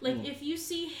things. Like, if you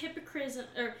see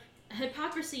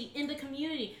hypocrisy in the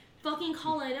community, fucking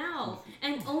call it out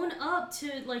and own up to,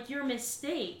 like, your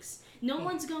mistakes. No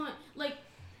one's going, like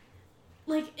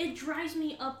it drives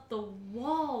me up the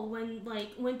wall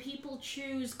when people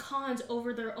choose cons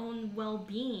over their own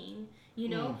well-being, you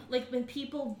know? Like, when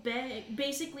people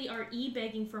basically are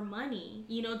begging for money,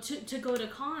 you know, to go to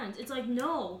cons. It's like,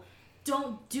 no,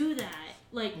 don't do that.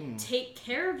 Like, take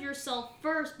care of yourself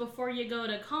first before you go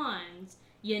to cons,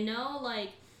 you know?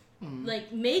 Like,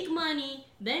 make money,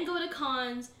 then go to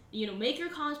cons, you know, make your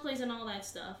cosplays and all that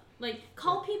stuff. Like,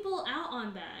 call people out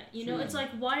on that, you know? It's like,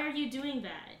 why are you doing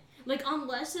that? Like,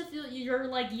 unless if you're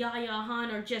like Yaya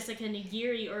Han or Jessica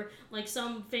Nigiri or, like,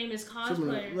 some famous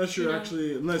cosplayer.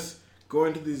 Unless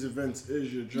going to these events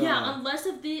is your job. Yeah, unless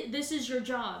if this is your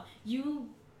job. You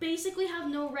basically have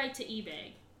no right to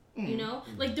e-beg, you know?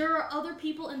 Like, there are other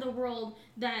people in the world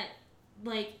that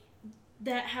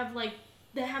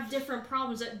have different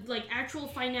problems, that, like, actual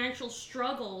financial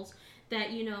struggles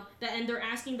that, you know, and they're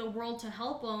asking the world to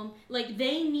help them. Like,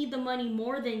 they need the money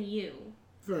more than you.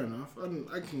 Fair enough. I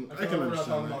can understand. We're not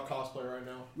talking about cosplay right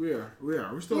now. We are.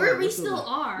 We still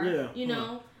are. Yeah. You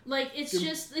know, like, it's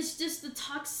just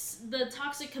the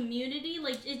toxic community.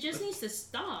 Like, it just needs to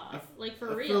stop. Like,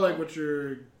 for real. I feel like what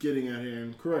you're getting at here,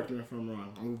 and correct me if I'm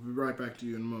wrong. I'll be right back to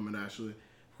you in a moment. Actually,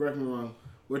 correct me if I'm wrong.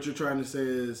 What you're trying to say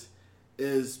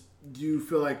is do you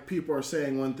feel like people are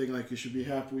saying one thing, like you should be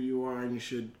happy where you are and you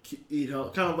should eat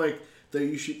healthy, kind of like that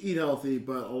you should eat healthy,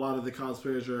 but a lot of the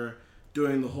cosplayers are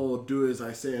doing the whole do as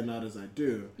I say and not as I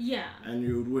do. Yeah. And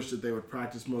you would wish that they would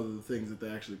practice more of the things that they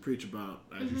actually preach about,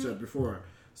 as you said before.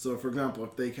 So, for example,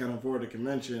 if they can't afford a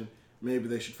convention, maybe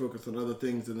they should focus on other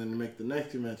things and then make the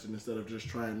next convention instead of just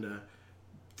trying to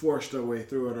force their way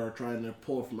through it or trying to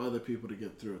pull from other people to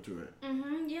get through to it.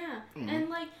 Yeah.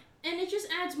 And it just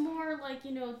adds more, like,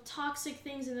 you know, toxic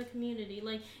things in the community.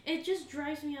 Like, it just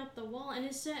drives me up the wall. And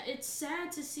it's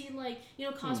sad to see, like, you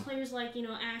know, cosplayers like, you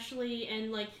know, Ashley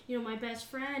and, like, you know, my best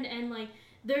friend. And, like,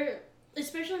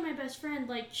 especially my best friend,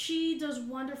 like, she does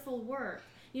wonderful work.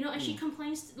 You know, and she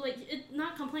complains, like,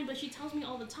 not complain, but she tells me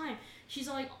all the time. She's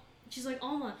like,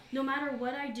 Alma, no matter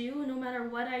what I do, no matter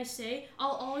what I say,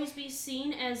 I'll always be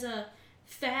seen as a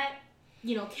fat,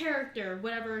 you know, character,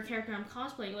 whatever character I'm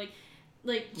cosplaying.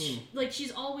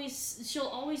 She'll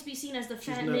always be seen as the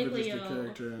fat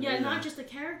Mikleo. Yeah, not just the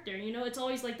character, you know, it's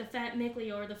always like the fat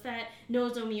Mikleo or the fat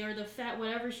Nozomi or the fat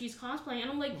whatever she's cosplaying. And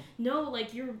I'm like, no,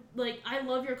 like you're like, I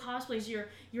love your cosplays,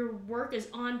 your work is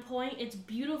on point, it's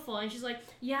beautiful. And she's like,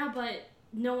 yeah, but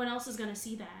no one else is gonna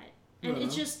see that. And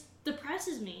it just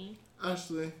depresses me.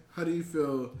 Ashley, how do you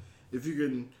feel if you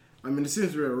can? I mean, it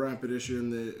seems to be a rampant issue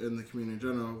in the community in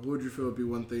general. What would you feel would be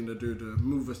one thing to do to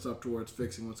move us up towards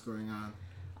fixing what's going on?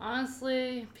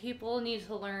 Honestly, people need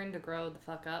to learn to grow the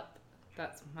fuck up.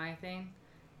 That's my thing.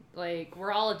 Like,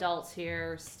 we're all adults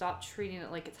here. Stop treating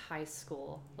it like it's high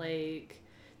school. Like,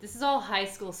 this is all high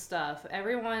school stuff.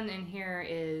 Everyone in here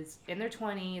is in their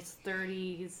 20s,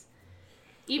 30s.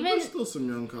 Even there's still some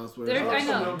young cosplayers. I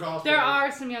know. There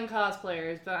are some young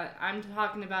cosplayers, but I'm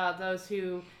talking about those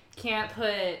who can't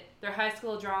put their high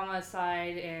school drama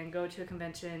aside and go to a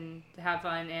convention to have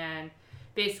fun and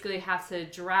basically have to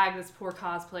drag this poor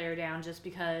cosplayer down just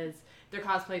because their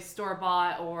cosplay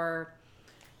store-bought. Or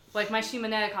like my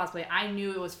Shimonetta cosplay, I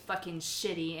knew it was fucking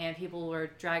shitty and people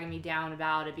were dragging me down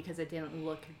about it because it didn't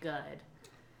look good.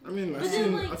 I mean,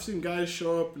 I've seen guys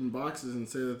show up in boxes and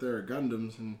say that they're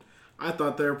Gundams, and I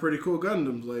thought they were pretty cool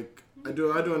Gundams. Like, I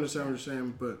do understand what you're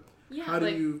saying, but how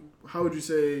would you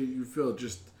say you feel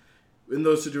just in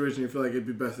those situations? You feel like it'd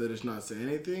be best to just not say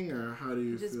anything, or how do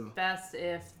you feel? Just best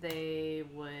if they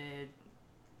would,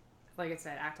 like I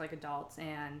said, act like adults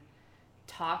and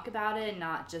talk about it,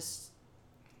 not just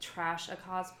trash a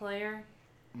cosplayer.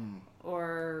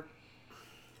 Or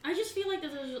I just feel like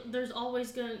there's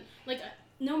always gonna, like,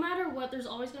 no matter what, there's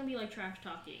always gonna be like trash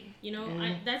talking. You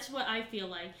know, that's what I feel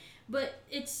like. But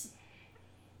it's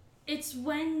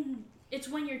when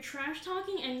you're trash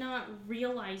talking and not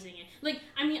realizing it. Like,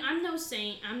 I mean, I'm no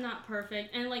saint. I'm not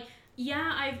perfect. And like,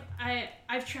 yeah,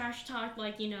 I've trash talked,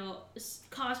 like, you know,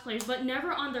 cosplayers, but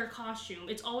never on their costume.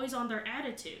 It's always on their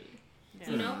attitude. Yeah.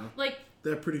 You know, like,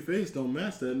 that pretty face don't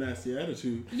match that nasty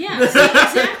attitude. Yeah,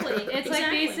 exactly. It's like,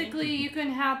 basically, you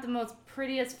can have the most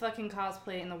prettiest fucking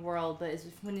cosplay in the world, but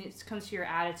when it comes to your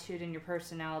attitude and your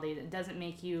personality, it doesn't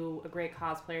make you a great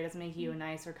cosplayer. It doesn't make you a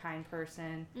nice or kind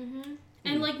person.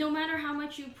 And like, no matter how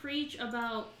much you preach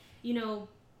about, you know,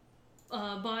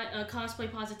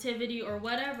 cosplay positivity or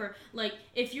whatever, like,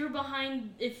 if you're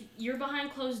behind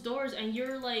closed doors and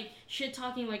you're like shit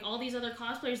talking like all these other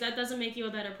cosplayers, that doesn't make you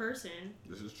a better person.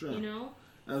 This is true. You know?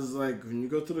 As like, when you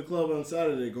go to the club on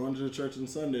Saturday, going to the church on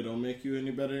Sunday don't make you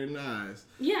any better in the eyes.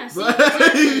 Yeah, see,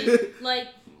 exactly. Like,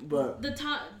 but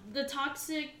the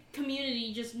toxic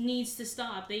community just needs to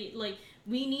stop.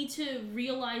 We need to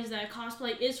realize that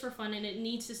cosplay is for fun and it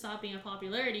needs to stop being a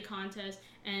popularity contest,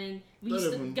 and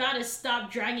we gotta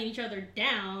stop dragging each other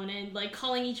down and like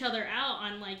calling each other out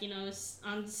on, like, you know,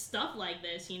 on stuff like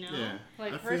this, you know? Yeah.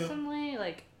 Like, personally,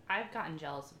 like, I've gotten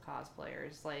jealous of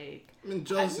cosplayers. Like, I mean,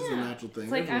 jealousy is a natural thing.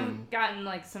 It's like, I've gotten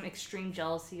like some extreme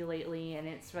jealousy lately, and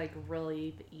it's like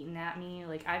really eating at me.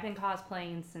 Like, I've been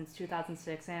cosplaying since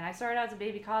 2006, and I started as a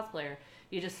baby cosplayer.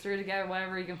 You just threw together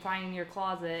whatever you can find in your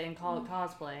closet and call it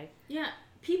cosplay. Yeah,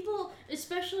 people,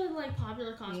 especially like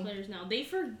popular cosplayers now,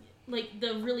 like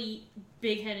the really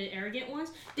big-headed, arrogant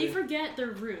ones, they forget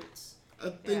their roots. I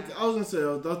think I was gonna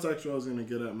say that's actually what I was gonna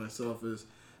get at myself, is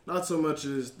not so much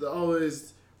as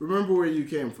always remember where you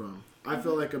came from. I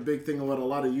feel like a big thing of what a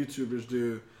lot of YouTubers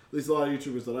do, at least a lot of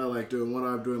YouTubers that I like doing, what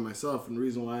I'm doing myself, and the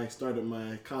reason why I started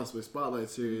my cosplay spotlight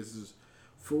series is,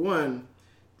 for one,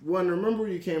 remember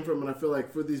where you came from. And I feel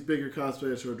like for these bigger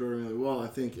cosplayers who are doing really well, I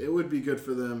think it would be good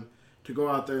for them to go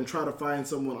out there and try to find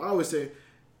someone. I always say,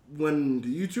 when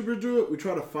the YouTubers do it, we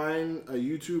try to find a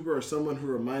YouTuber or someone who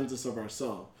reminds us of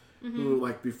ourselves. Who,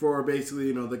 like, before, basically,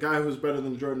 you know, the guy who's better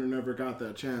than Jordan who never got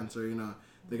that chance, or, you know,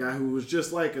 the guy who was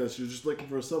just like us, who's just looking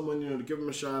for someone, you know, to give him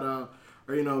a shout out,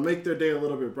 or make their day a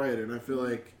little bit brighter. And I feel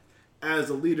like as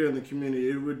a leader in the community,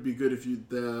 it would be good if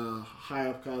the high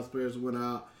up cosplayers went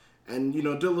out and did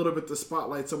a little bit to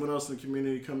spotlight someone else in the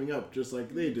community coming up, just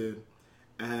like they did.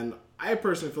 And I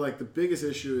personally feel like the biggest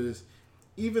issue is,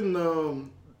 even though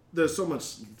there's so much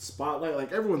spotlight,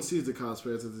 like everyone sees the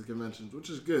cosplayers at the conventions, which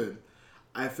is good,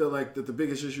 I feel like that the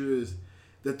biggest issue is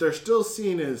that they're still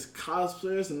seen as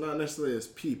cosplayers and not necessarily as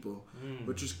people,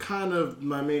 which is kind of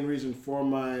my main reason for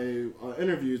my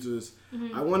interviews is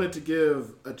I wanted to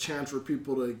give a chance for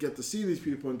people to get to see these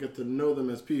people and get to know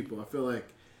them as people. I feel like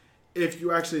if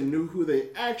you actually knew who they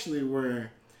actually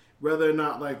were, whether or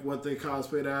not like what they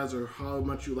cosplayed as or how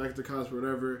much you like the cosplay or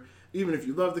whatever, even if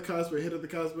you love the cosplay, hated the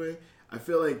cosplay, I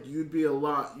feel like you'd feel a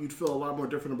lot more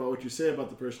different about what you say about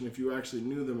the person if you actually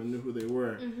knew them and knew who they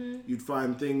were. You'd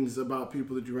find things about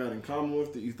people that you had in common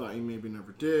with that you thought you maybe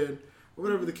never did, or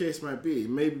whatever the case might be.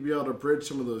 Maybe be able to bridge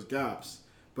some of those gaps.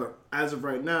 But as of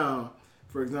right now,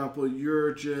 for example,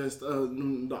 you're just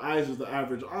the eyes of the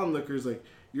average onlookers, like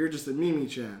you're just a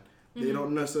Mimi-chan. They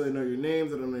don't necessarily know your name,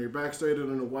 they don't know your backstory, they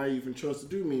don't know why you even chose to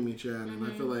do Mimi-chan. And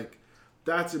I feel like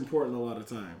that's important a lot of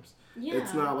times. Yeah.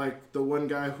 It's not like the one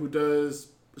guy who does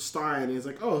Stein. He's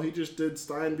like, oh, he just did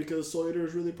Stein because Soul Eater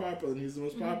is really popular and he's the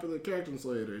most popular character in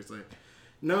Soul Eater. It's like,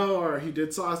 no, or he did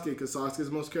Sasuke because Sasuke is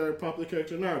the most popular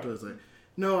character in Naruto. It's like,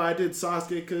 no, I did Sasuke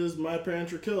because my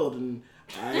parents were killed. And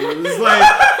I was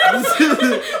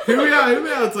like, hear me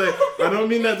out. It's like, I don't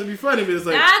mean that to be funny, but it's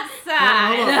like, that's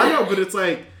sad. Hold on. I know, but it's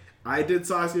like, I did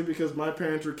Sasuke because my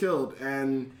parents were killed.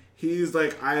 And he's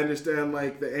like, I understand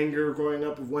like the anger growing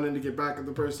up of wanting to get back at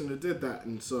the person that did that.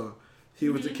 And so he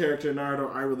was the character in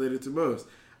Naruto I related to most.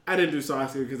 I didn't do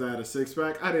Sasuke because I had a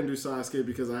six-pack. I didn't do Sasuke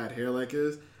because I had hair like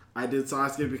his. I did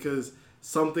Sasuke because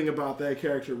something about that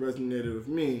character resonated with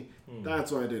me.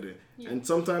 That's why I did it. Yeah. And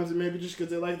sometimes it may be just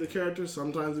because they like the character.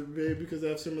 Sometimes it may be because they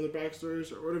have similar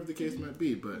backstories or whatever the case might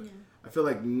be. But I feel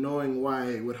like knowing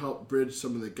why would help bridge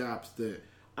some of the gaps that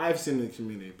I've seen in the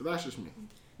community. But that's just me.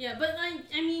 Yeah, but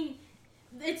I mean,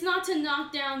 it's not to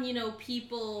knock down,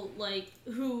 people like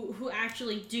who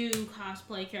actually do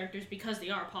cosplay characters because they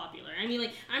are popular. I mean,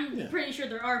 like I'm pretty sure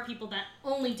there are people that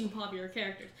only do popular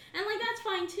characters, and like that's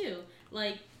fine too.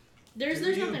 Like there's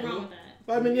nothing wrong with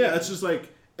that. I mean, yeah, it's just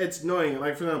like it's knowing it.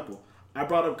 Like for example, I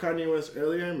brought up Kanye West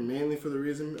earlier mainly for the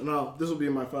reason, and this will be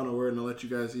my final word, and I'll let you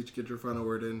guys each get your final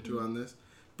word in too on this.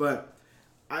 But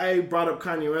I brought up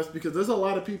Kanye West because there's a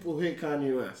lot of people who hate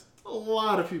Kanye West. A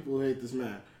lot of people who hate this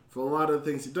man for a lot of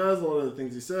the things he does, a lot of the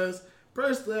things he says.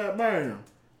 Personally, I admire him.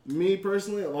 Me,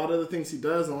 personally, a lot of the things he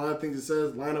does and a lot of things he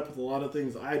says line up with a lot of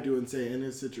things I do and say in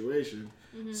his situation.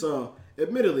 So,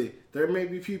 admittedly, there may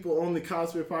be people only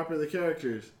cosplay popular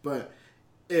characters, but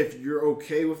if you're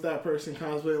okay with that person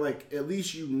cosplay, like, at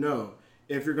least you know.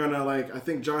 If you're gonna, like, I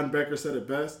think John Becker said it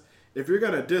best, if you're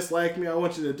gonna dislike me, I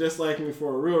want you to dislike me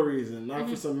for a real reason, not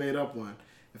for some made-up one.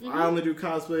 If I only do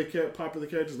cosplay popular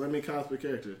characters, let me cosplay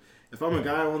characters. If I'm a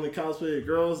guy who only cosplay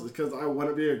girls because I want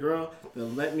to be a girl,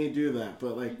 then let me do that.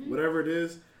 But like whatever it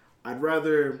is, I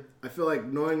feel like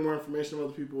knowing more information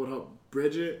about the people would help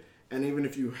bridge it. And even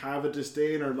if you have a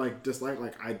disdain or like dislike,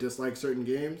 like I dislike certain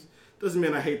games, doesn't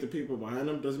mean I hate the people behind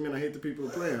them. Doesn't mean I hate the people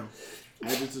who play them. I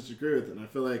just disagree with it. And I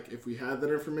feel like if we had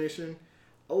that information,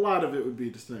 a lot of it would be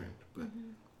discerned. But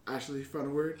Ashley,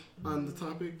 final word on the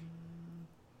topic?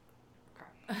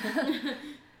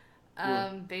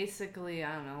 Basically,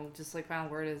 I don't know, just like final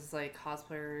word is like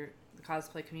the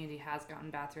cosplay community has gotten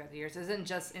bad throughout the years. It isn't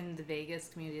just in the Vegas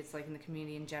community, it's like in the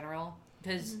community in general.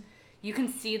 Because you can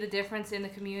see the difference in the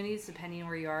communities depending on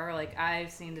where you are. Like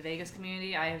I've seen the Vegas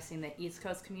community, I have seen the East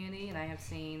Coast community, and I have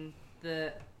seen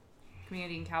the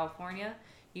community in California.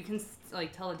 You can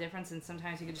like tell the difference, and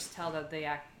sometimes you can just tell that they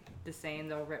act the same.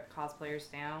 They'll rip cosplayers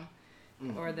down,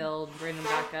 or they'll bring them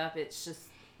back up. It's just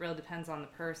really depends on the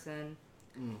person.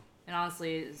 And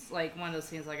honestly, it's like one of those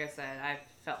things, like I said, I've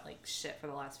felt like shit for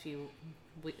the last few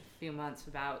months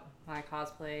about my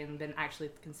cosplay and been actually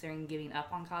considering giving up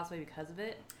on cosplay because of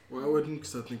it. Well, I wouldn't,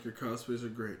 because I think your cosplays are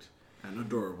great and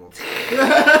adorable.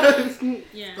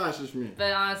 Yeah. That's just me.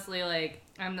 But honestly, like,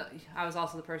 I was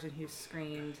also the person who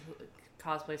screamed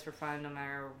cosplays for fun no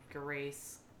matter your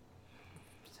race,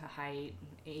 height,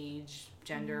 age,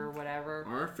 gender, whatever.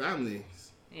 Our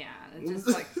families. Yeah, it's just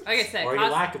like I said, or your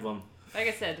lack of them. Like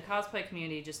I said, the cosplay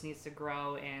community just needs to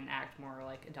grow and act more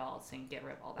like adults and get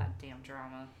rid of all that damn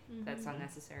drama that's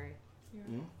unnecessary.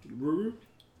 Yeah.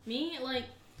 Me, like,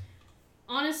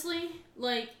 honestly,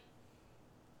 like,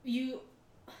 you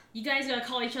guys gotta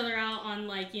call each other out on,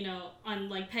 like, on,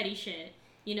 like, petty shit.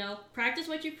 Practice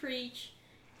what you preach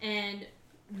and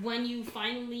when you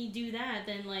finally do that,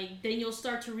 then you'll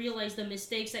start to realize the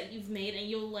mistakes that you've made, and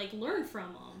you'll learn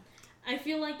from them. I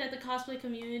feel like that the cosplay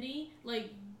community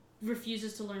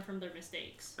refuses to learn from their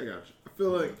mistakes. I got you. I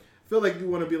feel like you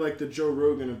want to be like the Joe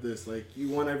Rogan of this. You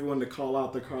want everyone to call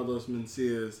out the Carlos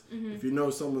Mencias. Mm-hmm. If you know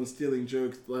someone's stealing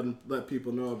jokes, let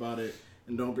people know about it,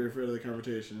 and don't be afraid of the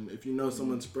confrontation. If you know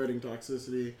someone's spreading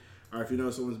toxicity, or if you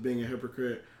know someone's being a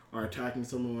hypocrite or attacking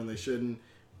someone when they shouldn't,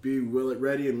 be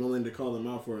ready and willing to call them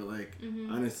out for it.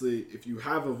 Honestly, if you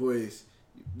have a voice,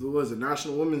 there was a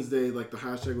National Women's Day, the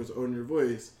hashtag was Own Your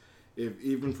Voice.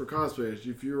 Even for cosplayers,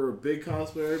 if you're a big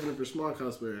cosplayer, even if you're a small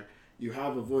cosplayer, you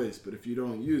have a voice. But if you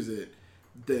don't use it,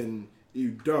 then you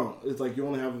don't. It's you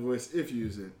only have a voice if you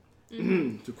use it.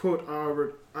 Mm-hmm. To quote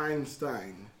Albert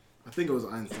Einstein, I think it was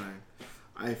Einstein,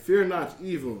 I fear not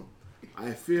evil.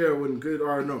 I fear when good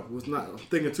or no, it was not. I'm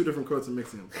thinking two different quotes and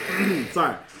mixing them.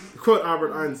 Sorry. To quote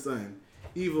Albert Einstein,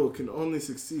 evil can only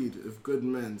succeed if good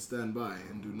men stand by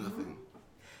and do nothing.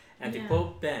 And to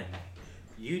quote Ben,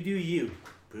 you do you,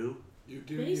 boo. You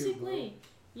do basically,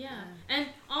 yeah. And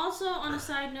also on a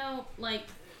side note,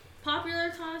 popular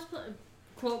cosplay,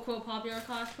 quote popular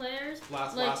cosplayers.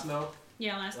 Last note.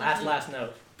 Yeah, last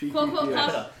note. Quote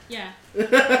yeah.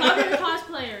 Popular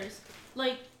cosplayers,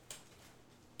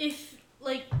 if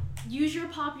use your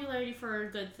popularity for a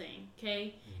good thing,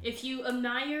 okay? If you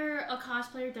admire a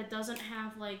cosplayer that doesn't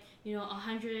have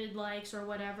 100 likes or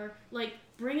whatever,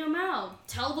 bring them out,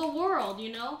 tell the world,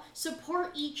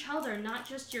 support each other, not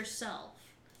just yourself,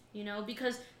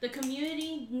 because the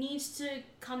community needs to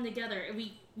come together.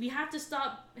 We have to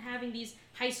stop having these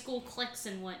high school cliques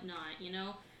and whatnot,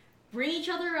 bring each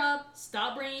other up,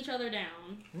 stop bringing each other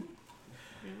down.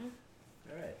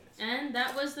 All right. And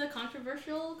that was the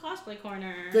controversial cosplay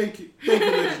corner. Thank you,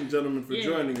 ladies and gentlemen, for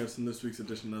joining us in this week's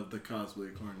edition of the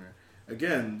Cosplay Corner.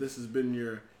 Again, this has been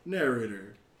your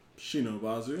narrator, Shino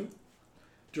Bazu.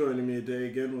 Joining me today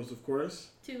again was, of course,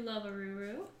 To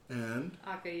Loveruru and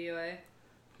Akayue.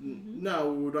 Now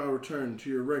we will now return to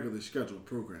your regularly scheduled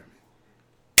programming.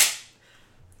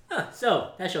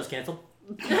 So that show's canceled.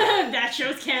 That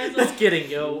show's canceled. Just kidding,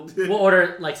 yo. We'll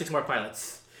order 6 more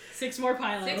pilots. 6 more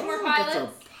pilots. 6 more That's pilots.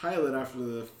 a pilot after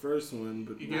the first one,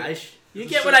 but You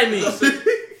get what I mean.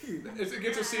 It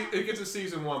gets a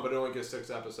season 1, but it only gets 6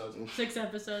 episodes. 6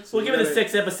 episodes. We'll give it a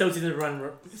 6 episode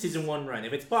season 1 run.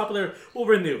 If it's popular, we'll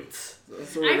renew it.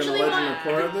 So we're Actually, gonna Legend of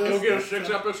Korra this. It'll get a 6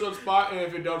 episode spot, and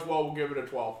if it does well, we'll give it a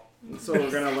 12. So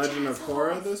we're gonna Legend of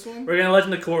Korra this one. We're gonna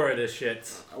Legend of Korra this shit.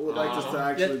 I would like this to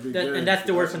actually be good. And that's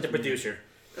the word from the producer.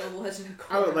 The Legend of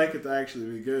Korra. I would like it to actually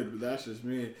be good, but that's just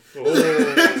me.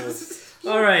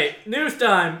 All right, news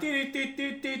time. News,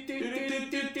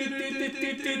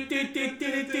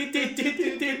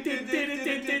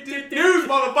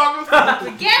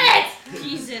 motherfuckers! Get it!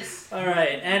 Jesus. All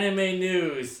right, anime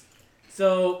news.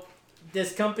 So,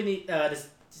 this company, the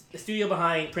studio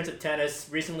behind Prince of Tennis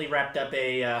recently wrapped up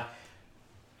a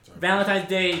Valentine's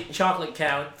Day chocolate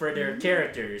count for their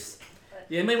characters.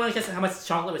 Did anybody want to guess how much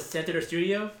chocolate was sent to their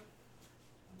studio?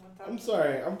 I'm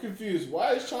sorry, I'm confused.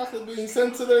 Why is chocolate being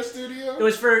sent to their studio? It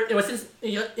was since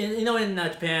in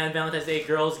Japan, Valentine's Day,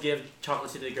 girls give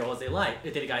chocolate to the girls they like, to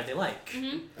the guys they like.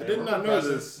 Mm-hmm. I did not know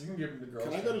this. You can give them the girls.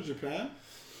 Can I go to Japan?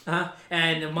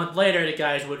 And a month later, the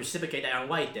guys would reciprocate that on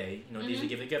White Day. These would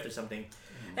give a gift or something.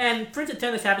 And Prince of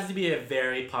Tennis happens to be a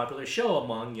very popular show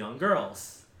among young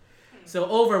girls. So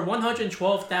over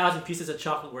 112,000 pieces of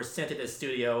chocolate were sent to the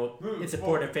studio in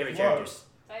support of their favorite characters.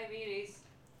 Diabetes.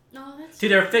 No, that's To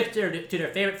their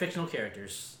favorite fictional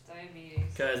characters. Diabetes.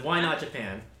 Because why not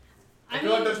Japan? I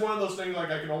feel like that's one of those things, I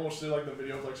can almost see, the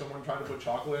video of, someone trying to put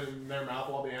chocolate in their mouth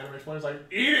while the anime's playing. It's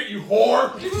eat it, you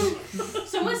whore!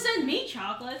 Someone sent me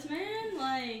chocolates,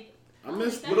 man. I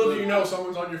missed. Little do you know,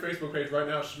 someone's on your Facebook page right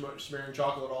now smearing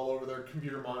chocolate all over their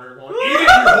computer monitor going, eat it, you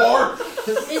whore!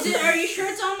 Are you sure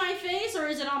it's on my face or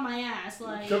is it on my ass?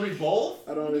 Could be both.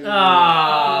 I don't even.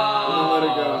 Ah. We're gonna let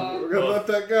it go. We're gonna let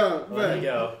that go. Let it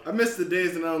go. I missed the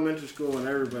days in elementary school when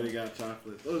everybody got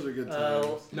chocolate. Those are good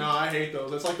times. No, I hate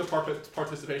those. It's like the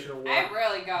participation award. I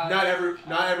really got Not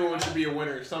everyone should be a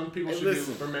winner. Some people Hey,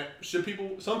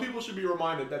 some people should be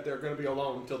reminded that they're going to be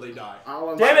alone until they die.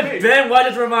 Damn it, Ben! Why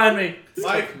did you remind me?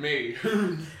 Like me.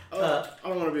 I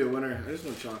don't want to be a winner. I just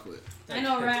want chocolate. I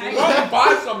know, right? Go out and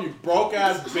buy some, you broke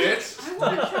ass bitch. I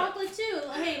want chocolate too.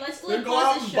 Hey, let's Then go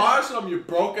out and buy some, you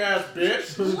broke ass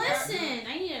bitch. Listen,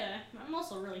 I'm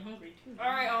also really hungry too.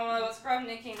 Alright, let's grab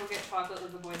Nikki and go get chocolate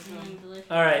with the boys doing. Delicious.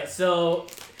 Alright, so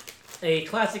a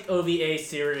classic OVA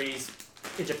series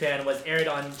in Japan was aired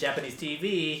on Japanese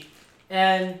TV,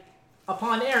 and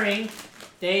upon airing,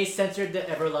 they censored the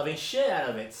ever-loving shit out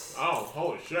of it. Oh,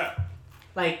 holy shit.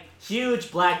 like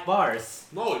huge black bars.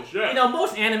 Holy shit. You know,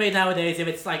 most anime nowadays, if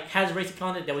it's like has racing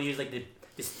content, they will use like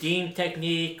the steam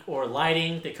technique or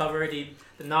lighting to cover the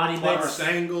naughty Clever bits,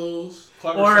 angles,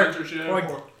 clever or censorship,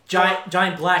 or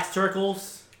giant black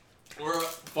circles. or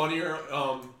funnier.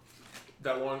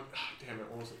 That one. Damn it,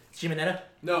 what was it? Shimonetta?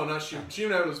 No, not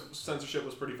Shimonetto's censorship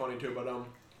was pretty funny too, but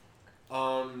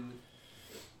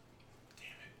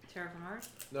Terra from Mars?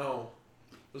 no,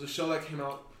 it was a show that came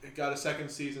out. It got a second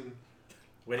season.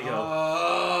 Way to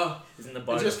go! He's in the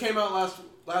bar. It just came out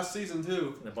last season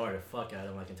too. In the bar to fuck out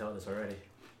of him. I can tell this already.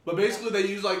 But basically, they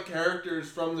used like characters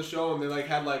from the show, and they like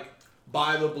had like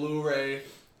buy the Blu-ray.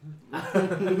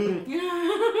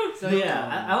 So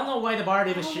yeah, I don't know why the bar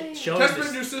even showed Testament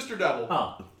this. New Sister Devil.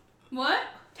 Oh, What?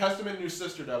 Testament New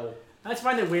Sister Devil. I just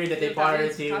find it weird that they Dude, bought that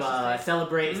it is to caution tape.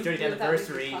 celebrate its 30th With that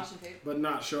anniversary, caution tape. But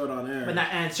not show it on air. but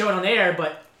not and show it on air,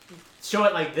 but show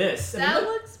it like this. I mean, That look,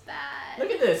 looks bad. look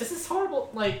at this. This is horrible.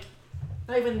 Like,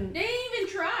 not even. They didn't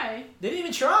even try. They didn't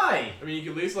even try. I mean, you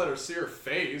could at least let her see her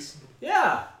face.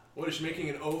 Yeah. What, is she making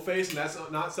an O face, and that's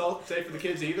not safe for the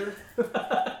kids either?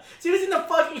 She was in the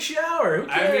fucking shower. Who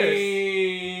cares? I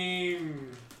mean,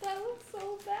 That looks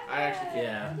so bad. I actually-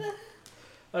 Yeah.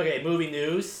 Okay, movie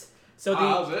news. So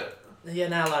how's it? yeah,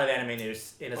 not a lot of anime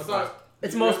news in a I slot. thought-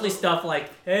 It's mostly stuff like,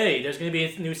 hey, there's gonna be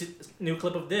a new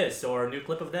clip of this or a new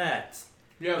clip of that.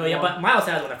 Yeah, Oh yeah, but Miles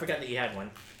had one. I forgot that he had one.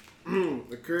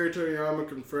 Akira Toriyama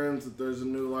confirms that there's a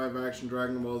new live-action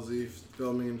Dragon Ball Z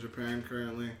filming in Japan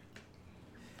currently.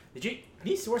 Can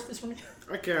you source this for me?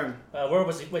 I can, Where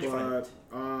was it? Where'd you find but it?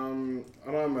 I don't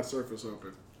have my Surface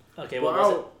open. Okay, Well, what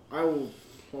was it? I will.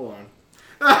 Hold on.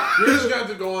 You're just going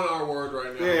to go on our word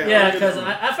right now. Yeah. Yeah, I'll get because to it.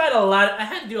 I've had a lot. I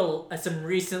had to do some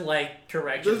recent like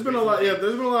corrections. There's been a lot. recently. Yeah,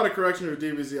 there's been a lot of correction with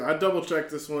DBZ. I double checked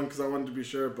this one because I wanted to be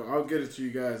sure, but I'll get it to you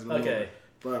guys. In a Okay. moment.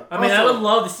 But I mean, I also- would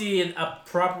love to see a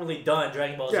properly done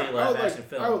Dragon Ball Z Yeah, live action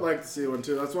film. I would like to see one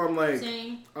too. That's why I'm like,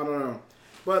 Same. I don't know.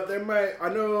 But there might. I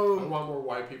I know. want more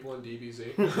white people in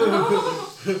DBZ.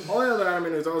 Only other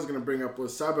anime news I was gonna bring up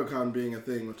was Sabacon being a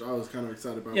thing, which I was kind of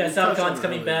excited about. Yeah, We touched on Sabacon's it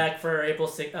coming earlier. back for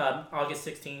August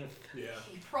 16th. Yeah.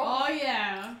 Oh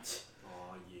yeah.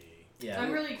 Oh, yeah. Yeah,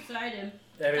 I'm really excited.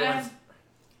 everyone's.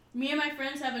 Me and my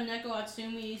friends have a Neko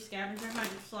Atsumi scavenger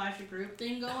hunt / group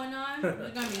thing going on.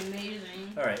 It's gonna be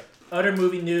amazing. All right. Other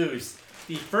movie news: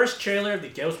 the first trailer of the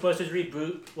Ghostbusters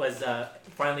reboot was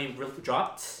finally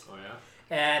dropped, Oh, yeah?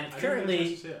 and I didn't currently get a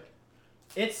chance to see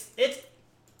it. it's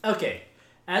okay.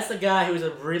 As the guy who was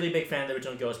a really big fan of the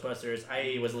original Ghostbusters,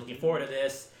 I was looking forward to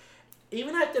this.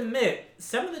 Even I have to admit,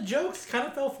 some of the jokes kind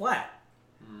of fell flat.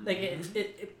 Like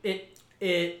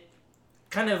it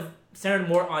kind of centered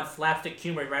more on slapstick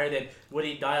humor rather than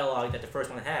witty dialogue that the first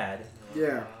one had.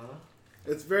 Yeah.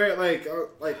 It's very like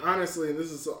honestly,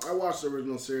 this is I watched the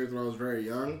original series when I was very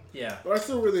young, Yeah. but I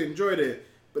still really enjoyed it.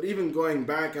 But even going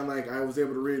back and like I was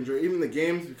able to really enjoy even the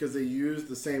games because they used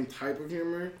the same type of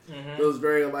humor. It was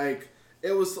very like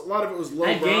it was a lot of it was low.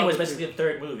 That brow, game was but basically the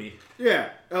third movie. yeah,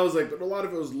 I was like, but a lot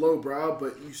of it was low brow,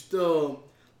 but you still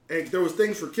like, there was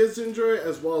things for kids to enjoy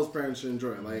as well as parents to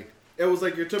enjoy. Like it was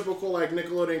like your typical like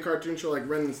Nickelodeon cartoon show, like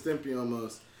Ren and Stimpy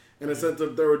almost, in a sense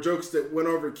that there were jokes that went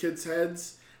over kids'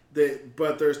 heads,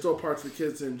 but there's still parts for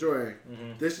kids to enjoy.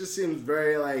 This just seems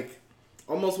very like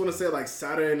almost want to say like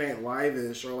Saturday Night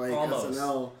Live-ish or like Almost.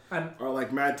 SNL or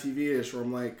like Mad TV-ish, where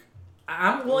I'm like,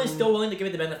 I'm still willing to give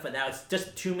it the benefit of the doubt. It's just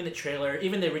a 2-minute trailer.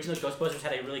 Even the original Ghostbusters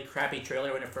had a really crappy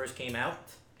trailer when it first came out.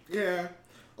 yeah.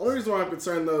 Only reason why I'm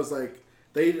concerned though is like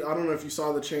I don't know if you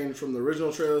saw the change from the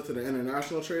original trailer to the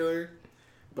international trailer.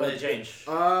 What did it change?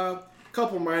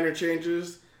 Couple minor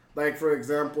changes. Like for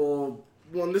example,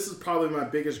 this is probably my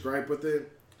biggest gripe with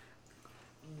it.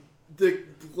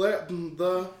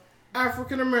 The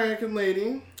African American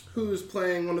lady who's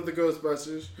playing one of the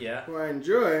Ghostbusters, Yeah. who I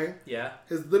enjoy, Yeah.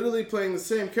 is literally playing the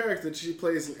same character that she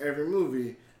plays in every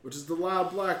movie, which is the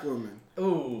loud black woman.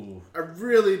 Ooh. I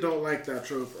really don't like that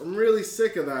trope. I'm really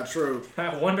sick of that trope.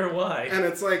 I wonder why. And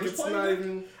it's like, Who's it's playing not it?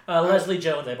 even... Leslie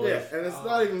Jones, I believe. Yeah, and it's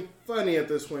not even funny at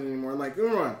this point anymore. Like, don't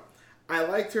get me wrong. I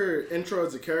liked her intro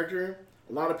as a character.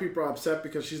 A lot of people are upset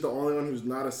because she's the only one who's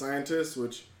not a scientist,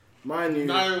 which, mind you,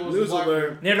 Neither was news the black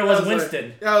alert. Neither I was like-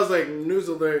 Winston. I was like, news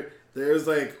alert. There's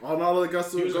like, not all the He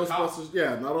was a cop. Ghostbusters.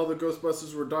 Yeah, not all the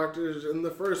Ghostbusters were doctors in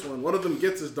the first one. One of them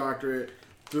gets his doctorate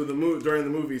during the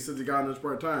movie since he got in his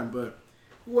part time, but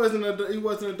he wasn't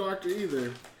a doctor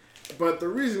either. But the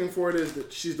reasoning for it is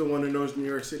that she's the one who knows New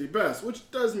York City best, which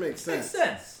does make sense. Makes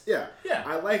sense. Yeah. Yeah.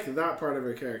 I like that part of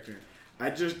her character. I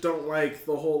just don't like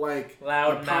the whole like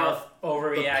Loud the power- mouth, The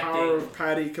power overreacting. of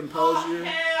Patty compels you.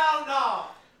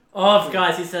 Oh,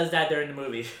 guys, he says that during the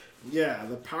movie. Yeah,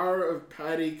 the power of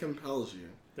Patty compels you.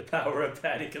 The power of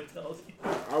Patty compels you.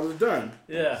 I was done.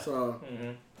 Yeah. So,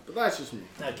 but that's just me.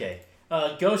 Okay.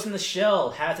 Ghost in the Shell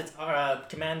has its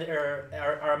commander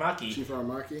Aramaki. Chief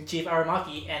Aramaki. Chief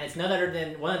Aramaki, and it's none other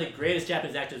than one of the greatest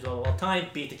Japanese actors of all time,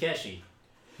 Beat Takeshi.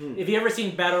 If you ever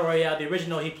seen Battle Royale, the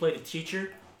original, he played a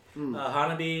teacher.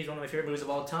 Hanabi is one of my favorite movies of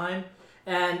all time.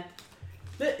 And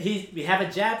we have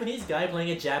a Japanese guy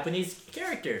playing a Japanese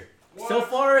character. What? So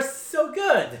far, so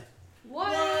good.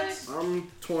 What?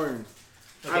 I'm torn.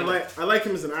 Okay. I like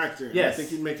him as an actor. Yes. I think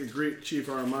he'd make a great Chief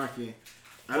Aramaki.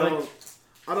 I Like-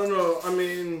 don't know. I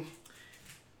mean,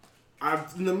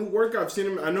 in the work I've seen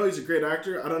him, I know he's a great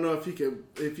actor. I don't know if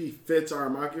he fits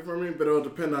Aramaki for me, but it'll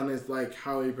depend on his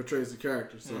how he portrays the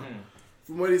character. So,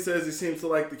 from what he says, he seems to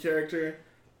like the character.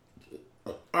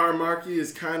 Aramaki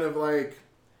is kind of like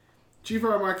Chief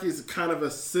Aramaki is kind of a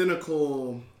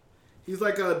cynical. He's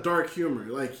like a dark humor.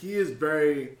 Like he is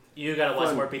very. You gotta watch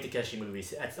fun. more Beat Takeshi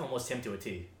movies. That's almost him to a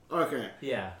T. Okay.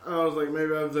 Yeah. I was like,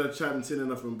 maybe I haven't seen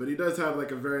enough of him, but he does have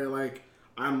like a very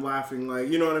I'm laughing,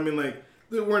 you know what I mean,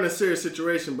 we're in a serious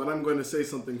situation, but I'm going to say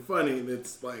something funny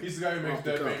that's like. He's the guy who makes off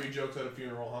the dead cuff. baby jokes at a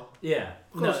funeral, huh? Yeah.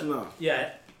 Close enough.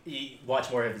 Yeah. You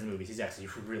watch more of his movies. He's actually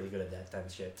really good at that type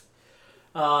of shit.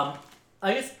 I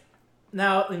guess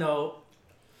now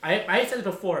I said it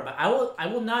before, but I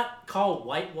will not call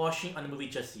whitewashing on the movie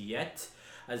just yet.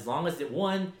 As long as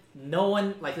no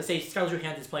one, like let's say Scarlett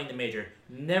Johansson is playing the Major,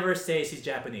 never say she's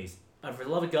Japanese. For the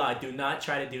love of God, do not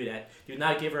try to do that. Do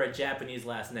not give her a Japanese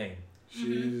last name.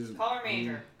 She's Call her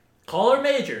Major. Call her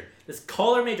Major. Just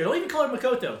call her Major. Don't even call her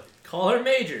Makoto. Call her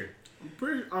Major.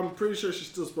 I'm pretty sure she's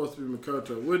still supposed to be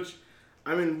Makoto, which,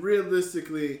 I mean,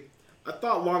 realistically, I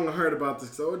thought long and hard about this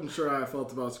because I wasn't sure how I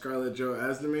felt about Scarlett Jo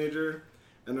as the Major,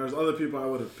 and there's other people I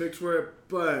would have picked for it,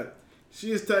 but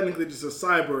she is technically just a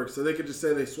cyborg, so they could just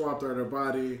say they swapped her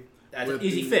body. That's an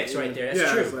easy fix right there. That's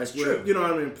yeah, true. It's That's with, true. You know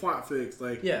what I mean? Plot fix.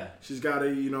 Yeah. She's got a,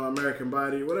 American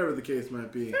body, whatever the case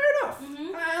might be. Fair enough.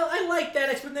 I like that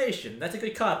explanation. That's a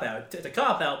good cop-out. It's a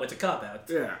cop-out, but it's a cop-out.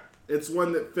 Yeah. It's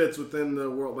one that fits within the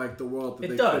world, the world that It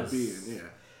they does. could be in. Yeah.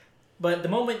 But the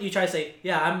moment you try to say,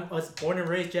 yeah, I was born and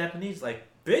raised Japanese,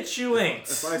 bitch, you ain't.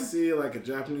 If I see a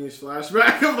Japanese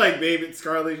flashback of baby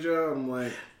Scarlett Jo, I'm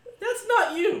like, That's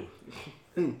not you.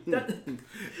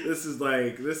 this is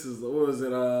what was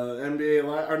it? NBA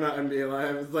Live or not NBA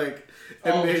Live? It's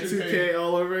NBA 2K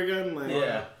all over again.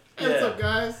 Yeah. What's up,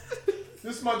 guys?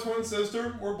 This is my twin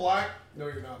sister. We're black. No,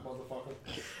 you're not,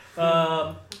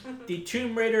 motherfucker. The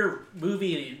Tomb Raider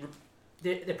movie.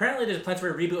 Apparently, there's plans for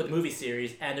a reboot of the movie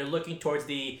series, and they're looking towards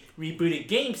the rebooted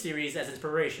game series as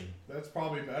inspiration. That's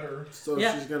probably better. So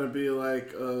Yeah. she's gonna be a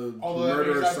Although that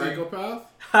murderous means that'd be-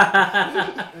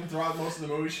 psychopath. And throughout most of the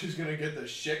movie, she's gonna get the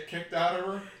shit kicked out of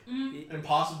her, and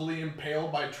possibly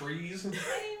impaled by trees,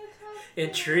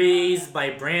 In trees,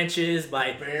 by branches,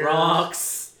 by Bears.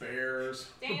 rocks, bears.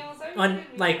 Daniel,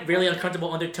 really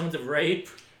uncomfortable undertones of rape.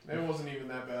 It wasn't even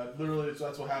that bad. Literally,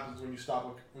 that's what happens when you stop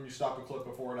a clip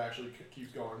before it actually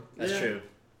keeps going. That's Yeah. true.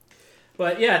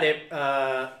 But yeah, they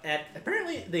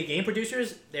apparently the game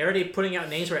producers they're already putting out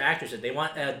names for actresses. They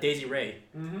want Daisy Ray.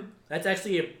 Mm-hmm. That's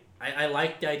actually I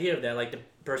like the idea of that. Like the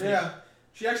person. Yeah.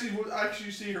 She actually would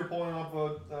see her pulling off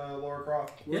Laura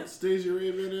Croft. What's Daisy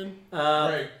Ray been in?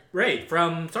 Right. Ray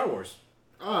from Star Wars.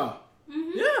 Oh,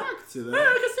 Yeah. I can see Yeah, that.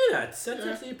 I can see that. That's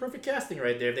Yeah. actually perfect casting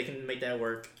right there. If they can make that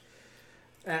work.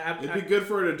 It'd be good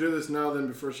for her to do this now than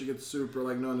before she gets super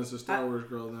known as a Star Wars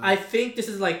girl. Now. I think this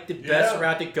is the best Yeah.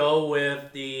 route to go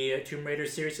with the Tomb Raider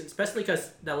series, especially because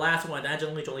the last one, the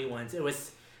Angelina Jolie ones, it was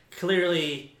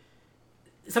clearly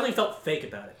something felt fake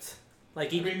about it.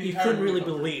 You had couldn't her really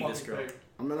fucking believe this girl. fake.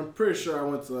 I'm pretty sure I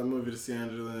went to that movie to see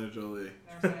Angelina Jolie.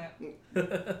 Never seen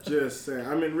it. Just saying.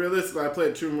 I mean, realistically, I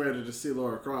played Tomb Raider to see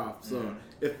Laura Croft, so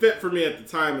it fit for me at the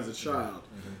time as a child.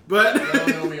 But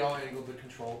No, we all angled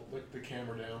the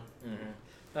camera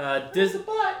down. Disney.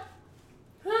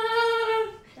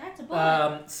 That's a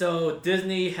butt. So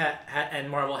Disney and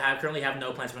Marvel currently have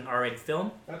no plans for an R-rated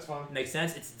film. That's fine. Makes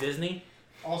sense. It's Disney.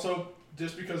 Also,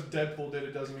 just because Deadpool did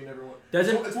it doesn't mean everyone.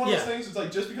 Doesn't- It's one of yeah. those things. It's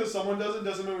like just because someone does it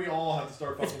doesn't mean we all have to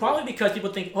start. It's fucking probably because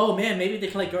people think, oh man, maybe they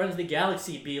can let Guardians of the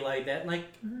Galaxy be like that.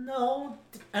 No,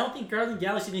 I don't think Guardians of the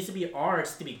Galaxy needs to be R.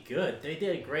 It's to be good. They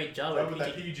did a great job Up at with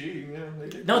that PG. PG. Yeah, they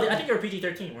did. No, I think they were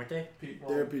PG-13, weren't they?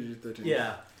 they're PG-13.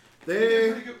 Yeah. They did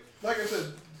They pretty good. Like I said,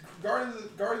 Guardians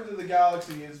of the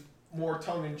Galaxy is more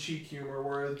tongue-in-cheek humor,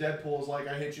 whereas Deadpool is like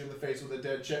I hit you in the face with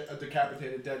a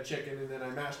decapitated dead chicken, and then I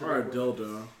are a masturbate. with it.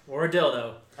 dildo. Or a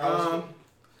dildo. I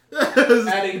was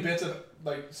adding bits of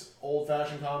like old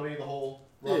fashioned comedy, the whole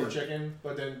rubber chicken,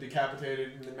 but then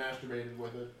decapitated and then masturbated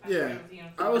with it. Yeah,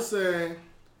 I would say,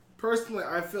 personally,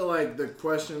 I feel like the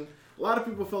question. A lot of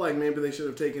people feel like maybe they should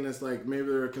have taken this. Like maybe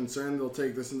they're concerned they'll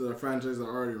take this into the franchise they're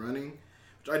already running,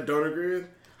 which I don't agree with.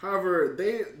 However,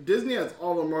 Disney has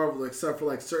all of Marvel except for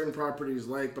like certain properties,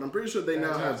 but I'm pretty sure they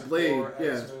now have Blade.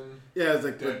 It's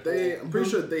like but I'm pretty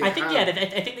sure they. I think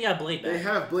they got Blade back. They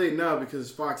have Blade now because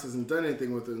Fox hasn't done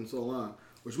anything with it in so long.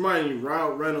 Which, mind you,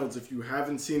 Ryan Reynolds, if you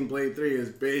haven't seen Blade 3, is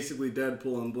basically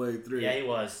Deadpool in Blade 3. Yeah, he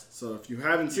was. So if you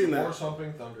haven't seen that, or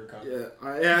something, Thundercut.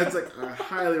 It's like I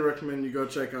highly recommend you go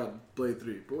check out Blade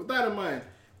 3. But with that in mind,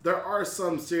 there are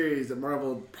some series that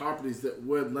Marvel properties that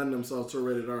would lend themselves to a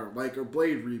rated R, like a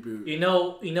Blade reboot. You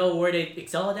know where they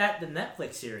excel at? The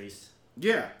Netflix series.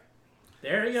 Yeah.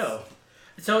 There you go.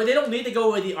 So they don't need to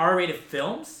go with the R-rated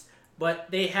films,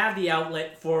 but they have the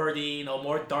outlet for the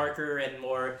more darker and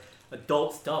more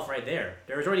adult stuff right there.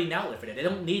 There's already an outlet for that. They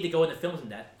don't need to go into films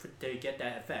to get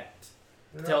that effect.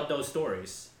 To tell those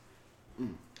stories.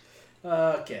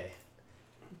 Okay.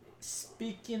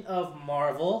 Speaking of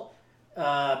Marvel,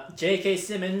 J.K.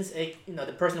 Simmons,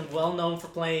 the person well known for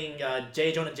playing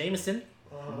J. Jonah Jameson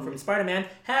from Spider-Man,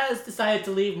 has decided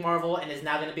to leave Marvel and is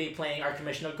now going to be playing our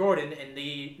Commissioner Gordon in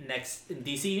the next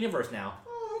DC universe now.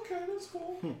 Oh, okay, that's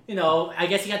cool. I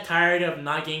guess he got tired of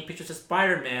not getting pictures of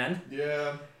Spider-Man.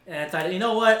 Yeah. And decided, you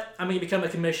know what? I'm going to become a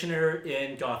commissioner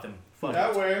in Gotham.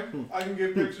 That way, I can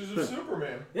get pictures of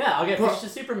Superman. Yeah, I'll get pictures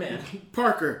of Superman.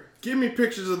 Parker, give me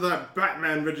pictures of that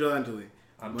Batman vigilante.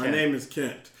 My Kent. name is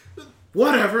Kent.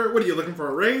 Whatever. What are you looking for,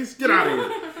 a raise? Get out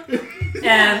of here.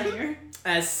 And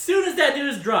as soon as that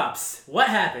news drops, what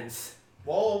happens?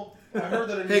 Well, I heard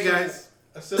that. Hey guys.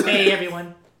 Hey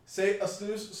everyone. So to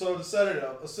set it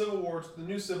up, the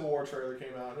new Civil War trailer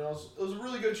came out, and it was a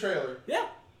really good trailer. Yeah.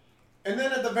 And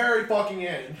then at the very fucking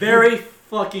end.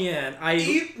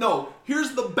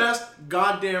 Here's the best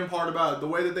goddamn part about it, the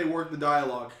way that they work the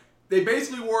dialogue. They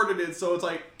basically worded it so it's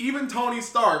like, even Tony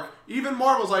Stark, even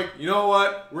Marvel's like, you know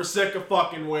what? We're sick of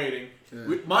fucking waiting.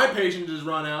 Yeah. My patience has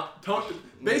run out.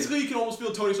 Basically, you can almost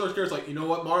feel Tony Stark's character like, you know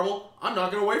what, Marvel? I'm not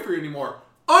going to wait for you anymore.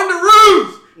 Under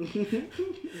ruse!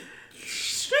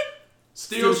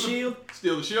 Steal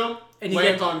the shield. And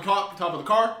lands on top of the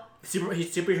car.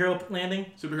 Superhero landing.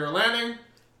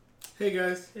 Hey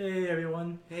guys. Hey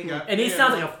everyone. Hey guys. And he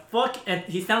sounds like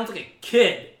he sounds like a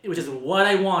kid, which is what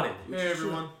I wanted. Hey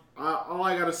everyone. All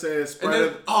I gotta say is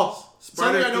something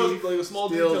I know is like a small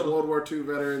steals detail. World War II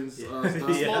veterans.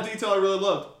 Small detail I really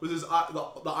loved was his the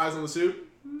eyes on the suit.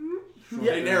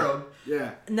 Yeah. They narrowed.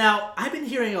 Yeah. Now I've been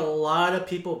hearing a lot of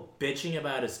people bitching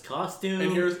about his costume.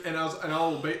 And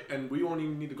we won't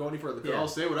even need to go any further. Because I'll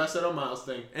say what I said on Miles'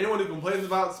 thing. Anyone who complains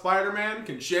about Spider-Man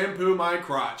can shampoo my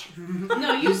crotch.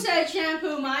 No, you said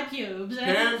shampoo my pubes.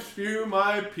 Shampoo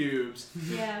my pubes.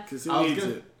 Yeah. Because he needs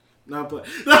it. Not play.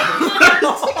 Damn, I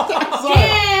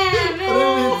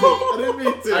didn't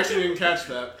mean to. I actually didn't catch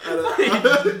that.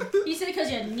 You said because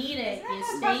you need it, you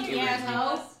stinky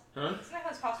asshole. Huh? Isn't that how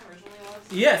his costume originally was?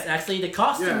 Yes, actually, the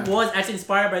costume was actually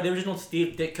inspired by the original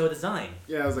Steve Ditko design.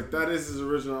 Yeah, I was like, that is his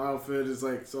original outfit. It's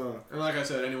like, so. And like I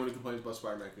said, anyone who complains about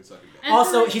Spider-Man can suck it.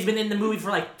 Also, he's been in the movie for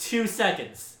like 2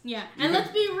 seconds. Yeah, and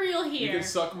let's be real here. You can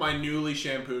suck my newly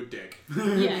shampooed dick.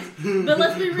 Yes, but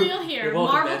let's be real here.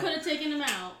 Welcome, Marvel could have taken him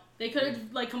out. They could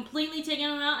have completely taken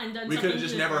him out and done something. We could have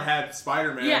just never had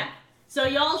Spider-Man. Yeah, so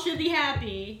y'all should be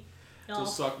happy. So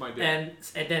suck my dick. And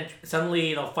then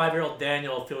suddenly, 5-year-old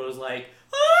Daniel feels like,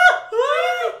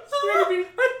 my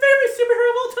favorite superhero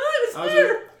of all time is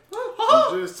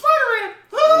Spider. Spider-Man.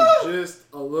 I'm just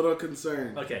a little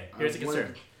concerned. Okay, here's the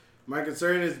concern. My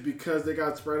concern is because they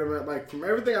got Spider-Man, like from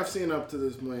everything I've seen up to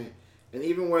this point, and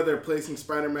even where they're placing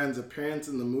Spider-Man's appearance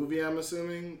in the movie, I'm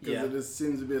assuming, because it just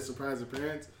seems to be a surprise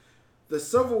appearance. The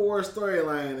Civil War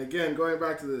storyline, again, going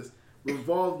back to this,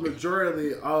 revolved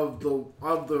majority of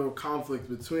the conflict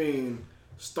between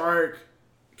Stark,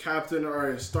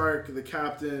 the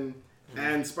Captain,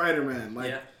 and Spider-Man.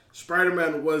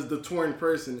 Spider-Man was the torn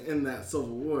person in that Civil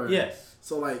War. Yes.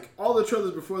 So, all the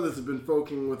trailers before this have been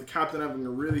focusing with the Captain having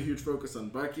a really huge focus on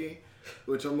Bucky,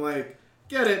 which I'm like,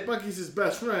 get it, Bucky's his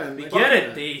best friend. We get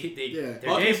it. They're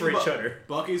gay for each other.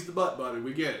 Bucky's the butt buddy.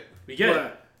 We get it. We get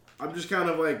it. I'm just kind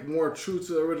of, more true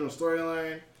to the original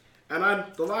storyline. And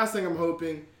the last thing I'm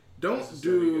hoping, don't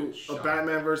do a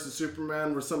Batman versus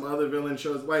Superman where some other villain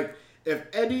shows. If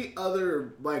any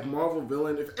other Marvel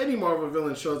villain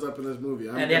shows up in this movie,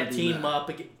 I'm and they have to team up,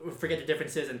 forget the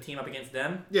differences, and team up against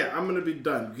them. Yeah, I'm gonna be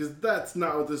done because that's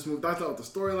not what this movie. That's not what the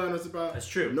storyline was about. That's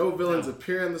true. No villains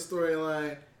appear in the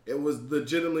storyline. It was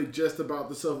legitimately just about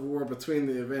the Civil War between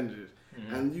the Avengers.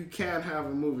 and you can't have a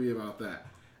movie about that.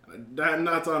 And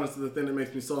that's honestly the thing that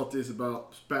makes me salty is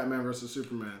about Batman versus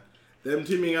Superman. Them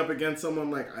teaming up against someone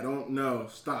like, I don't know,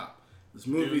 stop. This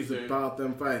movie's about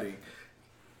them fighting.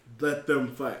 Let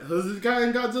them fight. Does this guy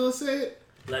in Godzilla say it?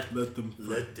 Let them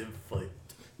fight.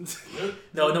 Let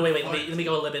No, them wait. fight. Let me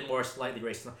go a little bit more slightly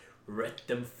racist. Let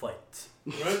them fight.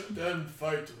 Let them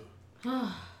fight.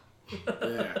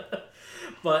 Yeah.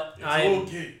 But It's I'm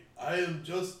okay. I am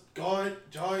just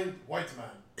giant white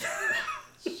man.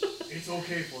 It's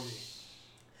okay for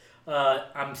me.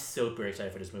 I'm super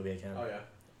excited for this movie again. Oh yeah.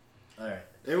 All right.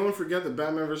 Anyone forget that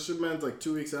Batman vs Superman's like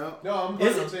 2 weeks out? No, I'm Is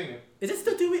glad it? I'm seeing it. Is it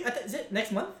still 2 weeks? Is it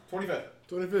next month? 25th.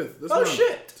 25th. This Oh month.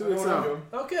 shit! 2 weeks I know what I'm out.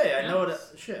 doing. Okay, I know Nice.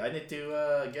 that. Shit, I need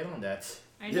to get on that.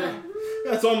 I know.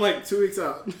 Yeah. Yeah, so I'm like 2 weeks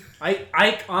out.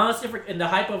 I honestly, in the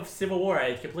hype of Civil War,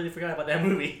 I completely forgot about that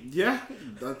movie. Yeah,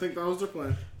 I think that was their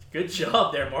plan. Good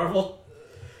job there, Marvel.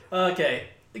 Okay,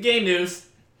 the game news.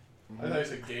 I thought you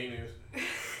said gay news.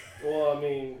 Well, I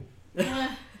mean,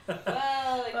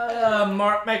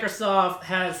 Microsoft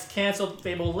has canceled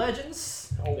Fable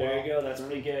Legends, Oh there wow. you go. That's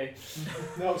pretty gay.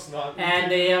 No, it's not.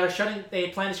 and they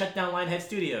plan to shut down Lionhead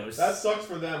Studios. That sucks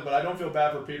for them, but I don't feel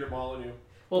bad for Peter Molyneux.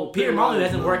 Well, Peter Peter Molyneux Molyneux,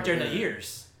 hasn't worked there in yeah.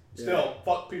 years. Still,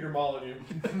 fuck Peter Molyneux.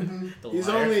 The He's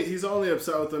liar. he's only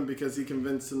upset with him because he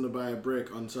convinced him to buy a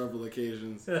brick on several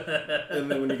occasions, and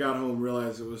then when he got home,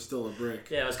 realized it was still a brick.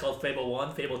 Yeah, it was called Fable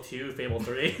 1, Fable 2, Fable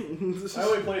 3. I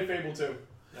only played Fable 2.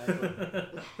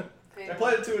 I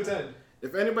played it 2 and 10.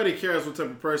 If anybody cares what type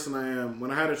of person I am, when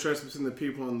I had a choice between the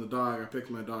people and the dog, I picked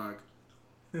my dog.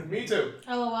 Me too.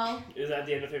 LOL. Is that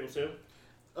the end of Fable 2?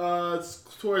 It's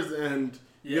towards the end.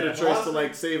 You Yeah. get a choice to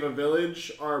like save a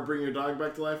village or bring your dog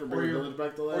back to life or bring your- a village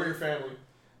back to Or your life. family.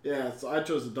 Yeah, so I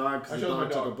chose the dog I because the chose my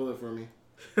dog took a dog. bullet for me.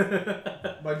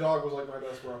 My dog was like my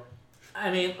best bro. I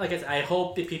mean, like I said, I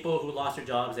hope the people who lost their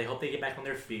jobs, I hope they get back on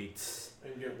their feet.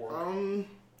 And get work.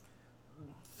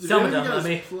 Did Some any of you them, guys I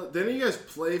mean- didn't you guys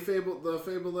play the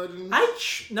Fable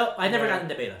Legends? No, I never Yeah. got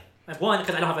into beta. One,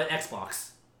 because I don't have an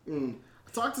Xbox.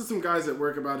 I talked to some guys at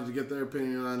work about it to get their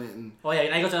opinion on it, and Oh yeah,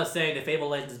 and I guess I was saying the Fable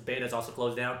Legends beta is also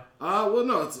closed down. well,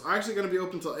 no, it's actually going to be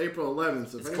open until April 11th.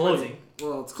 So if It's anybody- closing.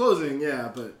 Well, it's closing,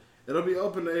 yeah, but it'll be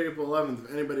open to April 11th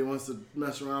if anybody wants to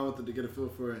mess around with it to get a feel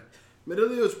for it.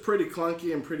 Admittedly, it was pretty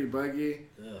clunky and pretty buggy.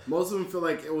 Ugh. Most of them feel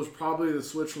like it was probably the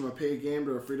switch from a paid game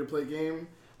to a free-to-play game.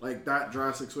 Like, that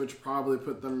drastic switch probably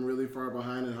put them really far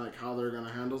behind in like how they're going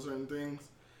to handle certain things.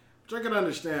 Which I can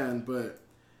understand, but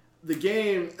the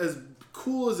game, as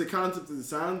cool as the concept as it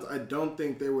sounds, I don't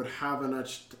think they would have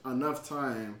enough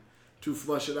time to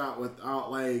flush it out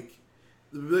without, like...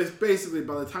 Basically,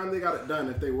 by the time they got it done,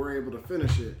 if they were able to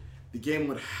finish it, the game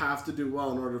would have to do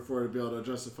well in order for it to be able to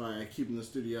justify keeping the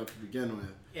studio up to begin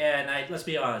with. Yeah, and let's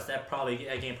be honest, that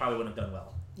game probably wouldn't have done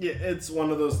well. Yeah, it's one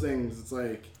of those things. It's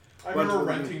like... I remember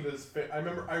renting this. I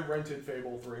remember I rented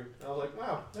Fable 3. And I was like,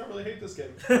 wow, I don't really hate this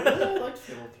game. I liked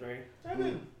Fable 3. I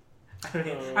didn't. I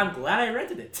mean, I'm glad I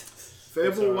rented it.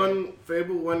 Fable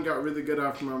 1 got really good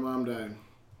after my mom died.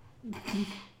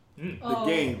 The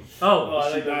game. Oh, I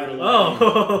She think died that in really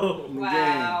oh. the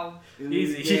Wow. game. In the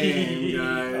Easy. game,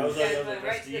 I guys. was You like, guys I was went like, right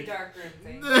that's to the deep. dark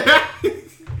room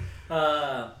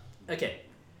thing. Okay.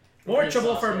 More Your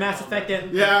trouble sauce for right Mass now, Effect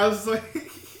than Yeah, I was like...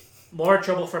 more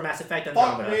trouble for Mass Effect Fuck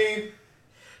Andromeda. me.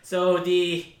 So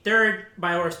the third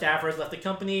BioWare staffer has left the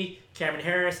company. Cameron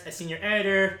Harris, a senior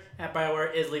editor at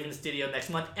BioWare, is leaving the studio next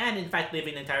month, and in fact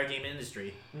leaving the entire game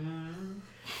industry.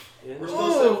 We're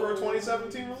still set for a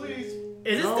 2017 release.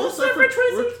 Is it No, still we're set for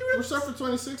 2016? We're set for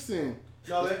 2016.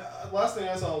 No, last thing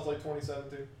I saw was like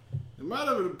 2017. It might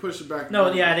have been pushed back.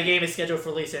 No, yeah, the game is scheduled for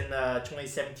release in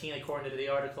 2017, according to the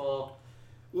article.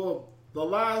 Well, the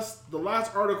last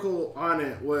article on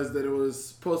it was that it was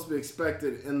supposed to be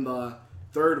expected in the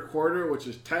third quarter, which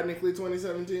is technically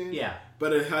 2017. Yeah.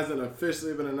 But it hasn't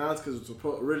officially been announced because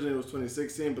originally it was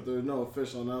 2016, but there was no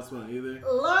official announcement either.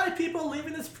 A lot of people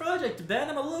leaving this project, Ben.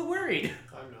 I'm a little worried.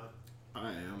 I'm not. I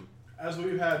am. As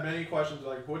we've had many questions,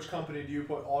 like which company do you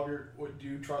put all of your, what do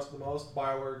you trust the most?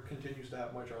 BioWare continues to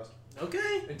have my trust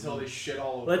Okay. until they shit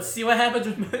all over. Let's it. see what happens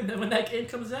when that game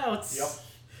comes out.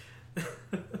 Yep.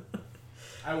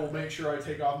 I will make sure I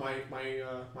take off my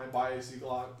bias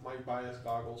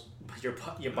goggles.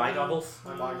 Your buy goggles?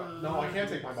 No, I can't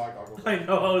take my bi goggles. I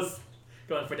know. I was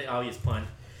going for the obvious pun.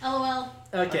 LOL.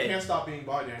 I Okay. can't stop being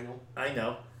bi, Daniel. I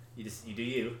know. You do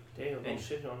you. Damn, don't And-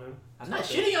 shit on him. I'm not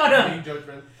Stop it. shitting on him. Being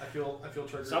judgment. I feel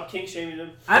triggered. Stop kink shaming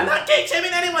him. I'm not king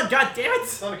shaming anyone. God damn it!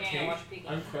 It's not a Yeah, kink. watch Peaky.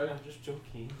 I'm quite. I'm just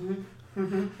joking.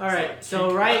 All right.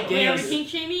 So Riot Wait, are we Games. king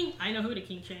shaming? I know who to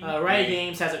king shame. Riot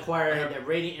Games has acquired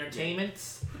Radiant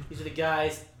Entertainment, These are the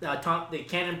guys, the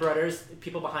Cannon Brothers,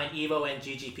 people behind Evo and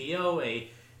GGPO,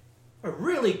 a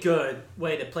really good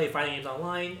way to play fighting games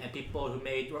online, and people who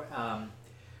made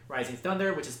Rising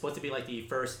Thunder, which is supposed to be like the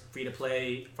first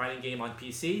free-to-play fighting game on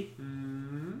PC.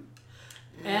 Mm-hmm.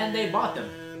 And they bought them.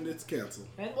 And it's canceled.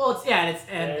 And well, it's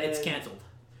canceled.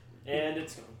 And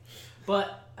it's gone.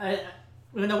 But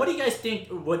what do you guys think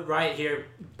would Riot here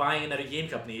buying another game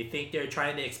company? You think they're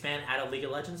trying to expand out of League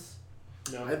of Legends?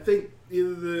 No. I think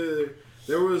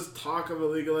there was talk of a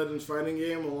League of Legends fighting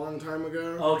game a long time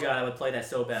ago. Oh god, I would play that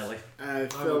so badly. I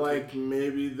feel like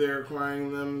maybe they're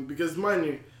acquiring them because, mind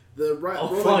you,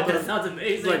 Rolling fuck, Thunder, that sounds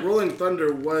amazing. like Rolling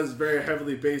Thunder was very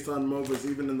heavily based on MOBAs,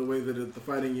 even in the way that the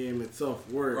fighting game itself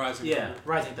worked. Rising Thunder.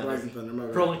 Rising Thunder, my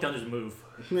bad. Rolling Thunder's move.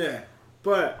 Yeah,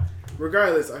 but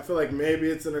regardless, I feel like maybe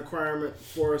it's an acquirement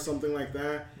for something like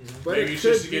that. But Maybe it it's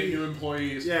could just to be, get new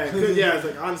employees. Yeah, it could, yeah. It's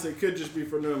like honestly, it could just be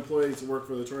for new employees to work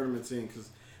for the tournament scene because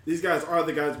these guys are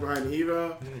the guys behind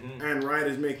Evo, and Riot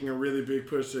is making a really big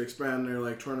push to expand their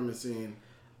like tournament scene.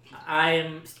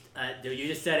 Dude, you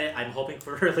just said it. I'm hoping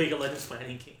for a League of Legends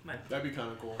fighting game. That'd be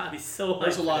kind of cool. I'd be so hyped.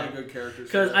 There's a lot of good characters.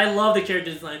 Because I love the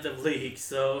character designs of League,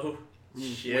 so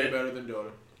shit. Way better than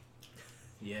Dota.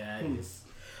 Yeah, it is.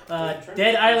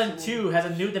 Dead Island 2 has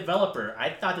a new developer. I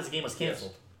thought this game was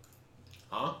canceled.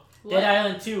 Huh? Dead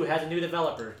Island 2 has a new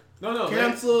developer. No.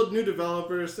 Canceled, new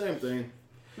developer, same thing.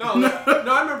 No,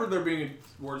 I remember there being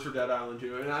words for Dead Island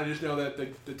 2, and I just know that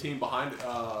the team behind it,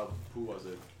 who was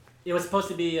it? It was supposed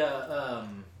to be,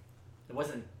 it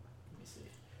wasn't, let me see.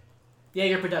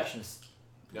 Jaeger Productions.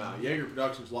 Nah, Jaeger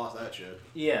Productions lost that shit.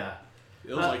 Yeah.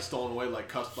 It was like stolen away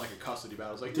like a custody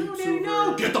battle. It was like,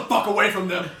 No. Get the fuck away from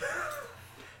them!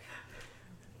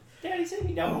 Daddy said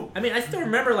me no. I mean, I still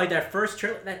remember like that first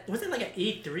trailer. Was it like an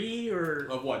E3 or?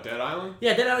 Of what, Dead Island?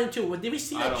 Yeah, Dead Island 2. Did we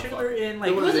see I that don't trailer in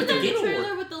like? Was Was it it that Game the Award?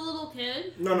 trailer with the little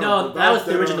kid? No, that was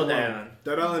the original Dead Dead Island. Island.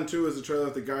 Dead Island 2 is the trailer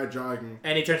with the guy jogging.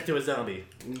 And he turns into a zombie.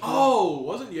 Oh,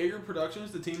 wasn't Jaeger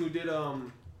Productions the team who did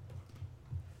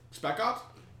Spec Ops?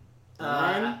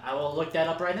 I will look that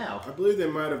up right now. I believe they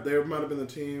might have been the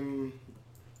team.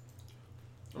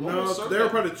 I'm No, almost certain they were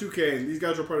that- part of 2K, and these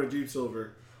guys were part of Deep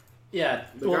Silver. Yeah,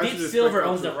 The well, guys Deep who did Silver Spec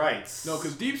owns Ops the rights. No,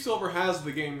 because Deep Silver has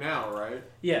the game now, right?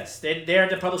 Yes, they're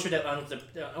the publisher that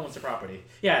owns the property.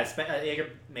 Yeah, Jaeger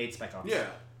made Spec Ops. Yeah.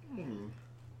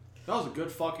 That was a good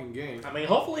fucking game. I mean,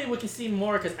 hopefully we can see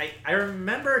more because I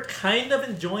remember kind of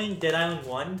enjoying Dead Island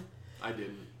 1. I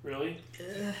didn't. Really?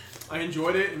 I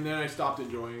enjoyed it, and then I stopped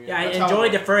enjoying it. Yeah, I That's how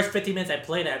enjoyed it the first 15 minutes I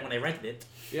played at when I rented it.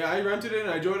 Yeah, I rented it,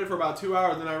 and I enjoyed it for about 2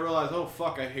 hours, then I realized, oh,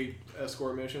 fuck, I hate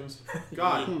escort missions.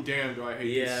 God damn, do I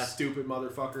hate these stupid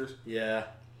motherfuckers. Yeah.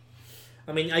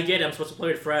 I mean, I get it. I'm supposed to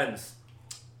play with friends.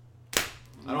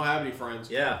 I don't have any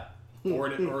friends. Yeah. Or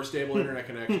a stable internet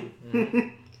connection.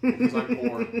 Because I'm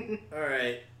poor.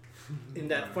 Alright. In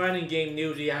that fighting game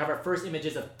news, we have our first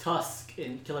images of Tusk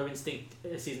in Killer Instinct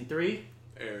Season 3.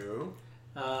 Ew.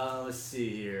 Let's see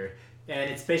here. And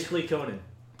it's basically Conan.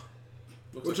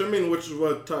 Which is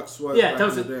what Tux was Yeah, back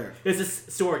Tux in the day. is a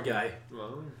sword guy.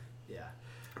 Well,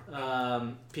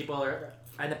 Yeah. People are...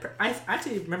 I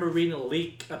actually remember reading a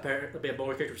leak about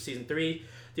more character for Season 3.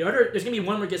 There's going to be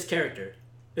one more guest character.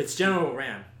 It's General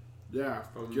Ram. Yeah,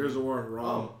 from Gears of War,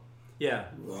 Rom. Yeah.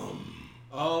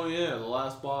 oh, yeah, the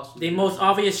last boss. The most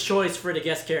obvious choice for the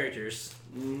guest characters.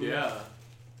 Yeah.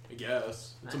 I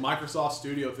guess. It's a Microsoft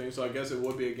Studio thing, so I guess it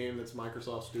would be a game that's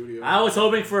Microsoft Studio. I was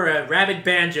hoping for a Rabid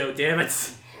Banjo, damn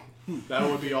it. That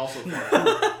would be also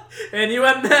fun. And you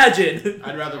imagine.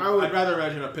 I'd rather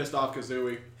imagine a pissed off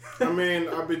Kazooie. I mean,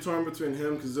 I'd be torn between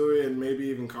him, Kazooie, and maybe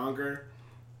even Conquer.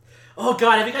 Oh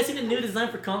god, have you guys seen the new design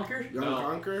for Conquer? Young No.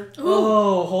 Conquer?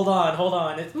 Oh, hold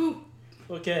on. It's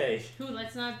okay. Who?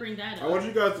 Let's not bring that up. I want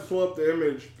you guys to pull up the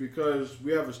image because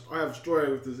I have a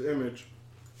story with this image.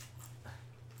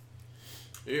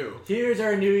 Ew. Here's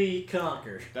our new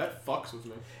Conquer. That fucks with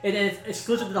me. And it's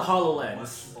exclusive to the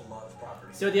HoloLens.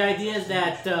 So the idea is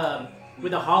that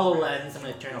with the HoloLens, I'm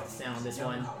going to turn off the sound on this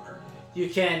one, you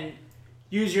can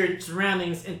use your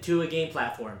surroundings into a game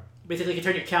platform. Basically, you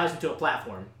can turn your couch into a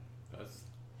platform.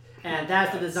 And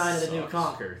that's the design of the new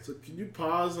Conquer. So can you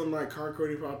pause on like Conquer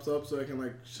when he pops up so I can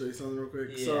like show you something real quick?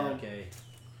 Yeah, So okay.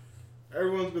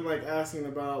 everyone's been like asking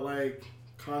about like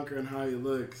Conquer and how he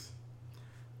looks.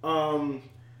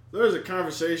 There was a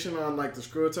conversation on like the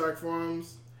Screw Attack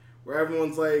forums where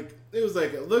everyone's like, it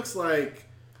looks like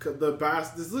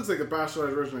this looks like a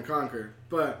bastardized version of Conquer,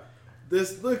 but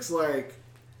this looks like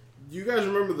you guys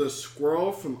remember the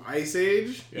squirrel from Ice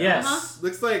Age? Yes. Uh-huh.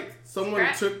 Looks like someone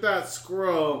Scrap? took that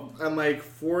squirrel and like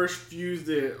force fused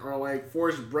it or like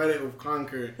force bred it with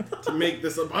Conquer to make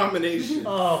this abomination.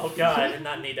 Oh god, I did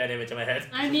not need that image in my head.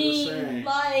 I just saying. mean,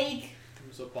 like, It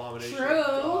was abomination. True.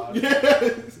 God.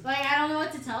 Yes. like I don't know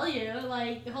what to tell you.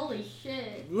 Like, holy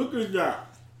shit. Look at that.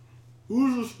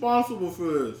 Who's responsible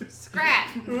for this? Scrap.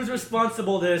 Who's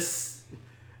responsible this?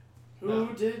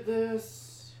 Who did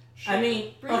this? I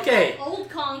mean, Bring okay. back old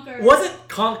Conquer. Wasn't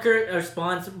Conquer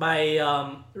sponsored by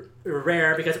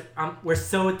Rare because we're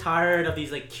so tired of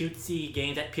these like cutesy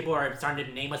games that people are starting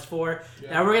to name us for.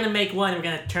 Yeah. Now we're gonna make one. And we're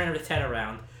gonna turn its head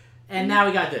around, and now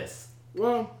we got this.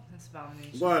 Well, That's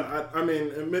abomination. but I mean,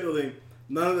 admittedly,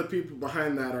 none of the people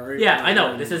behind that are. Yeah, I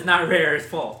know. This is not Rare's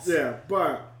fault. Yeah,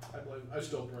 but I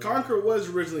still blame Conquer was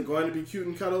originally going to be cute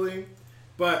and cuddly,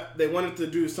 but they wanted to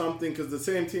do something because the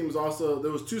same team was also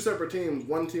there was two separate teams.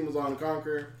 One team was on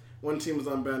Conquer, one team was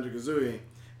on Banjo-Kazooie,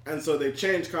 and so they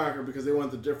changed Conquer because they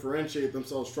wanted to differentiate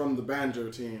themselves from the Banjo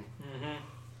team. Mm-hmm.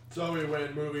 So we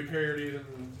went movie parodies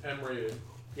and M-rated.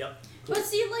 Yep. But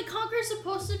see, like, Conquer's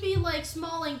supposed to be, like,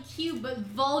 small and cute, but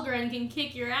vulgar and can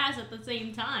kick your ass at the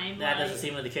same time. That like, doesn't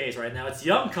seem to be the case right now. It's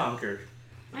young Conquer.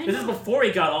 I This is know. before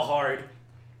he got all hard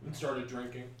And started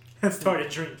drinking. and started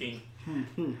drinking.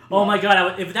 Oh my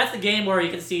god! If that's the game where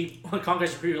you can see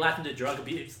Conquer's relapsing to drug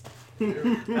abuse, I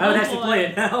would actually boy. play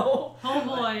it now. Oh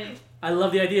boy. I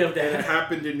love the idea of And it that.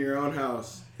 happened in your own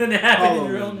house. And it happened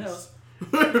in your own house.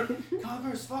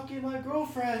 Conquer's fucking my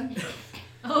girlfriend.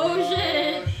 Oh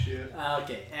shit. Oh, shit.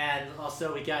 Okay, and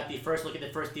also we got the first look at the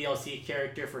first DLC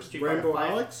character for Street Fighter Rainbow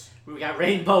 5. Alex? We got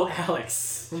Rainbow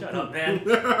Alex. Shut up, man.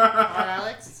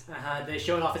 Alex. They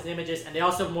showed off his images, and they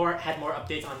also had more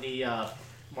updates on the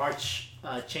March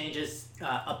changes,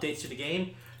 updates to the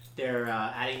game. They're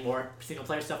adding more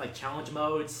single-player stuff like challenge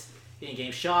modes,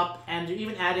 in-game shop, and they're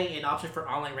even adding an option for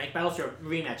online rank battles or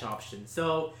rematch option.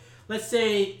 So, let's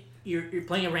say you're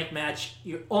playing a ranked match,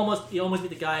 you almost beat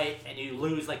the guy, and you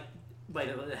lose like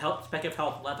the health speck of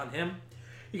health left on him.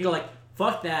 You can go like,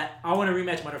 fuck that, I want a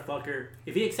rematch, motherfucker.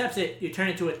 If he accepts it, you turn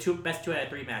into a best 2 out of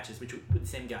 3 matches with the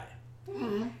same guy.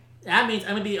 That means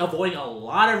I'm going to be avoiding a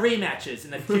lot of rematches in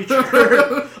the future.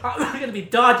 I'm going to be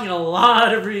dodging a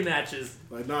lot of rematches.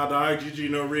 Like, nah, dog,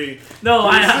 GG, no re. No,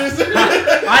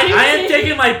 I am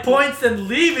taking my points and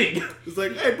leaving. It's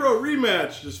like, hey, bro,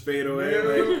 rematch. Just fade away.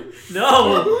 Like,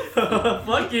 No.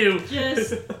 Fuck you.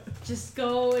 Just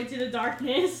go into the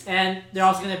darkness. And they're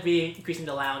also going to be increasing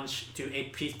the lounge to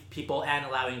 8 people and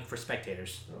allowing for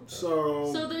spectators.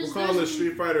 so So we're there's- calling this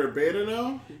Street Fighter beta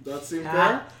now? That seem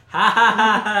fair? Ha ha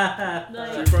ha ha.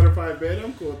 Like, Street Fighter 5 beta?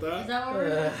 I'm cool with is that. that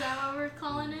what we're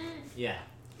calling it? Yeah.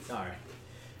 Sorry.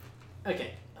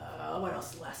 Okay. What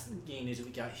else? Last game news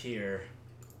we got here.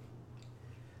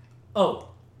 Oh,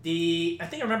 I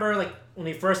think I remember like when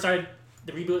we first started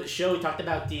the reboot of the show, we talked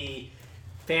about the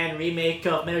fan remake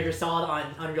of Metal Gear Solid on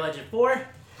Unreal Engine 4.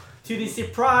 To the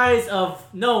surprise of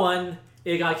no one,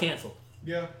 it got canceled.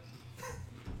 Yeah.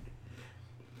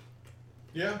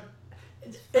 Yeah.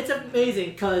 It's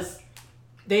amazing because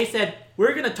they said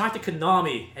we're gonna talk to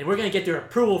Konami and we're gonna get their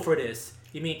approval for this.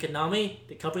 You mean Konami,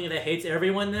 the company that hates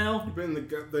everyone now? You mean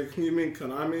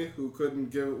Konami, who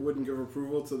wouldn't give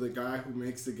approval to the guy who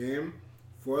makes the game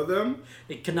for them?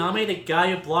 Konami, the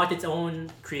guy who blocked its own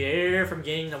creator from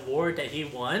getting an award that he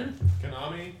won?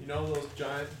 Konami, you know those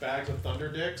giant bags of Thunder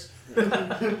Dicks? You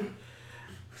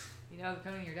know the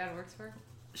company your dad works for?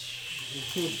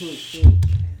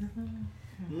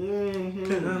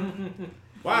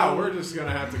 Wow, we're just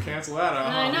gonna have to cancel that out.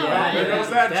 I know, Well, right? there goes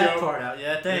that joke. part out.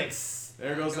 Yeah, thanks.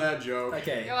 There goes that joke.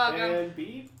 Okay. You're welcome. And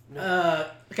beep.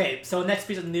 Okay, so next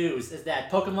piece of news is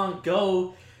that Pokemon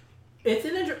Go, it's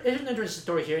an interesting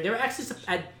story here. They were actually,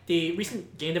 at the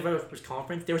recent Game Developers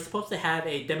Conference, they were supposed to have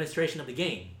a demonstration of the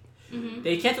game. Mm-hmm.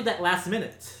 They canceled that last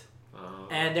minute.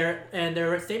 And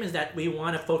their statement is that we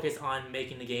want to focus on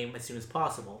making the game as soon as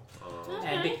possible.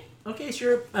 And okay,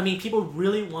 sure. I mean, people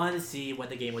really want to see what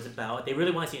the game was about. They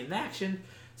really want to see it in action.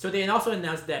 So they also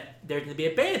announced that there's going to be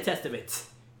a beta test of it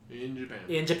In Japan.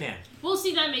 in Japan. Well,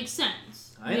 see, that makes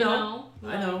sense. I you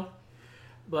know.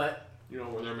 But You know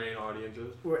where their main audience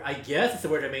is? I guess it's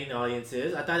where their main audience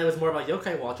is. I thought it was more about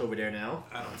Yokai Watch over there now.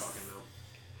 I don't fucking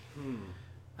know.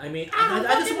 I mean, I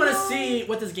just want to see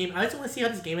what this game. I just want to see how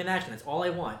this game in action. That's all I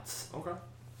want. Okay.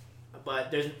 But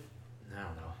there's, I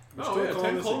don't know. We're Oh still yeah, calling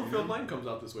 10 this a Cloverfield game? Lane comes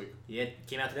out this week. Yeah, it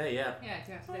came out today. Yeah. Yeah,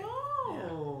 it's today.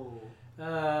 Oh.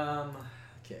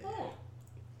 Okay.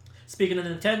 Speaking of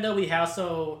Nintendo, we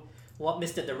also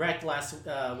missed the Direct last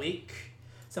week.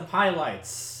 Some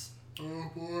highlights.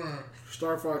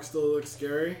 Star Fox still looks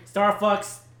scary. Star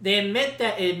Fox They admit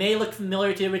that it may look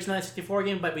familiar to the original N64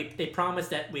 game, but they promised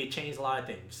that we changed a lot of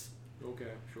things. Okay,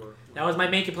 sure. That was my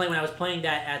main complaint when I was playing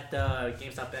that at the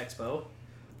GameStop Expo.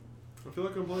 I feel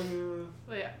like I'm playing.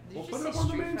 Wait, did We'll you put say it up on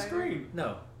the Street main Fighter? screen.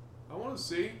 No. I want to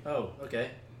see. Oh, okay.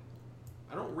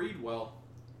 I don't read well.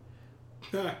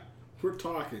 We're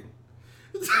talking.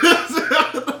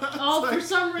 Oh, for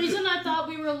some reason I thought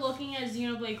we were looking at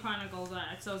Xenoblade Chronicles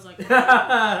X. I was like,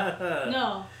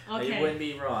 no. You Okay. wouldn't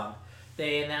be wrong.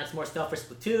 They announced more stuff for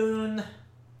Splatoon.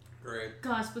 Great.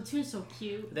 God, Splatoon's so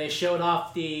cute. They showed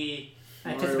off the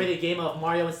anticipated game of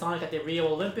Mario and Sonic at the Rio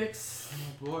Olympics.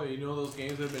 Oh boy, you know those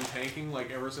games have been tanking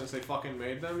like ever since they fucking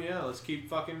made them? Yeah, let's keep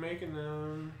fucking making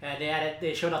them. And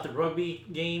they showed off the rugby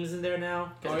games in there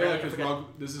now. Oh yeah, because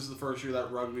this is the first year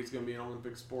that rugby's gonna be an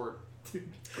Olympic sport.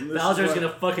 Bowser's gonna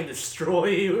fucking destroy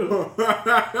you.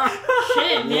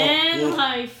 Shit, man.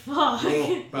 Like, fuck.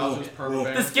 Bowser's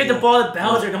permaban. Just give the ball to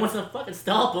Bowser. No one's gonna fucking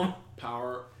stop him.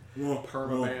 Power.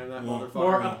 Permaban that motherfucker.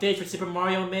 More updates for Super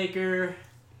Mario Maker.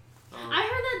 I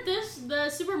heard that the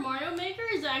Super Mario Maker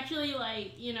is actually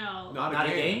like, you know. Not a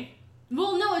game.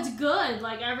 Well, no, it's good.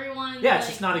 Like everyone. Yeah, like, it's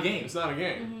just not a game. It's not a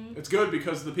game. Mhm. It's good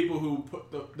because the people who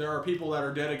there are people that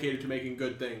are dedicated to making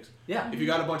good things. Yeah. If you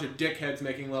got a bunch of dickheads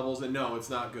making levels, then no, it's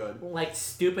not good. Like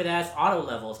stupid ass auto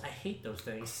levels. I hate those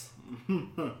things. I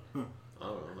don't know.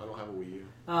 I don't have a Wii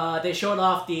U. They showed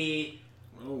off the.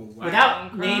 Wow.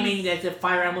 Without naming that the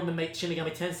Fire Emblem and Shin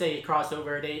Megami Tensei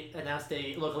crossover, they announced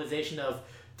the localization of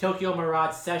Tokyo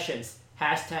Mirage Sessions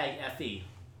 #FE,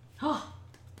 Oh,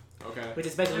 Okay. which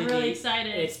is basically I'm really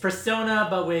excited. It's Persona,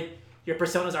 but with your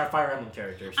personas are Fire Emblem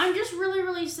characters. I'm just really,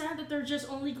 really sad that they're just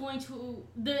only going to.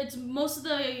 Most of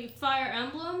the Fire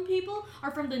Emblem people are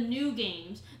from the new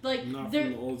games. Like Not they're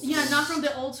from the old yeah, school. not from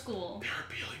the old school. They're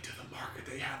appealing to the market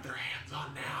they have their hands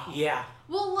on now. Yeah.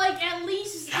 Well, like at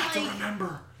least You have to like.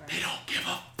 remember, they don't give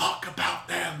a fuck about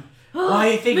them. Why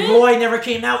do you think Man. Roy never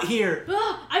came out here?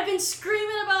 I've been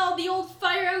screaming about the old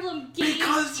Fire Emblem games.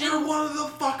 Because you're and- one of the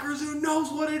fuckers who knows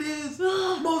what it is.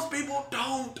 Most people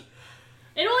don't.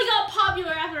 It only got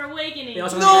popular after Awakening. They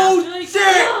also No announced,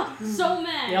 shit! So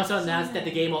mad. they also so announced that mad.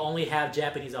 the game will only have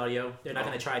Japanese audio. They're not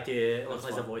going to try to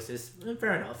localize the fine. voices.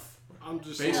 Fair enough. I'm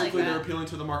just Basically, that. they're appealing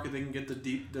to the market. They can get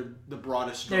the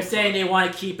broadest. They're strokes saying on. they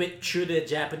want to keep it true to the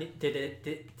Japanese.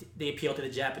 They appeal to the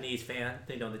Japanese fan.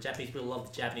 They know the Japanese people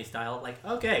love the Japanese style. Like,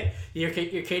 okay, you're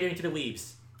catering to the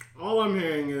weebs. all I'm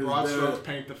hearing is broad that, strokes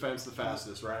paint the fence the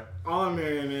fastest, right? all I'm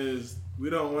hearing is we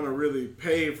don't want to really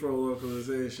pay for a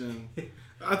localization.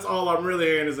 That's all I'm really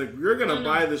hearing is like we're gonna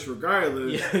buy this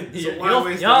regardless. So why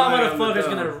waste y'all the money on the motherfuckers dub?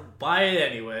 gonna buy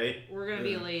it anyway. We're gonna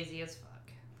be lazy as fuck.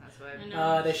 That's what. I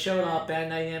know. They showed off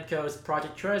Bandai Namco's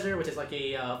Project Treasure, which is like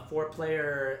a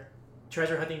 4-player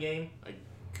treasure hunting game.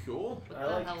 Cool. What I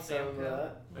the like hell's some of Namco?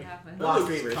 that. What happened? Lost That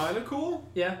looks Dreamers. kind of cool.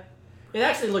 Yeah, it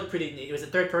actually looked pretty neat. It was a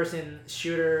third-person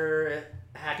shooter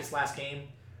hack and slash game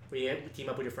where you team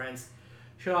up with your friends.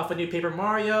 Showed off a new Paper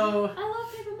Mario. I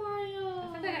love Paper Mario. I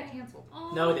think that got canceled.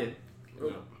 Oh. No, it didn't.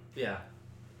 No. Yeah.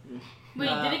 Wait,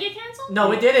 did it get canceled?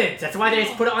 No, it didn't. That's why they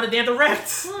just put it on the damn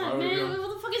direct. Come on, Why would man. you?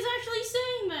 What the fuck is actually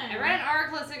saying that? I read an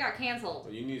article that said it got canceled.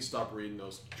 You need to stop reading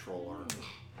those troll articles.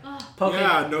 Pokemon,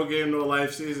 Yeah, No Game No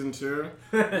Life season 2.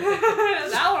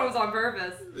 That one was on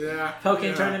purpose. Yeah. Pokemon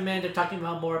yeah. Tournament. They're talking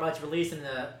about more about its release in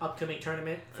the upcoming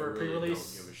tournament for I really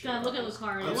pre-release. don't give a shit God, look about at this.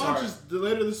 Lucario. The I'm launch sorry. is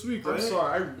later this week, right? I'm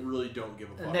sorry, I really don't give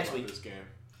a fuck Next about week. this game.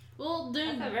 Well,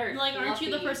 dude, That's a very like, aren't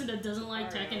you the fluffy person that doesn't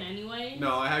like Mario. Tekken anyway?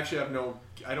 No, I actually have no.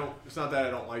 I don't. It's not that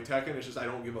I don't like Tekken. It's just I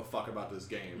don't give a fuck about this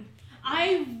game.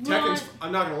 I Tekken's. want.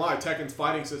 I'm not gonna lie. Tekken's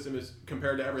fighting system is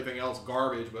compared to everything else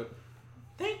garbage. But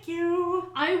Thank you.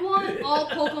 I want all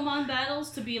Pokemon battles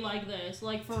to be like this,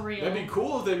 like for real. that'd be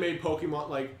cool if they made Pokemon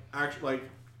like actually like.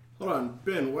 Hold on,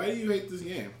 Ben, why do you hate this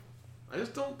game? I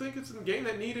just don't think it's a game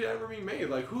that needed to ever be made.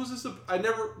 Like, who's this? I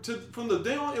never from the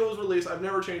day when it was released. I've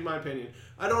never changed my opinion.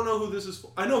 I don't know who this is.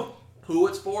 I know who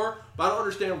it's for, but I don't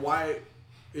understand why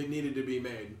it needed to be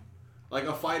made. Like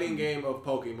a fighting game of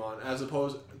Pokemon, as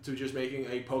opposed to just making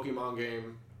a Pokemon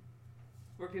game.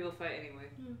 Where people fight anyway.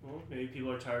 Well, maybe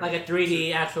people are tired. Like a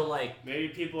 3D actual like. Maybe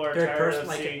people are third tired person, of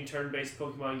like seeing turn-based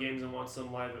Pokemon games and want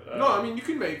some live. No, I mean you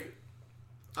can make.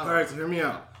 Alright, so hear me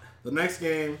out. The next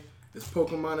game is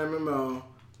Pokemon MMO.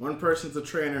 One person's a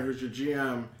trainer who's your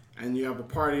GM, and you have a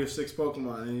party of 6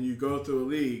 Pokemon, and you go through a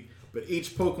league, but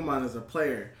each Pokemon is a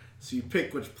player. So you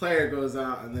pick which player goes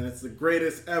out, and then it's the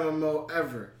greatest MMO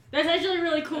ever. That's actually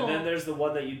really cool. And then there's the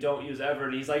one that you don't use ever,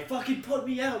 and he's like, "Fucking put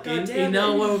me out, You, goddamn you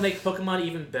know it!" what would make Pokemon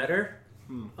even better?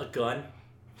 A gun.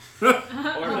 Or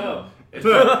no.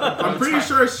 I'm pretty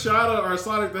sure Shadow or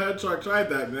Sonic the Hedgehog tried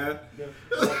that, man.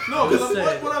 No,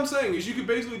 because what I'm saying is you could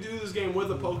basically do this game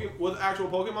with actual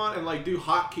Pokemon and like do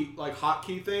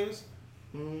hotkey things.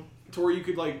 Mm-hmm. To where you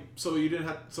could so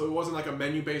it wasn't like a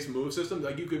menu based move system.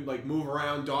 Like you could like move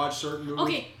around, dodge certain moves.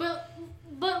 Okay, but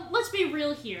let's be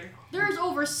real here. There's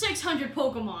over 600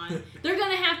 Pokemon. They're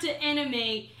gonna have to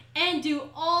animate and do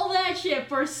all that shit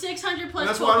for 600 plus. And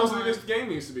that's Pokemon. why I don't think this game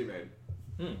needs to be made.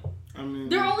 I mean,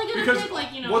 They're only gonna because pick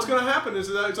what's gonna happen is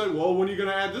that it's like, well, when are you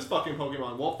gonna add this fucking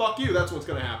Pokemon? Well, fuck you. That's what's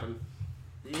gonna happen.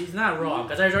 He's not wrong,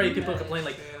 because there's already people complaining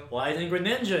like, why isn't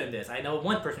Greninja in this? I know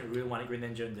one person who really wanted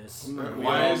Greninja in this.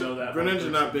 Why is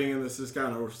Greninja not being in this is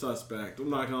kind of suspect. I'm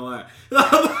not gonna lie.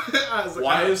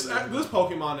 Why is this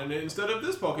Pokemon in it instead of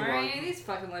this Pokemon? Why are any of these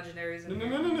fucking legendaries in here?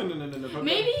 No.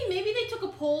 Maybe they took a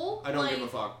poll. I don't give a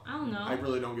fuck. I don't know. I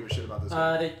really don't give a shit about this.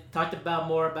 They talked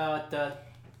more about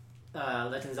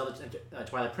Legend of Zelda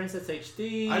Twilight Princess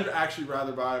HD. I'd actually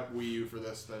rather buy Wii U for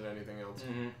this than anything else.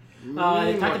 Mm-hmm.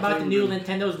 They talked about the new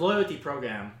Nintendo's loyalty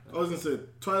program. I was gonna say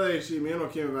Twilight HD. Me and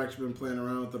Joaquin have actually been playing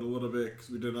around with it a little bit because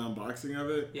we did an unboxing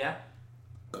of it. Yeah.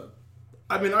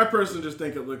 I mean, I personally just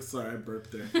think it looks. Sorry,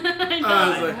 birthday.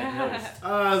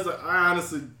 I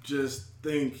honestly just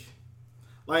think,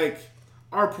 like,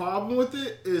 our problem with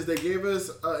it is they gave us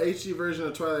a HD version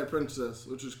of Twilight Princess,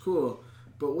 which is cool.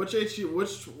 But which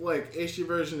HD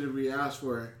version did we ask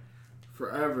for?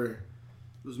 Forever.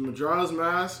 It was Majora's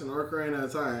Mask and Ocarina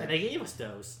of Time. And they gave us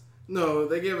those. No,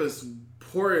 they gave us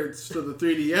ports to the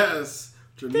 3DS,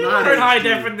 which are They not weren't high HD.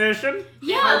 definition.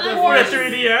 Yeah, For a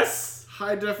 3DS.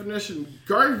 High definition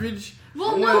garbage.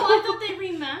 Well, no, I thought they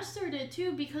remastered it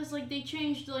too because they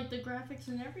changed the graphics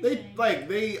and everything.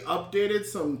 They updated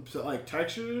some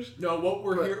textures. No, what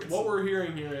we're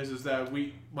hearing here is that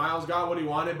Miles got what he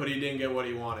wanted, but he didn't get what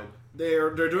he wanted.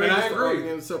 They're doing. And this I for all agree.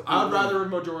 games, so I'd rather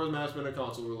Majora's Mask been a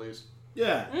console release.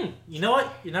 Yeah. You know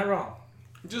what? You're not wrong.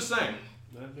 Just saying.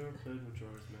 I've never played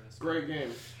Majora's Mask. Great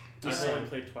game. I've only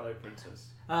played Twilight Princess.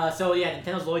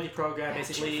 Nintendo's loyalty program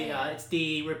basically it's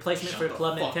the replacement for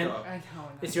Club Nintendo. I know.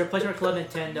 It's your replacement for Club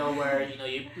Nintendo, where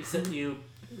you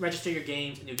register your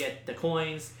games and you get the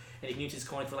coins, and you can use these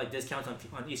coins for discounts on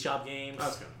eShop games.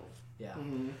 That's kind of cool. Yeah.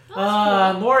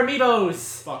 Mm-hmm. More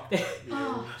amiibos. Fuck.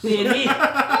 Oh. The amiibo.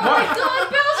 God,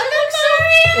 Bowser looks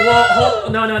so Well,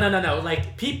 no.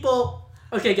 People.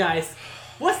 Okay, guys.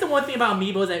 What's the one thing about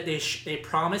amiibos that they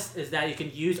promised is that you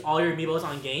can use all your amiibos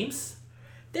on games?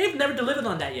 They've never delivered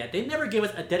on that yet. They never gave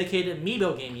us a dedicated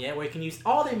amiibo game yet where you can use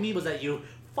all the amiibos that you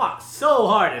fought so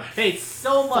hard and paid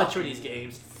so much for these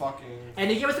games.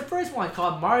 And they gave us the first one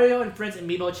called Mario and Friends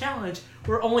Amiibo Challenge,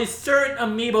 where only certain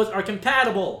amiibos are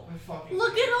compatible.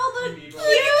 Look at all the cute.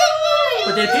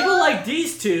 But then people like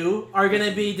these two are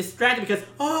gonna be distracted because,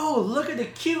 oh, look at the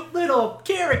cute little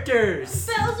characters.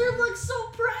 Bowser looks so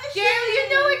precious. Gary, you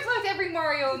know we collect every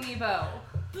Mario amiibo.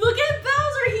 Look at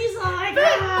Bowser. He's like.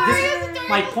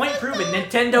 My point proven.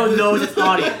 Nintendo knows its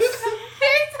audience. They're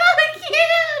so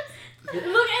cute.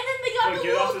 Look, and then they got the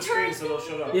Get off little the screen turns. so they'll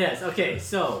shut up. Yes. Okay.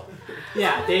 So,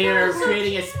 yeah, they are so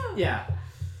creating cute. Yeah.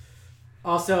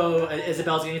 Also,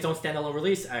 Isabel's getting its own standalone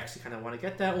release. I actually kind of want to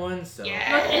get that one. So.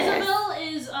 Yeah. Look, Isabel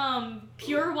is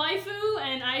pure waifu,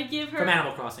 and I give her. From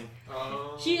Animal Crossing.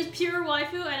 She is pure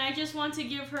waifu, and I just want to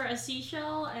give her a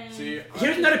seashell. And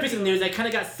Here's another piece of news that kind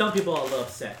of got some people a little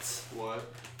upset. What?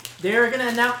 They're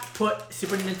gonna now put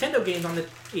Super Nintendo games on in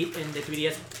the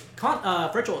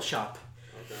 3DS Virtual Shop.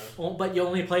 Okay. But you're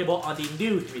only playable on the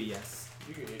new 3DS.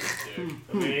 You can eat it, dick.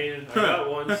 I mean, I got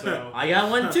one, so. I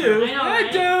got one too. I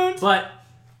know, right? But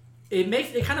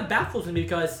it kind of baffles me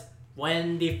because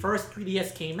when the first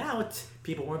 3DS came out,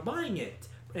 people weren't buying it.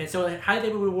 And so how did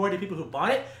they reward the people who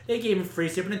bought it? They gave them free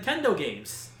Super Nintendo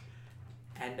games.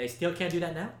 And they still can't do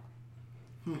that now?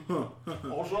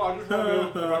 Also, I just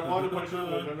want to play Super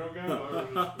Nintendo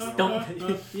game.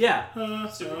 Don't. Yeah.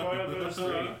 Super Mario Bros. 3.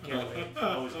 Can't wait.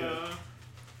 Always good.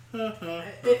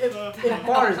 It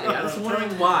bothers me. I was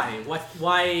wondering why.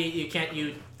 Why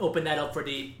you open that up for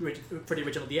the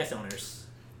original DS owners?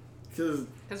 Because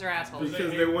they're assholes.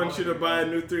 they want you to buy a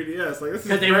new 3DS. Like, this is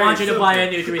Because they very want you to simple. buy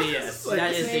a new 3DS. Like,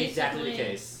 That is basically- exactly the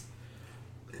case.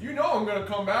 You know I'm gonna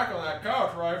come back on that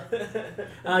couch,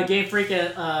 right? Game Freak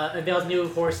unveils new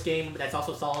horse game that's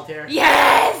also solitaire.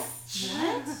 Yes!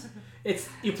 What?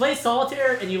 You play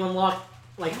solitaire and you unlock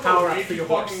power ups for your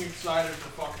horse. fucking excited for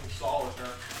fucking solitaire.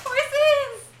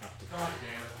 Horses! God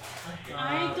damn it.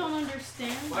 I don't understand.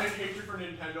 stand. My hatred for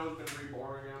Nintendo has been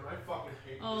reborn again. I fucking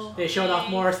hate Oh. They showed off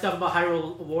more stuff about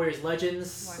Hyrule Warriors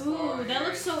Legends. Ooh, that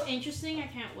looks so interesting. I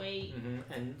can't wait.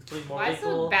 And including more Why is it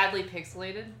people. badly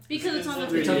pixelated? Because it's on the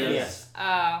 3DS. 3DS. Yes.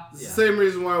 Oh. It's the same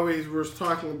reason why we were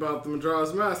talking about the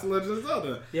Majora's Mask and Legend of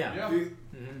Zelda. Yeah. Yeah.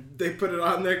 They put it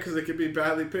on there because it could be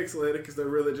badly pixelated because they're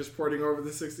really just porting over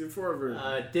the 64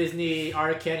 version. Disney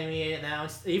Art Academy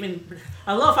announced even.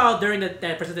 I love how during that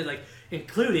presentation, like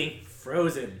including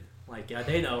Frozen. Like yeah,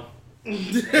 they know.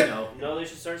 They know. No, they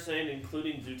should start saying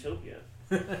including Zootopia.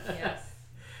 Yes.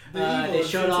 They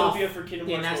showed off. Zootopia for Kingdom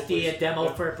They Hearts announced Gold, the please. demo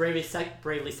for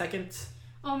Bravely Second,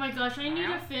 Oh my gosh, I need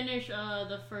to finish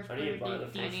the first I need to buy the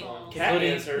Bravely first Default. one.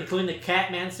 Catmancer. including the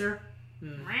Catmancer.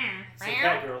 So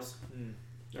Cat Girls.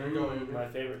 There you go. My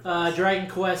favorite. Dragon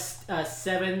Quest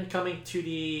 7 coming to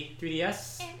the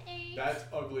 3DS. That's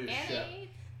ugly as shit.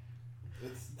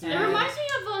 It reminds me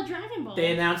of Dragon Ball.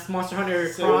 They announced Monster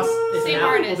Hunter Cross is Same now will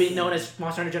artist. be known as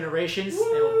Monster Hunter Generations.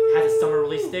 It has a summer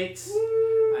release date. Is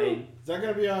that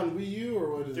going to be on Wii U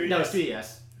or what is it? No, it's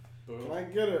 3DS. Can I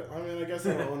get it? I mean, I guess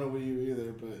I don't own a Wii U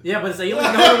either, but... Yeah, but it's like you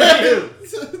don't know what to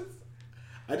do.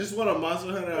 I just want a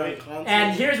Monster Hunter on console.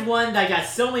 And here's one that got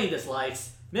so many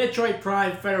dislikes: Metroid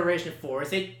Prime Federation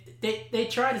Force. They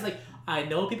tried. It's like I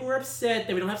know people were upset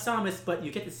that we don't have Samus, but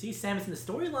you get to see Samus in the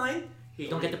storyline. You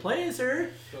don't get to play as her.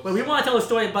 But we want to tell a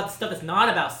story about the stuff that's not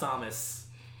about Samus.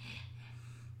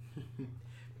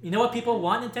 You know what people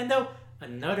want, Nintendo?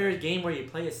 Another game where you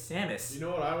play as Samus. You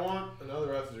know what I want?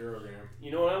 Another F-Zero game.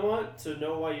 You know what I want? To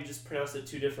know why you just pronounced it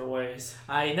two different ways.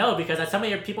 I know because some of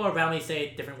your people around me say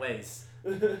it different ways.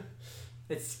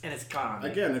 It's gone.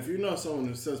 Again, if you know someone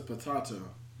who says potato,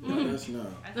 let us know.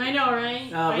 I know, right?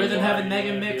 Rhythm I know. Heaven You Mega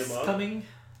wanna Mix beat 'em up? coming.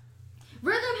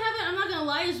 Rhythm Heaven, I'm not gonna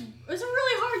lie, is a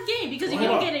really hard game because you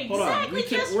Hold can on, get hold on. exactly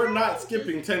just We're right. not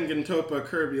skipping Tengen Toppa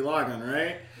Kirby Logan,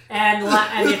 right? And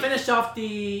they finished off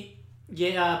the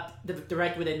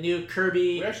direct with a new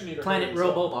Kirby We actually need to Planet hurry this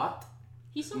up. Robobot.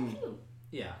 He's so cute.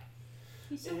 Yeah.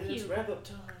 He's so It's cute. wrap up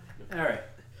time. All right.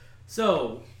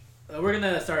 So we're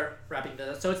gonna start wrapping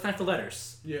this up. So it's time for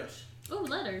letters. Yes. Oh,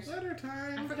 letters. Letter I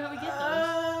time. forgot we get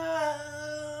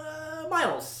those.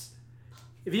 Miles,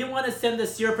 if you want to send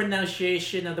us your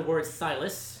pronunciation of the words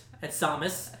Silas and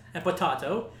Samus and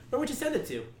potato, where would you send it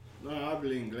to? No,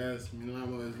 hablo inglés. Mi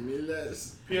nombre es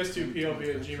Miles.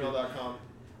 PS2POV@gmail.com.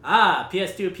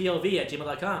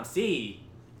 PS2PLV@gmail.com. See.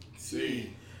 Sí.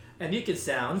 And you can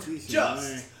sound. Sí,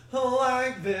 Just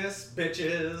like this,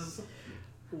 bitches.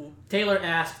 Taylor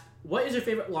asked, "What is your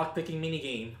favorite lockpicking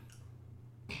minigame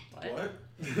What?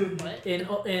 What? in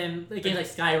games like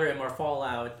Skyrim or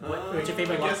Fallout? What's your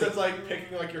favorite I guess lockpick?" it's like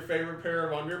picking like your favorite pair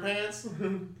of underpants.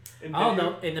 In I don't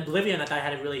video. know. In Oblivion, I thought I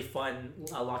had a really fun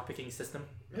lockpicking system.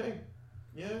 Hey,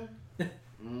 yeah, I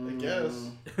Mm. guess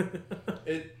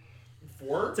it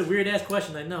worked. It's a weird ass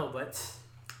question, I know, but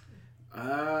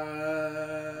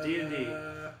D&D.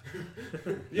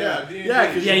 Yeah, D&D. Yeah,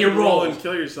 because Yeah, you you can roll rolled. and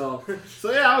kill yourself.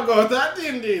 So yeah, I'll go with that.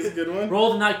 D&D is a good one.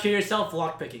 roll to not kill yourself.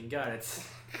 Lockpicking, got it.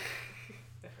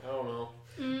 I don't know.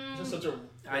 Mm, Just such a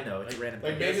I know it's random.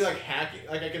 like maybe like hacking.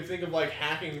 Like I can think of like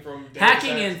hacking from Deus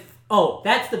hacking Ex and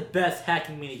that's the best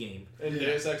hacking minigame. in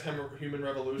Deus Ex Human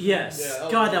Revolution. Yes,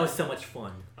 Yeah, God, that was so much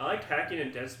fun. I like hacking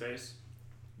in Dead Space.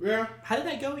 Yeah. How did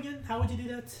that go again? How would you do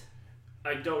that?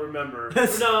 I don't remember.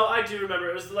 No, I do remember.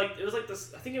 It was like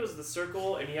this. I think it was the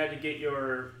circle, and you had to get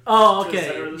your. Oh, To the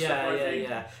center okay, of the yeah, stuff, I yeah, think.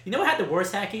 yeah. You know what had the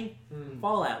worst hacking?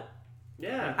 Fallout.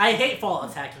 Yeah. I hate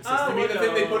Fallout's hacking system. I mean the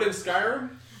thing they put in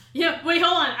Skyrim. yeah, wait,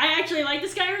 hold on. I actually like the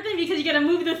Skyrim thing because you gotta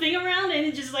move the thing around and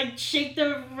it just like shake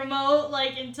the remote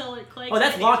like until it clicks. Oh,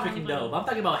 that's I think it's lockpicking really though. fun. But I'm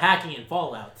talking about hacking in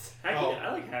Fallout. Hacking. Oh.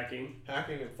 I like hacking.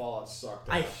 Hacking and Fallout sucked.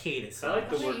 I hate it so I like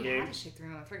the much. word You game. had to shake the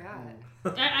remote. I forgot.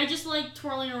 I just like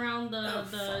twirling around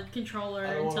the controller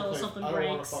I don't wanna until play- something I don't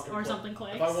wanna breaks fucking or play- something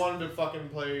clicks. If I wanted to fucking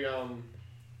play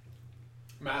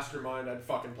Mastermind, I'd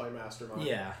fucking play Mastermind.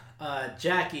 Yeah.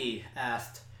 Jackie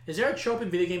asked, "Is there a trope in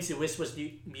video games you wish was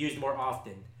used more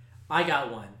often?" I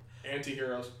got one.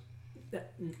 Anti-heroes. Go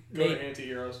They- to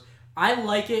anti-heroes. I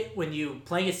like it when you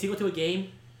playing a sequel to a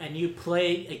game and you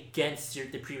play against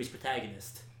the previous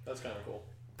protagonist. That's kind of cool.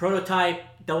 Prototype,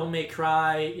 Devil May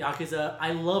Cry, Yakuza.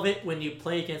 I love it when you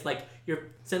play against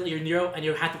suddenly you're Nero and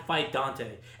you have to fight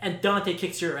Dante and Dante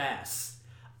kicks your ass.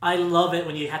 I love it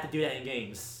when you have to do that in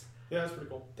games. Yeah, that's pretty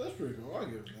cool. That's pretty cool. I'll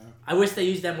give it that. I wish they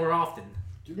used that more often.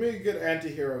 Give me a good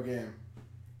anti-hero game.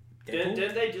 Deadpool?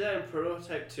 Didn't they do that in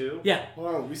Prototype 2? Yeah.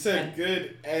 Hold on, we said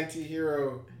good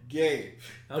anti-hero game.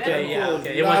 Okay. Yeah. Deadpool is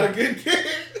Okay. It not a wasn't- good game.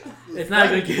 It's not a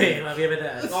good game. I'll give it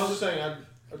that. I was just saying,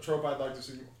 a trope I'd like to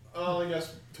see. I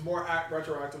guess to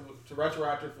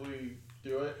retroactively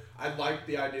do it. I like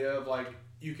the idea of like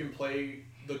you can play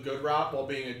the good route while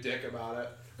being a dick about it.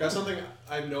 That's something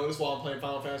I've noticed while I'm playing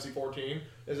Final Fantasy 14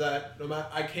 is that no matter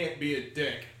I can't be a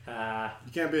dick.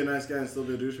 You can't be a nice guy and still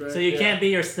be a douchebag. So you can't be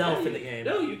yourself in the game.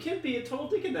 No, you can't be a total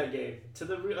dick in that game to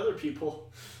the other people.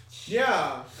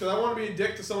 Yeah, because I want to be a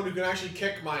dick to someone who can actually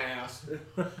kick my ass.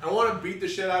 I want to beat the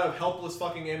shit out of helpless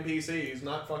fucking NPCs,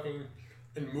 not fucking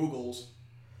Moogles.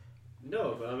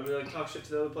 No, but I'm gonna like talk shit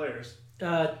to the other players.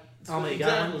 Alma, you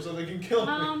got one? So they can kill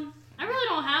me. I really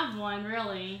don't have one,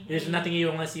 really. There's nothing you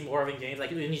want to see more of in games. Like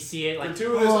when you see it, like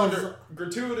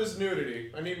gratuitous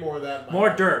nudity. I need more of that. More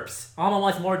derps. Alma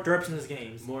wants more derps in his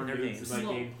games. More in their nudes games. in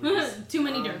my game, please. Too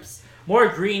many derps. More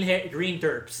green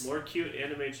derps. More cute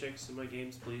anime chicks in my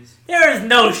games, please. There is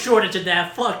no shortage of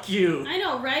that. Fuck you. I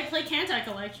know, right? Play Kantai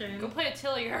Collection. Go play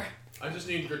Atelier. I just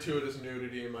need gratuitous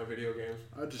nudity in my video games.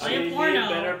 Play a porno.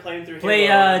 Better playing through Play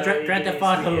Halo, Grand Theft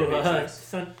Auto,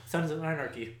 Sons of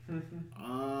Anarchy.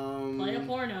 Play a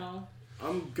porno.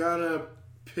 I'm gonna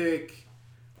pick,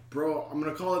 bro. I'm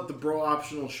gonna call it the bro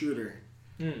optional shooter.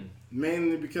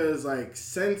 Mainly because like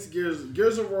since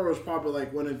Gears of War was probably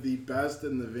like one of the best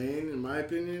in the vein in my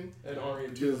opinion. And Army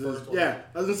of 2 the first one. Yeah,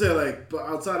 I was gonna say like, but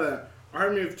outside of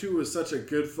Army of 2 was such a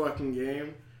good fucking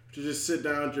game to just sit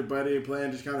down with your buddy and play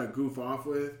and just kind of goof off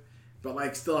with. But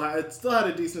like it still had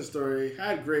a decent story,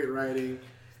 had great writing,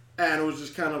 and it was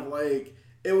just kind of like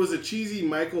it was a cheesy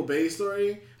Michael Bay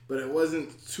story, but it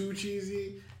wasn't too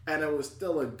cheesy, and it was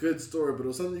still a good story. But it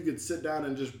was something you could sit down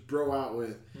and just bro out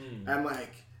with, and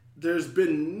like there's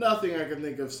been nothing I can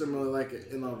think of similar like it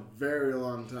in a very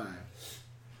long time.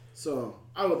 So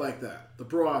I would like that, the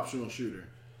bro optional shooter.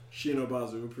 Shino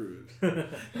Bazu approves.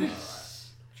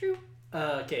 True.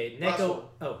 Okay, Last Neko. one.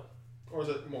 Oh. Or is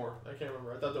it more? I can't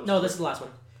remember. I thought there was. No, this is the last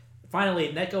one.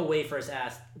 Finally, Neko Wafers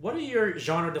asked, "What are your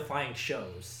genre-defying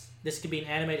shows? This could be an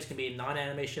anime. This could be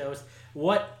non-anime shows.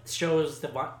 What shows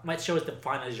define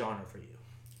a genre for you?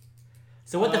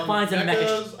 So what defines a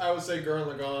mecha? I would say Gurren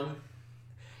Lagann.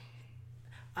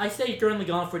 I say Gurren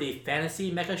Lagann for the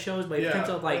fantasy mecha shows, but in terms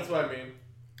of like, that's what I mean.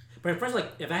 But in terms of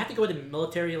like, if I have to go with the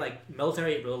military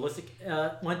realistic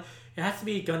one, it has to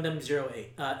be Gundam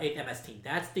 08, 8th MS Team.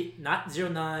 That's the not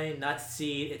 09, not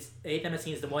C. It's 8th MS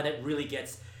Team is the one that really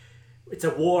gets. It's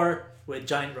a war with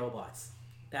giant robots.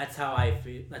 That's how I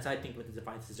feel. That's how I think what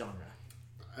defines the genre.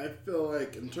 I feel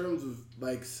like in terms of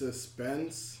like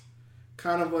suspense,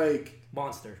 kind of like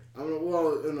Monster.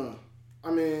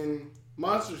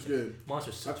 Monster's good.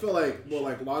 Monster's. I feel like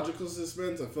like logical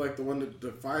suspense. I feel like the one that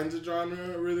defines the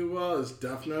genre really well is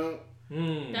Death Note.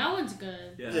 That one's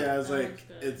good. Yeah, it's like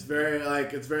it's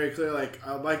very clear. Like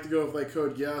I'd like to go with like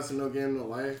Code Geass and No Game No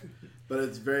Life, but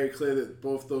it's very clear that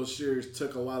both those series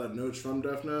took a lot of notes from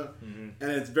Death Note,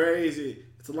 and it's very easy.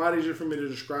 It's a lot easier for me to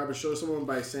describe or show someone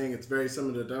by saying it's very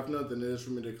similar to Death Note than it is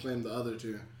for me to claim the other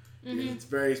two. Because it's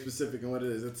very specific in what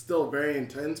it is. It's still very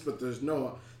intense, but there's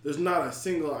not a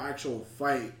single actual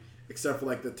fight except for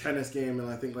like the tennis game and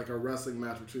I think like a wrestling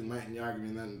match between Light and Yagami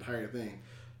and that entire thing.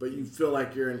 But you feel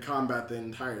like you're in combat the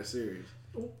entire series.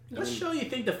 What show do you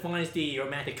think defines the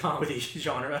romantic comedy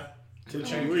genre?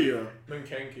 Tenchi Muyo.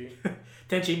 Mankanki.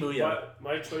 Tenchi Muyo.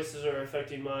 My choices are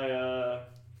affecting my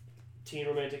teen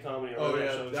romantic comedy. Oh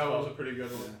yeah, that was a pretty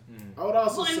good one. I would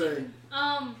also say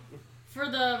for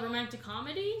the romantic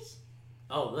comedies.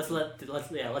 Oh, let's let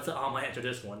Alma answer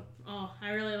this one. Oh,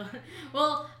 I really like.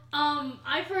 Well,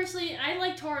 I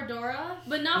like Toradora,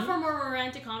 but not for more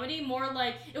romantic comedy. More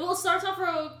like it starts off for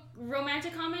a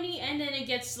romantic comedy and then it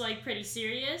gets like pretty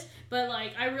serious. But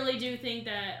like I really do think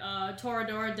that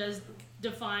Toradora does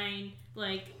define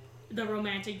like the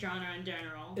romantic genre in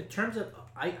general. In terms of,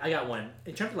 I got one.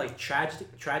 In terms of like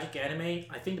tragic anime,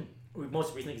 I think the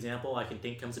most recent example I can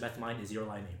think comes back to mind is Your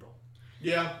Lie in April.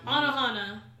 Yeah.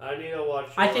 Anohana. I need to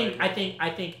watch. I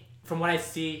think from what I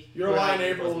see, Your Lie in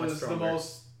April is the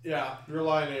most. Yeah, Your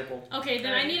Lie in April. Okay,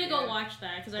 then I need to go watch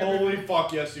that because Holy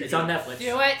fuck, yes you. It's on Netflix.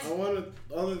 Do it.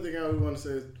 The other thing I would want to say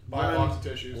is buy a box of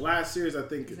tissues. Last series I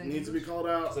think it needs to be called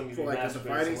out for like the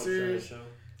fighting series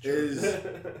is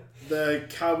the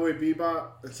Cowboy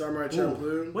Bebop and Samurai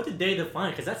Champloo. What did they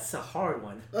define? Because that's a hard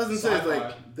one. I was gonna say it's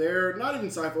like they're not even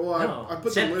sci-fi. Well, I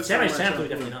put them with Samurai Champloo.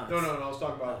 definitely not. No, I was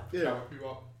talking about Cowboy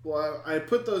Bebop. Well, I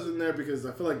put those in there because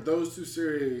I feel like those two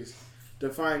series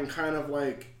define kind of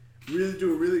like really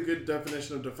do a really good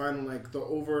definition of defining like the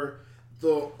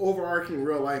overarching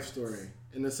real life story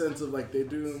in the sense of like they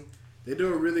do a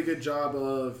really good job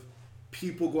of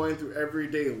people going through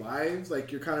everyday lives.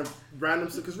 Like you're kind of random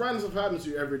stuff because random stuff happens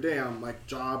to you every day on like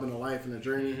job and a life and a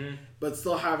journey, but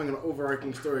still having an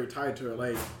overarching story tied to it.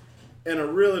 Like in a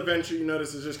real adventure, you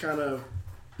notice it's just kind of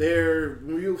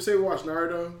when you say watch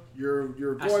Naruto,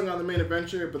 you're going on the main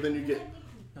adventure, but then you get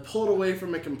pulled away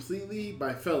from it completely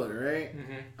by filler, right?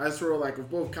 Mm-hmm. As for like with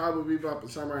both Cowboy Bebop and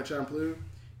Samurai Champloo,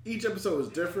 each episode was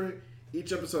different.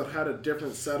 Each episode had a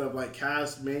different set of like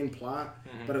cast main plot,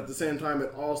 but at the same time,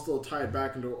 it all still tied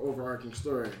back into an overarching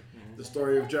story. The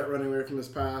story of Jet running away from his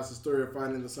past, the story of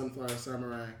finding the Sunflower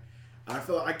Samurai.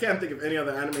 I can't think of any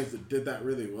other animes that did that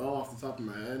really well off the top of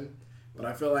my head, but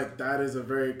I feel like that is a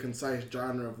very concise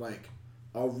genre of like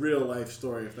a real life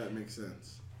story, if that makes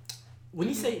sense. When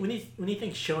you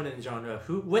think shonen genre,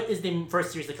 what is the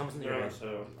first series that comes into your head?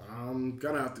 So I'm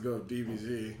gonna have to go with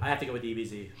DBZ. I have to go with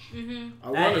DBZ.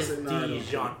 I That want to is say the Naruto.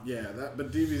 genre. Yeah,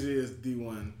 but DBZ is the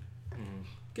one.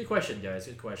 Good question, guys.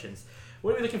 Good questions.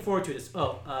 What are we looking forward to this?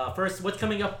 First, what's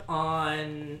coming up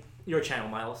on your channel,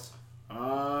 Miles?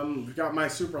 We got my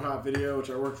super hot video, which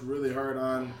I worked really hard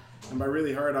on. And by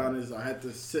really hard on is I had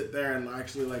to sit there and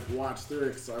actually like watch through it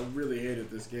because I really hated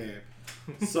this game.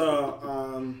 So,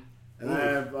 and I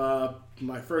have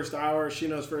my first hour,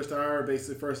 Shino's first hour,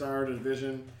 basically first hour of the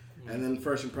division, and then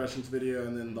first impressions video,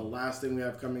 and then the last thing we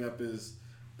have coming up is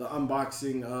the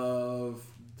unboxing of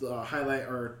the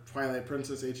Twilight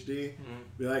Princess HD.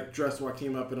 We like dressed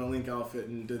Joaquin up in a Link outfit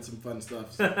and did some fun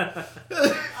stuff. So.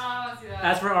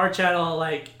 As for our channel,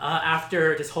 like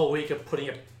after this whole week of putting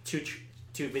up two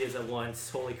videos at once,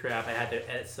 holy crap, I had to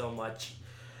edit so much.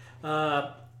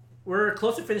 We're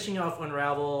close to finishing off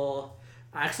Unravel.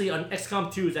 Actually, on XCOM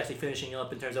 2 is actually finishing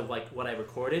up in terms of like what I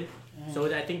recorded. So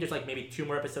I think there's like maybe 2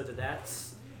 more episodes of that.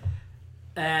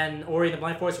 And Ori and the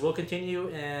Blind Forest will continue.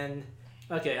 And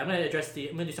okay, I'm gonna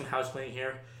do some house cleaning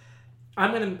here.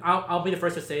 I'll be the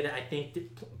first to say that I think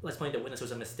Let's Play The Witness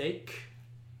was a mistake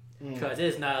because it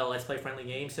is not a Let's Play friendly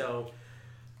game. So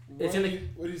What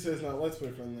do you say is not Let's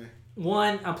Play friendly?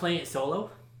 One, I'm playing it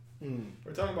solo.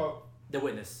 We're talking about The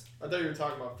Witness. I thought you were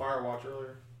talking about Firewatch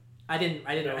earlier. I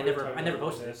never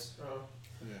posted this. Oh.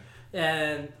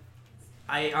 And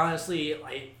I honestly,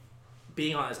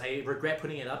 being honest, I regret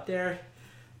putting it up there.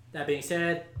 That being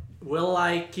said, will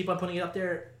I keep on putting it up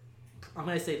there? I'm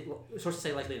gonna say, sources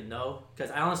say likely to no,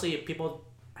 because I honestly, if people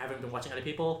haven't been watching other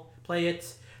people play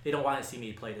it, they don't want to see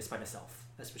me play this by myself.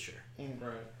 That's for sure.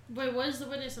 Right. Wait, what is The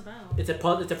Witness about? It's a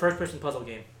first-person puzzle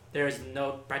game. There is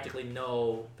practically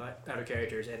no other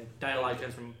characters, and dialogue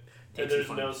comes from. And there's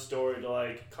no story to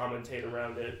like commentate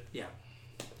around it. Yeah,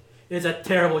 it's a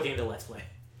terrible game to Let's Play.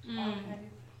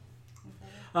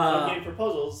 Fun game for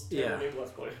puzzles. Yeah. Game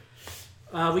Let's Play.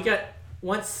 We got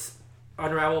once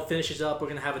Unravel finishes up, we're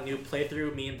gonna have a new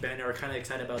playthrough. Me and Ben are kind of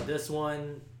excited about this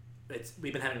one.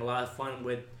 We've been having a lot of fun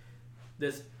with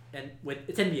this, and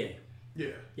it's NBA. Yeah.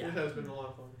 Yeah. It has been a lot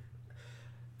of fun.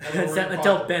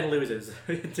 Until Ben loses.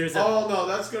 No,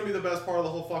 that's gonna be the best part of the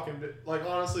whole fucking. Like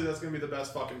honestly, that's gonna be the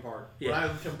best fucking part. Yeah.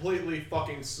 When I completely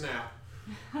fucking snap.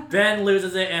 Ben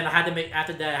loses it, and I had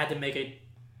to make a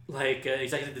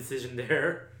executive decision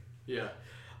there. Yeah.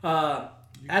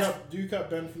 Do you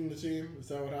cut Ben from the team? Is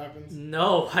that what happens?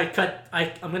 No, I'm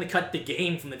gonna cut the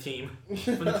game from the team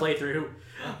from the playthrough.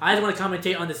 I just want to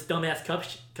commentate on this dumbass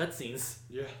cutscenes.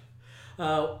 Yeah.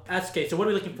 That's okay. So what are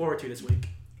we looking forward to this week?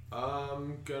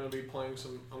 I'm gonna be playing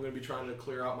I'm gonna be trying to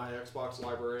clear out my Xbox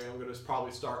library. I'm gonna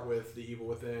probably start with The Evil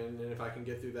Within, and if I can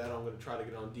get through that, I'm gonna try to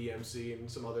get on DMC and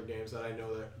some other games that I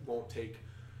know that won't take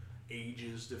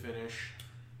ages to finish.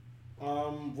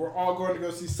 We're all going to go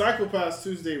see Psychopaths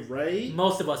Tuesday, right?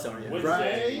 Most of us are. Yeah.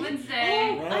 Right?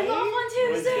 Wednesday. Right? I'm off on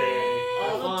Tuesday.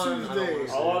 All on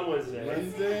Tuesday. All on Wednesday.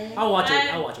 Wednesday? I'll watch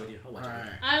it. I'll watch it with you.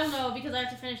 Alright. I don't know because I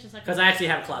have to finish the second. Because I actually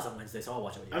have a class on Wednesday, so I'll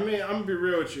watch it with you. I mean, I'm going to be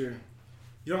real with you.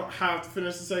 You don't have to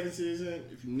finish the second season.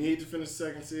 If you need to finish the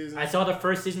second season. I saw the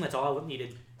first season. That's all I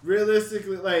needed.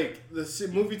 Realistically, like, the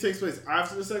movie takes place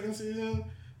after the second season,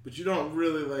 but you don't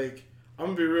really, like... I'm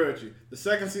going to be real with you. The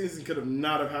second season could have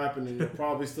not have happened and you'll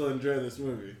probably still enjoy this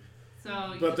movie.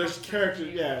 But there's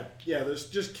characters, there's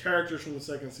just characters from the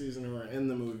second season who are in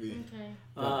the movie. Okay.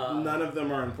 None of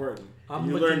them are important. You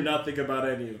looking- learn nothing about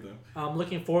any of them. I'm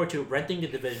looking forward to renting the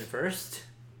Division first.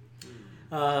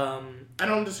 I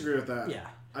don't disagree with that. Yeah.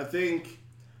 I think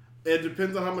it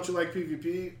depends on how much you like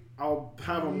PvP. I'll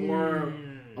have a more...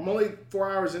 I'm only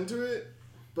 4 hours into it,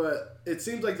 but it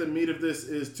seems like the meat of this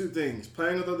is 2 things.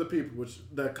 Playing with other people, which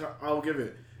I'll give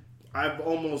it. I've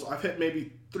hit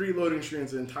maybe 3 loading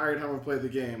screens the entire time I played the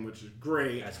game, which is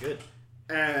great. That's good.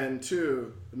 And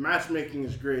 2, the matchmaking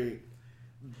is great.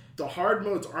 The hard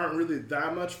modes aren't really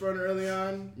that much fun early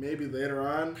on. Maybe later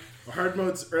on. The hard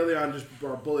modes early on just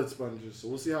are bullet sponges. So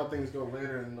we'll see how things go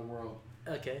later in the world.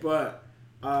 Okay. But,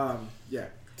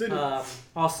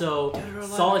 Also,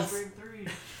 Salt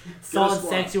and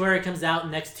Sanctuary comes out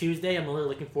next Tuesday. I'm really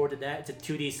looking forward to that. It's a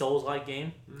 2D Souls-like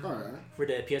game for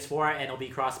the PS4, and it'll be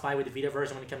cross-buy with the Vita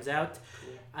version when it comes out.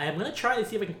 I am going to try to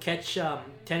see if I can catch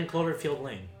 10 Cloverfield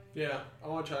Lane. Yeah, I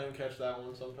want to try and catch that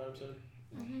one sometime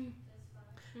soon.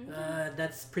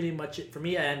 That's pretty much it for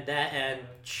me, and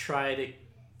try to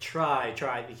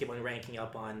keep on ranking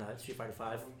up on Street Fighter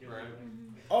 5. Right.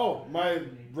 Oh, my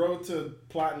Road to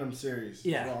Platinum series.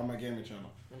 Yeah. On my gaming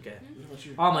channel. Okay. What's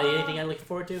your... Alma, anything I'm looking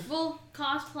forward to? Well,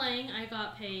 cosplaying, I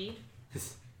got paid.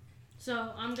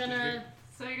 So I'm gonna.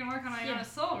 So you can work on Iona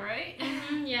Soul, right?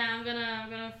 Yeah, I'm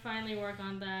gonna finally work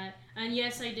on that. And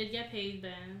yes, I did get paid,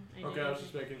 Ben. I was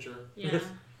just making sure. Yeah.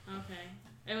 Okay.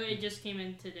 It just came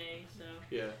in today, so.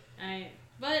 Yeah.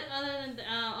 But other than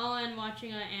all in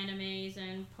watching animes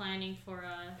and planning for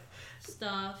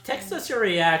stuff. Text us your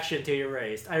reaction to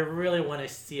Erased. I really want to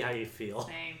see how you feel.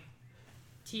 Same.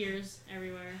 Tears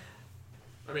everywhere.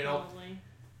 I mean, probably.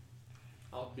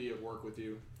 I'll be at work with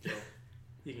you. So.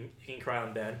 You can cry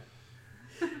on bed.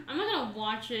 I'm not gonna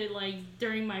watch it like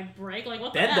during my break. Like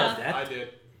what Ben the does F? that. I did.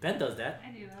 Ben does that.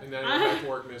 I do that. And then I went back to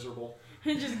work miserable.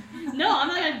 Just no, I'm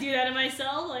not gonna do that to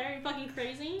myself. Like, are you fucking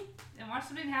crazy? And watch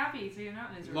something happy so you're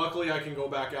not miserable. Luckily, I can go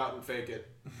back out and fake it.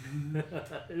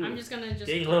 I'm just gonna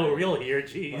getting a little real here,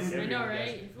 jeez. I know,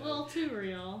 right? It's a little too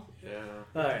real. Yeah.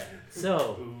 Alright,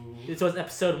 so this was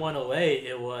episode 108.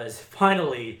 It was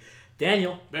finally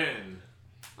Daniel. Ben.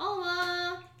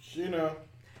 Alma. Sheena.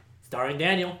 Starring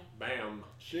Daniel. Bam.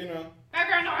 Sheena.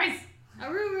 Background noise!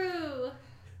 Aruru.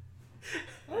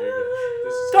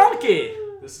 Donkey!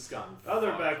 This has gotten Other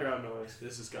fucked. background noise.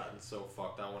 This has gotten so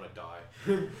fucked. I want to die.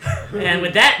 And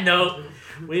with that note,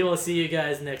 we will see you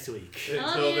guys next week.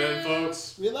 Until then,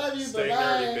 folks. We love you. Stay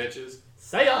Bye-bye. nerdy, bitches.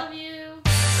 See ya! Love you.